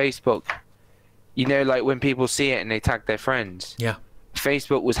found that Facebook, you know, like when people see it and they tag their friends, yeah,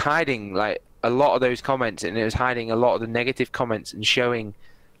 Facebook was hiding like a lot of those comments, and it was hiding a lot of the negative comments and showing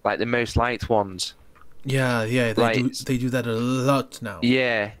like the most liked ones. Yeah, they do that a lot now.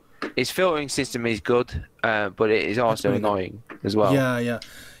 Yeah, its filtering system is good, but it is also annoying as well. Yeah.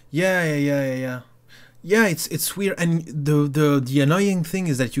 Yeah, it's weird, and the annoying thing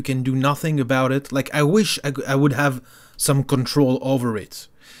is that you can do nothing about it. Like, I wish I would have some control over it,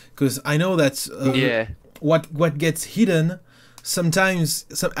 because I know that what gets hidden sometimes.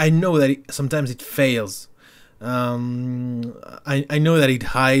 I know that sometimes it fails. I know that it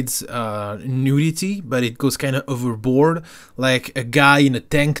hides nudity, but it goes kind of overboard. Like a guy in a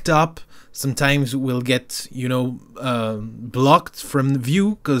tank top sometimes will get, you know, blocked from the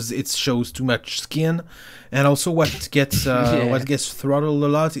view because it shows too much skin. And also what gets throttled a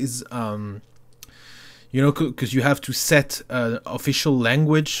lot is you know, because you have to set official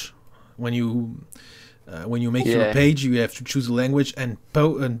language when you make your page. You have to choose a language, and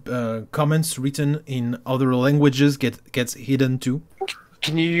comments written in other languages gets hidden too.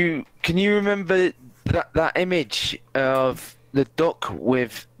 Can you remember that image of the duck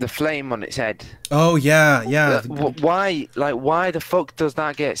with the flame on its head? Oh yeah. Why the fuck does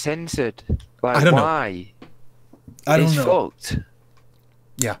that get censored? Like, I don't know. Why? I don't it's know. Fucked.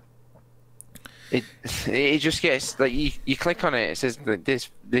 Yeah. It just gets like you click on it. It says that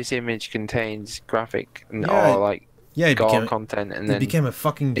this image contains graphic and gore content, and then it became a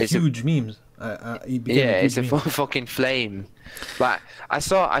fucking huge meme. It's a fucking flame. Like I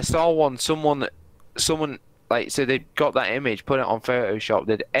saw one. Someone like, so they got that image, put it on Photoshop.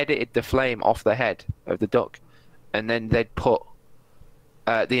 They'd edited the flame off the head of the duck, and then they'd put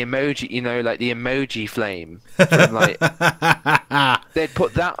the emoji, you know, like the emoji flame. From, like, they'd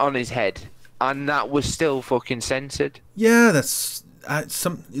put that on his head, and that was still fucking censored. Yeah, that's a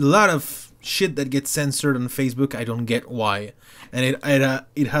lot of shit that gets censored on Facebook. I don't get why, and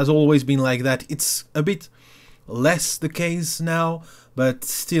it has always been like that. It's a bit less the case now, but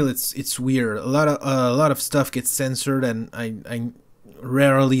still, it's weird. A lot of stuff gets censored, and I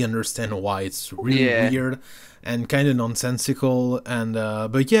rarely understand why. It's really weird and kind of nonsensical. And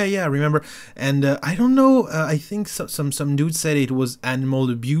but yeah, I remember. And I don't know. I think some dude said it was animal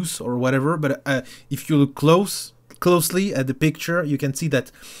abuse or whatever. But if you look closely at the picture, you can see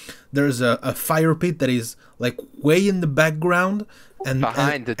that there's a fire pit that is like way in the background. And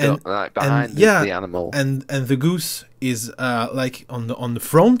behind the animal, and the goose is like on the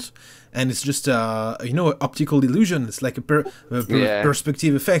front, and it's just you know, optical illusion. It's like a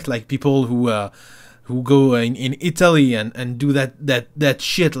perspective effect, like people who go in Italy and do that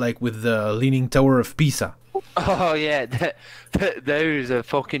shit, like with the Leaning Tower of Pisa. Oh yeah, those are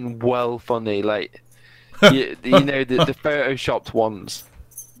fucking well funny. Like you know, the photoshopped ones.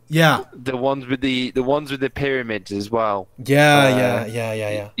 Yeah, the ones with the pyramids as well. Yeah.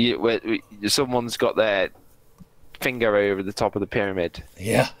 Where someone's got their finger over the top of the pyramid.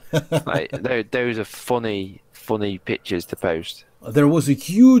 Yeah, like those are funny pictures to post. There was a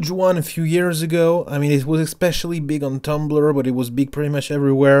huge one a few years ago. I mean, it was especially big on Tumblr, but it was big pretty much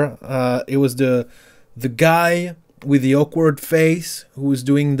everywhere. It was the guy with the awkward face who was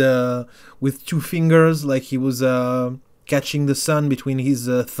doing with two fingers, like he was catching the sun between his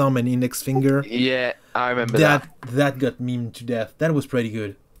thumb and index finger. Yeah, I remember that. That got memed to death. That was pretty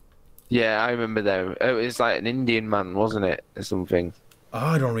good. Yeah, I remember that. It was like an Indian man, wasn't it, or something? Oh,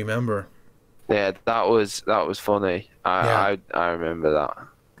 I don't remember. Yeah, that was funny. I remember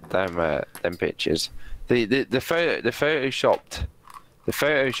that. Them pictures. The photoshopped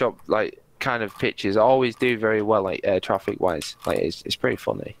like kind of pictures always do very well, like traffic wise. Like it's pretty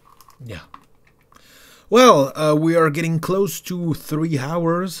funny. Yeah. Well, we are getting close to 3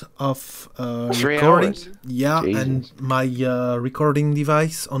 hours of 3 recording. hours? Yeah, Jesus. and my recording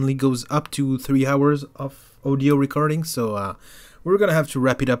device only goes up to 3 hours of audio recording, so we're gonna have to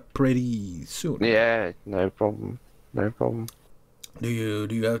wrap it up pretty soon. Yeah, no problem. No problem. Do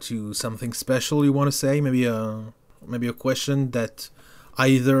you have something special you want to say? Maybe a question that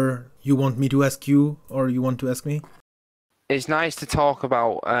either you want me to ask you or you want to ask me? It's nice to talk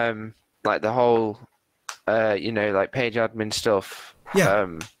about like the whole like page admin stuff. Yeah.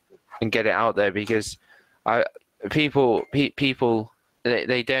 And get it out there, because people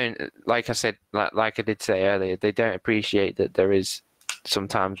they don't, like I said, like I did say earlier, they don't appreciate that there is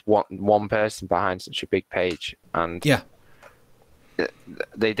sometimes one person behind such a big page, and yeah,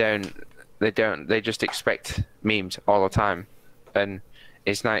 they just expect memes all the time, and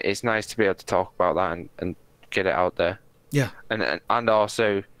it's nice to be able to talk about that and get it out there. Yeah, and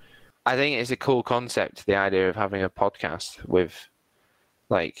also, I think it's a cool concept, the idea of having a podcast with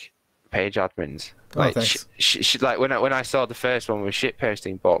like page admins. Like, like when I saw the first one with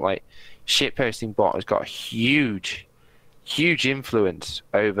shitposting bot, like shitposting bot has got a huge influence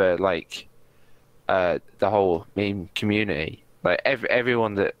over like the whole meme community. Like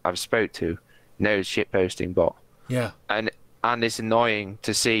everyone that I've spoke to knows shitposting bot. Yeah. And it's annoying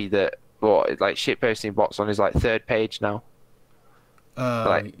to see that like shitposting bot's on his like 3rd page now.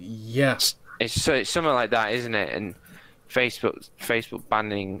 Like, yeah. It's something like that, isn't it? And Facebook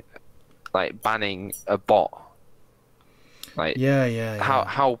banning a bot. Like, yeah.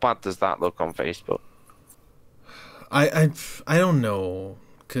 How bad does that look on Facebook? I don't know,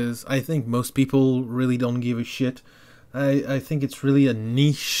 because I think most people really don't give a shit. I think it's really a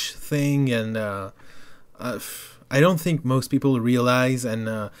niche thing, and I don't think most people realize, and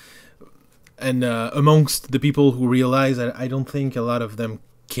amongst the people who realize, I don't think a lot of them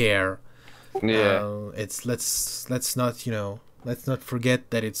care. Yeah. Let's not forget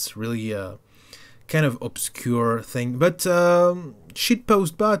that it's really a kind of obscure thing. But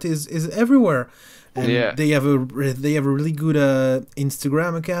shitpost bot is everywhere, and they have a really good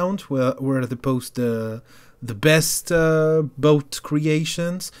Instagram account where they post the best boat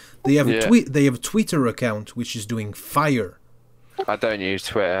creations. They have a Twitter account which is doing fire. I don't use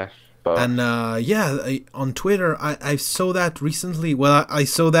Twitter. But... And on Twitter, I saw that recently. Well, I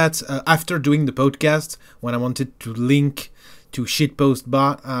saw that after doing the podcast, when I wanted to link to shitpost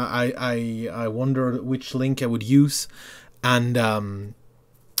bot. I wondered which link I would use, and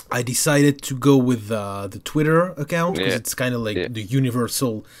I decided to go with the Twitter account, because it's kind of like the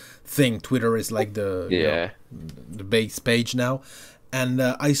universal thing. Twitter is like the the base page now. And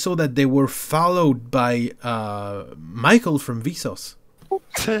I saw that they were followed by Michael from Vsauce.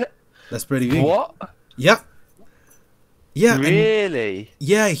 That's pretty big. What? Yeah. Yeah. Really?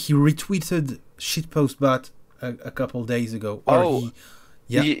 Yeah, he retweeted shitpostbot a couple days ago.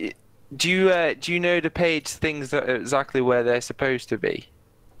 Do you know the page things that are exactly where they're supposed to be?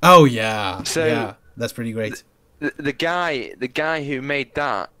 Oh yeah. So yeah, that's pretty great. The guy who made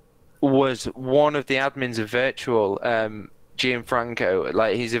that was one of the admins of Virtual, Gianfranco.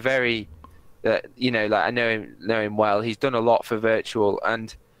 Like, he's a very like, I know him well. He's done a lot for Virtual,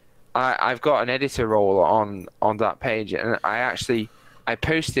 and I've got an editor role on that page, and I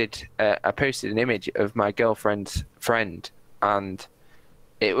posted an image of my girlfriend's friend, and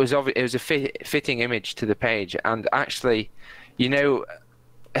it was a fitting image to the page. And actually,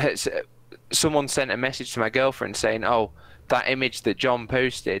 someone sent a message to my girlfriend saying, "Oh, that image that John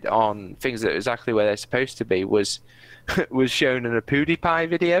posted on things that are exactly where they're supposed to be was shown in a PewDiePie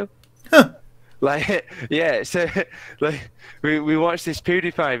video." Huh. Like, yeah, so like we watched this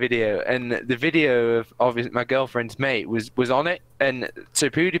PewDiePie video, and the video of my girlfriend's mate was on it, and so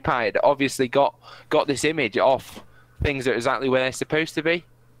PewDiePie had obviously got this image off things that are exactly where they're supposed to be.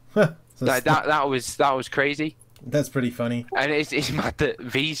 Huh. Like that was crazy. That's pretty funny. And it's mad that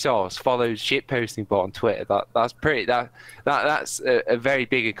Vsauce follows shitposting bot on Twitter. That's a very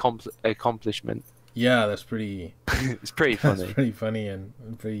big accomplishment. Yeah, that's pretty. It's pretty funny. That's pretty funny and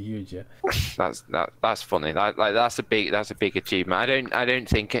pretty huge. Yeah. That's funny. That's a big achievement. I don't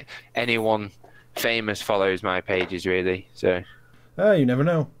think anyone famous follows my pages really. So. Oh, you never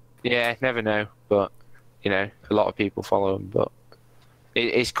know. Yeah, never know. But a lot of people follow them. But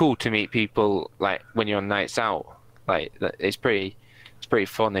it's cool to meet people like when you're on nights out. Like, it's pretty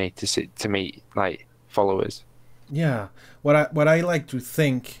funny to meet like followers. Yeah. What I like to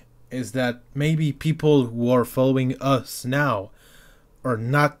think is that maybe people who are following us now are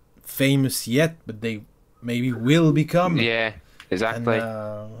not famous yet, but they maybe will become. Yeah. Exactly.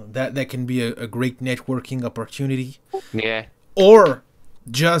 And that can be a great networking opportunity. Yeah. Or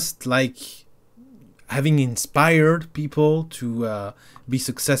just like having inspired people to be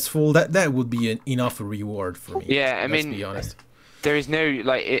successful. That would be enough reward for me. Yeah, I let's mean, be honest. there is no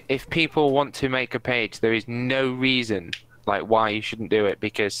like if people want to make a page, there is no reason like why you shouldn't do it,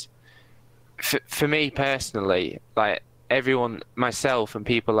 because for me personally, like everyone, myself and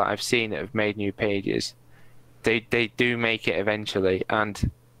people that I've seen that have made new pages, they do make it eventually,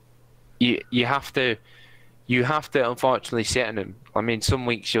 and you have to unfortunately sit on them. I mean, some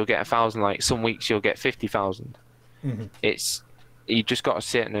weeks you'll get 1,000 likes, some weeks you'll get 50,000. It's you just got to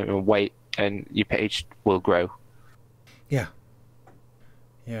sit on them and wait, and your page will grow. Yeah.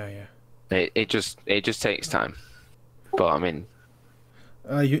 It just takes time, but I mean,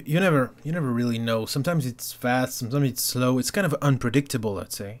 you never really know. Sometimes it's fast, sometimes it's slow. It's kind of unpredictable,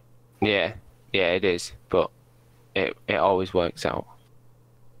 I'd say. Yeah, it is, but it always works out.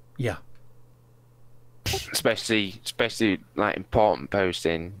 Yeah. Especially like important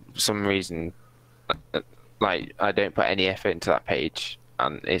posting. For some reason, like I don't put any effort into that page,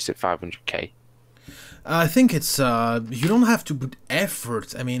 and it's at 500k. I think it's you don't have to put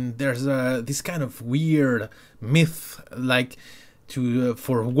effort. I mean, there's this kind of weird myth, like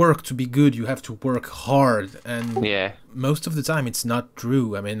for work to be good, you have to work hard, and yeah, most of the time it's not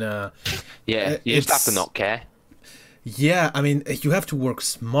true. I mean, yeah, you just have to not care. Yeah, I mean, you have to work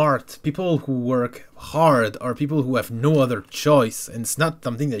smart. People who work hard are people who have no other choice, and it's not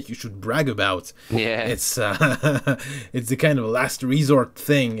something that you should brag about. Yeah, it's it's the kind of last resort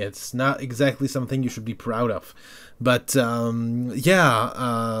thing. It's not exactly something you should be proud of. But I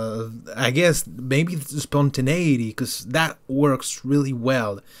guess maybe it's the spontaneity, because that works really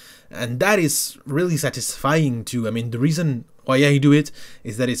well, and that is really satisfying too. I mean, the reason why I do it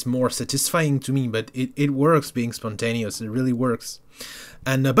is that it's more satisfying to me, but it works being spontaneous. It really works.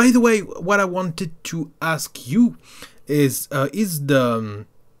 And by the way, what I wanted to ask you is the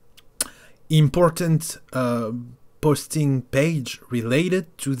important posting page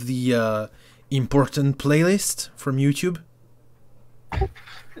related to the important playlist from YouTube?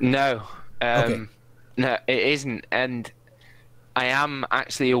 No. Okay. No, it isn't. And I am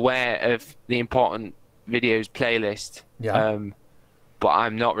actually aware of the important videos playlist. Yeah. But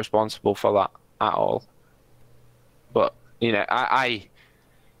I'm not responsible for that at all. But you know, I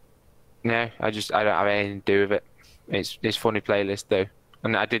don't have anything to do with it. It's funny playlist though,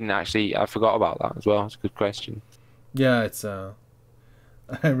 and I forgot about that as well. It's a good question. Yeah, it's I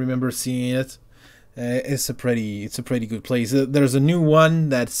remember seeing it. It's a pretty good place. There's a new one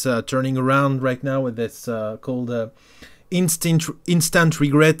that's turning around right now. That's called instant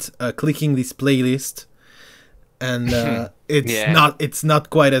regret. Clicking this playlist, and it's not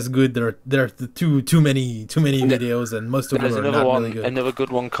quite as good. There are too many videos, and most of them are not really good. Another good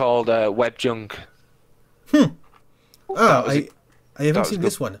one called Web Junk. I haven't seen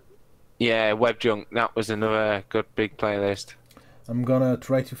this one. Yeah, Web Junk. That was another good big playlist. I'm gonna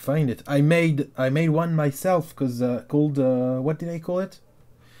try to find it. I made one myself, because called what did I call it?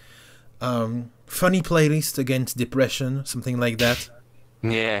 Funny playlist against depression, something like that.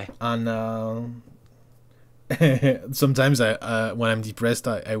 Yeah. And sometimes when I'm depressed,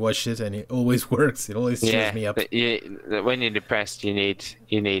 I watch it, and it always works. It always cheers me up. When you're depressed, you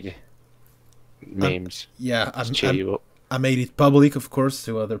need memes. To cheer you up. I made it public, of course,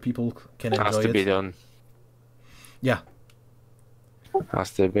 so other people can enjoy it. Has to be done. Yeah.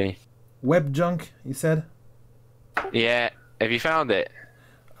 Has to be. Web Junk, you said? Yeah. Have you found it?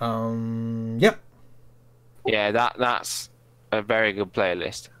 Yep. Yeah, that's a very good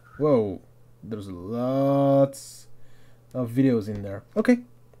playlist. Whoa. There's lots of videos in there. Okay.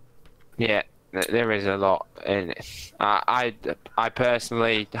 Yeah, there is a lot in it. I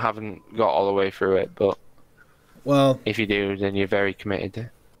personally haven't got all the way through it, but if you do, then you're very committed.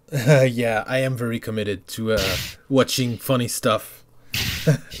 Yeah, I am very committed to watching funny stuff.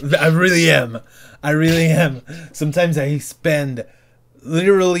 I really am. Sometimes I spend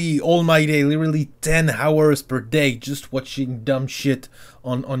literally all my day, literally 10 hours per day, just watching dumb shit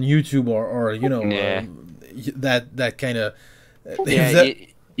on YouTube or you know, that kind of.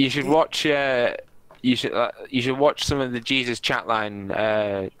 You should watch. You should watch some of the Jesus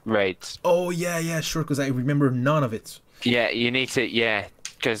Chatline raids. Oh yeah, sure. Because I remember none of it. Yeah, you need to. Yeah,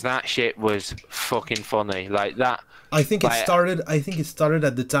 because that shit was fucking funny. Like that. I think it started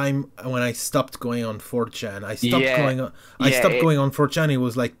at the time when I stopped going on 4chan. I stopped going on 4chan. It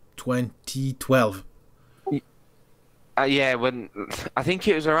was like 2012. Yeah, when I think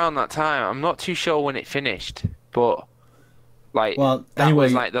it was around that time. I'm not too sure when it finished, but like that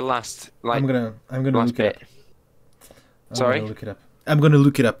was like the last. Like, I'm gonna look it up. Sorry? I'm gonna look it up. I'm gonna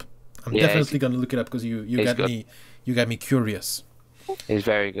look it up. I'm Yeah, definitely gonna look it up because you got me curious. It's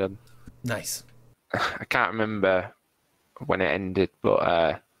very good. Nice. I can't remember when it ended,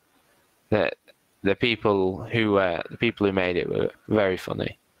 but the people who made it were very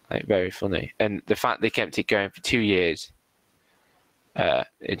funny, like very funny, and the fact they kept it going for 2 years, you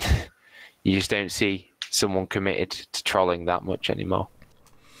just don't see someone committed to trolling that much anymore.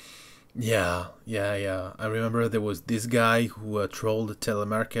 Yeah. I remember there was this guy who trolled the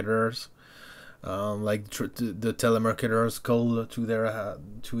telemarketers. The telemarketers called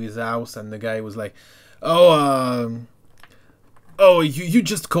to his house, and the guy was like, "Oh, you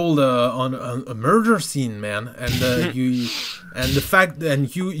just called on a murder scene, man, and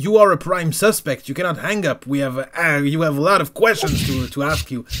you are a prime suspect. You cannot hang up. You have a lot of questions to ask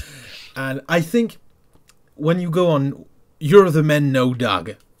you." And I think when you go on You're the Man No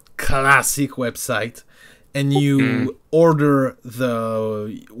Dog, classic website, and you order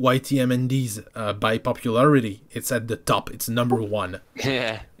the YTMNDs by popularity, it's at the top. It's number one.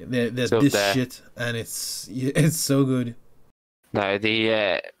 Yeah, there's this shit, and it's so good. No,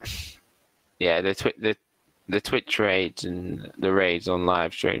 the Twitch raids and the raids on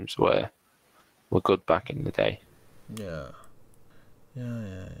live streams were good back in the day.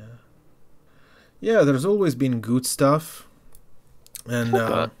 Yeah, there's always been good stuff, and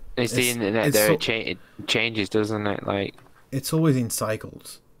but it's the internet there. It changes, doesn't it? Like, it's always in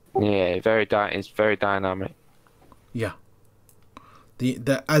cycles. Yeah, it's very dynamic. Yeah.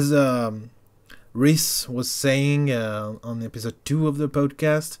 As Rhys was saying on episode 2 of the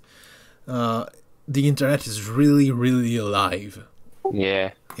podcast, the internet is really, really alive.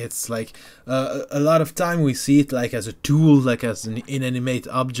 Yeah. It's like a lot of time we see it like as a tool, like as an inanimate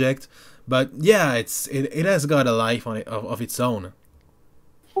object, but yeah, it has got a life on it of its own.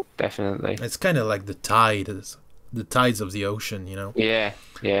 Definitely. It's kind of like the tides of the ocean, you know. Yeah.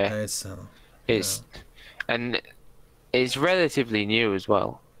 And it's relatively new as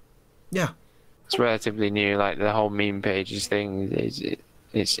well. Yeah. It's relatively new. Like the whole meme pages thing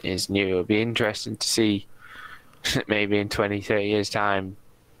is new. It'll be interesting to see maybe in 20, 30 years time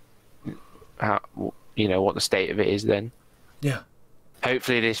how, what the state of it is then. Yeah.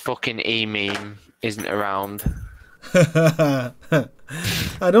 Hopefully this fucking e-meme isn't around. I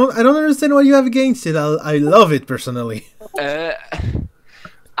don't understand what you have against it. I love it personally. I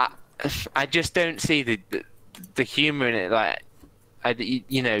just don't see the humor in it. Like, I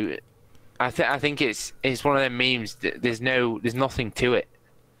think it's one of them memes that there's nothing to it.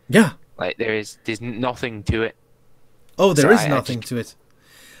 Yeah. Like there's nothing to it. Oh, there is nothing to it.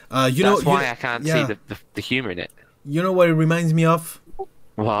 That's why I can't see the humor in it. You know what it reminds me of?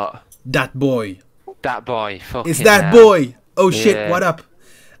 What? That boy. That boy. Fucking it's that boy. Oh shit! Yeah. What up?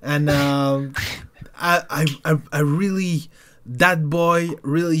 And I really, that boy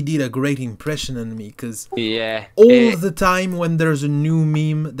really did a great impression on me, because all the time when there's a new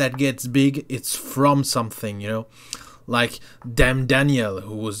meme that gets big, it's from something, like Damn Daniel,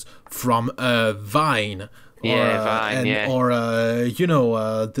 who was from Vine. Vine, Or I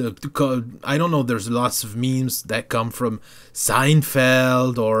don't know. There's lots of memes that come from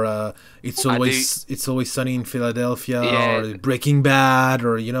Seinfeld, or it's always Sunny in Philadelphia, or Breaking Bad,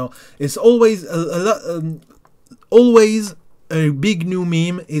 or it's always always a big new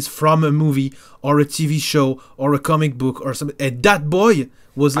meme is from a movie or a TV show or a comic book or something. And that boy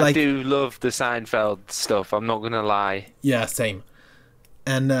was like, I do love the Seinfeld stuff. I'm not gonna lie. Yeah, same.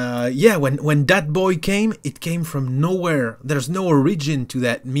 And when that boy came, it came from nowhere. There's no origin to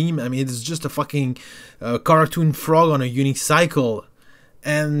that meme. I mean, it's just a fucking cartoon frog on a unicycle,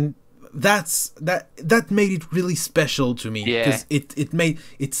 and that made it really special to me, because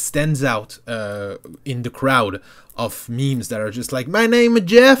it stands out in the crowd of memes that are just like, my name is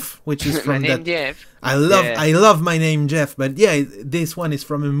Jeff, which is from that. Jeff. I love my name Jeff, but yeah, this one is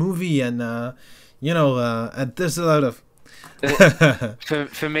from a movie, and and there's a lot of.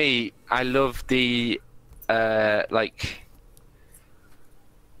 For me, I love the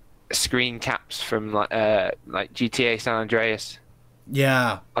screen caps from like GTA San Andreas.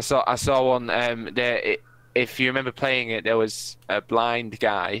 Yeah, I saw one there. If you remember playing it, there was a blind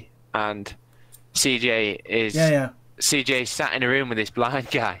guy, and CJ sat in a room with this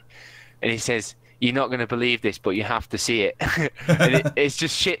blind guy, and he says, "You're not going to believe this, but you have to see it." And it's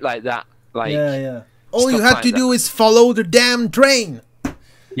just shit like that. Like, all you have to do is follow the damn train.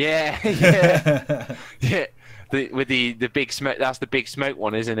 Yeah. With the big smoke. That's the big smoke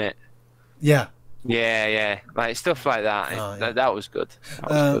one, isn't it? Yeah. Yeah. Like stuff like that. That was good.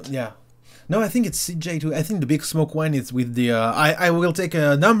 Yeah. No, I think it's CJ2. I think the Big Smoke one is with the... I will take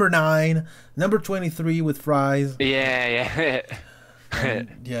a number 9, number 23 with fries. Yeah.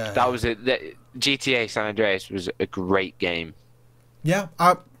 Yeah. That was it. GTA San Andreas was a great game. Yeah.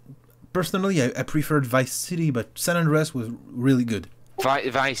 Personally, I preferred Vice City, but San Andreas was really good.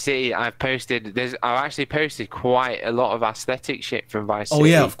 Vice City, I've actually posted quite a lot of aesthetic shit from Vice City. Oh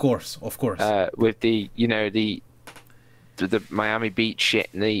yeah, of course. With the Miami Beach shit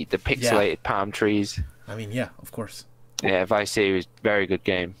and the pixelated palm trees. I mean, yeah, of course. Yeah, Vice City was a very good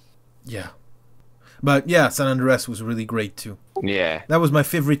game. Yeah. But yeah, San Andreas was really great too. Yeah. That was my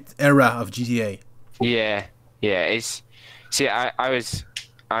favorite era of GTA. Yeah. I was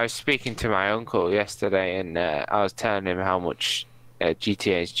speaking to my uncle yesterday, and I was telling him how much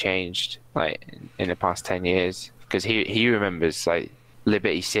GTA has changed like in the past 10 years, because he remembers like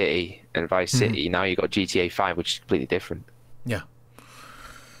Liberty City and Vice City. Now you got GTA 5, which is completely different. Yeah.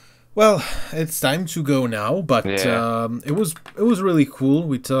 Well, it's time to go now, but it was really cool.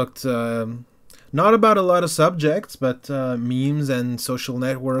 We talked not about a lot of subjects, but memes and social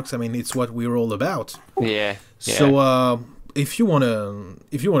networks. I mean, it's what we're all about. Yeah. So if you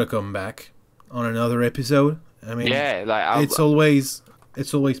wanna come back on another episode, I mean, it's always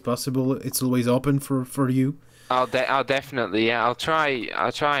possible. It's always open for you. I'll definitely, yeah. I'll try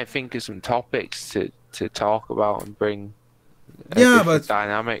and think of some topics to talk about and bring but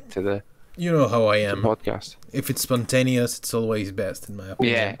dynamic to the. You know how I am. Podcast. If it's spontaneous, it's always best in my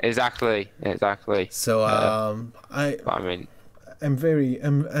opinion. Yeah, exactly. So I'm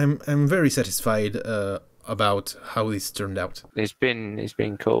very satisfied about how this turned out. It's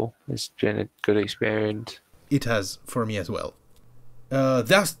been cool. It's been a good experience. It has for me as well.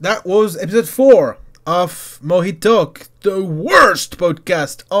 That was episode 4 of MOJITALK, the worst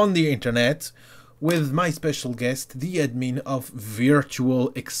podcast on the internet, with my special guest, the admin of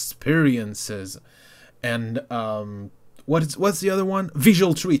Virtual Experiences, and what's the other one?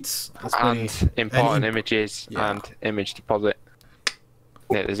 Visual Treats. And important images and image deposit.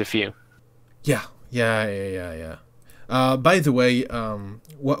 Yeah, there's a few. Yeah. By the way,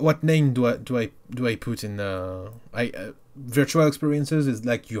 what name do I put in? Virtual Experiences is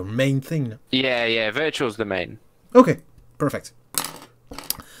like your main thing. Yeah. Virtual's the main. Okay, perfect.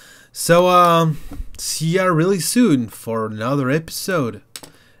 So see ya really soon for another episode,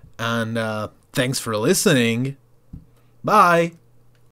 and thanks for listening. Bye.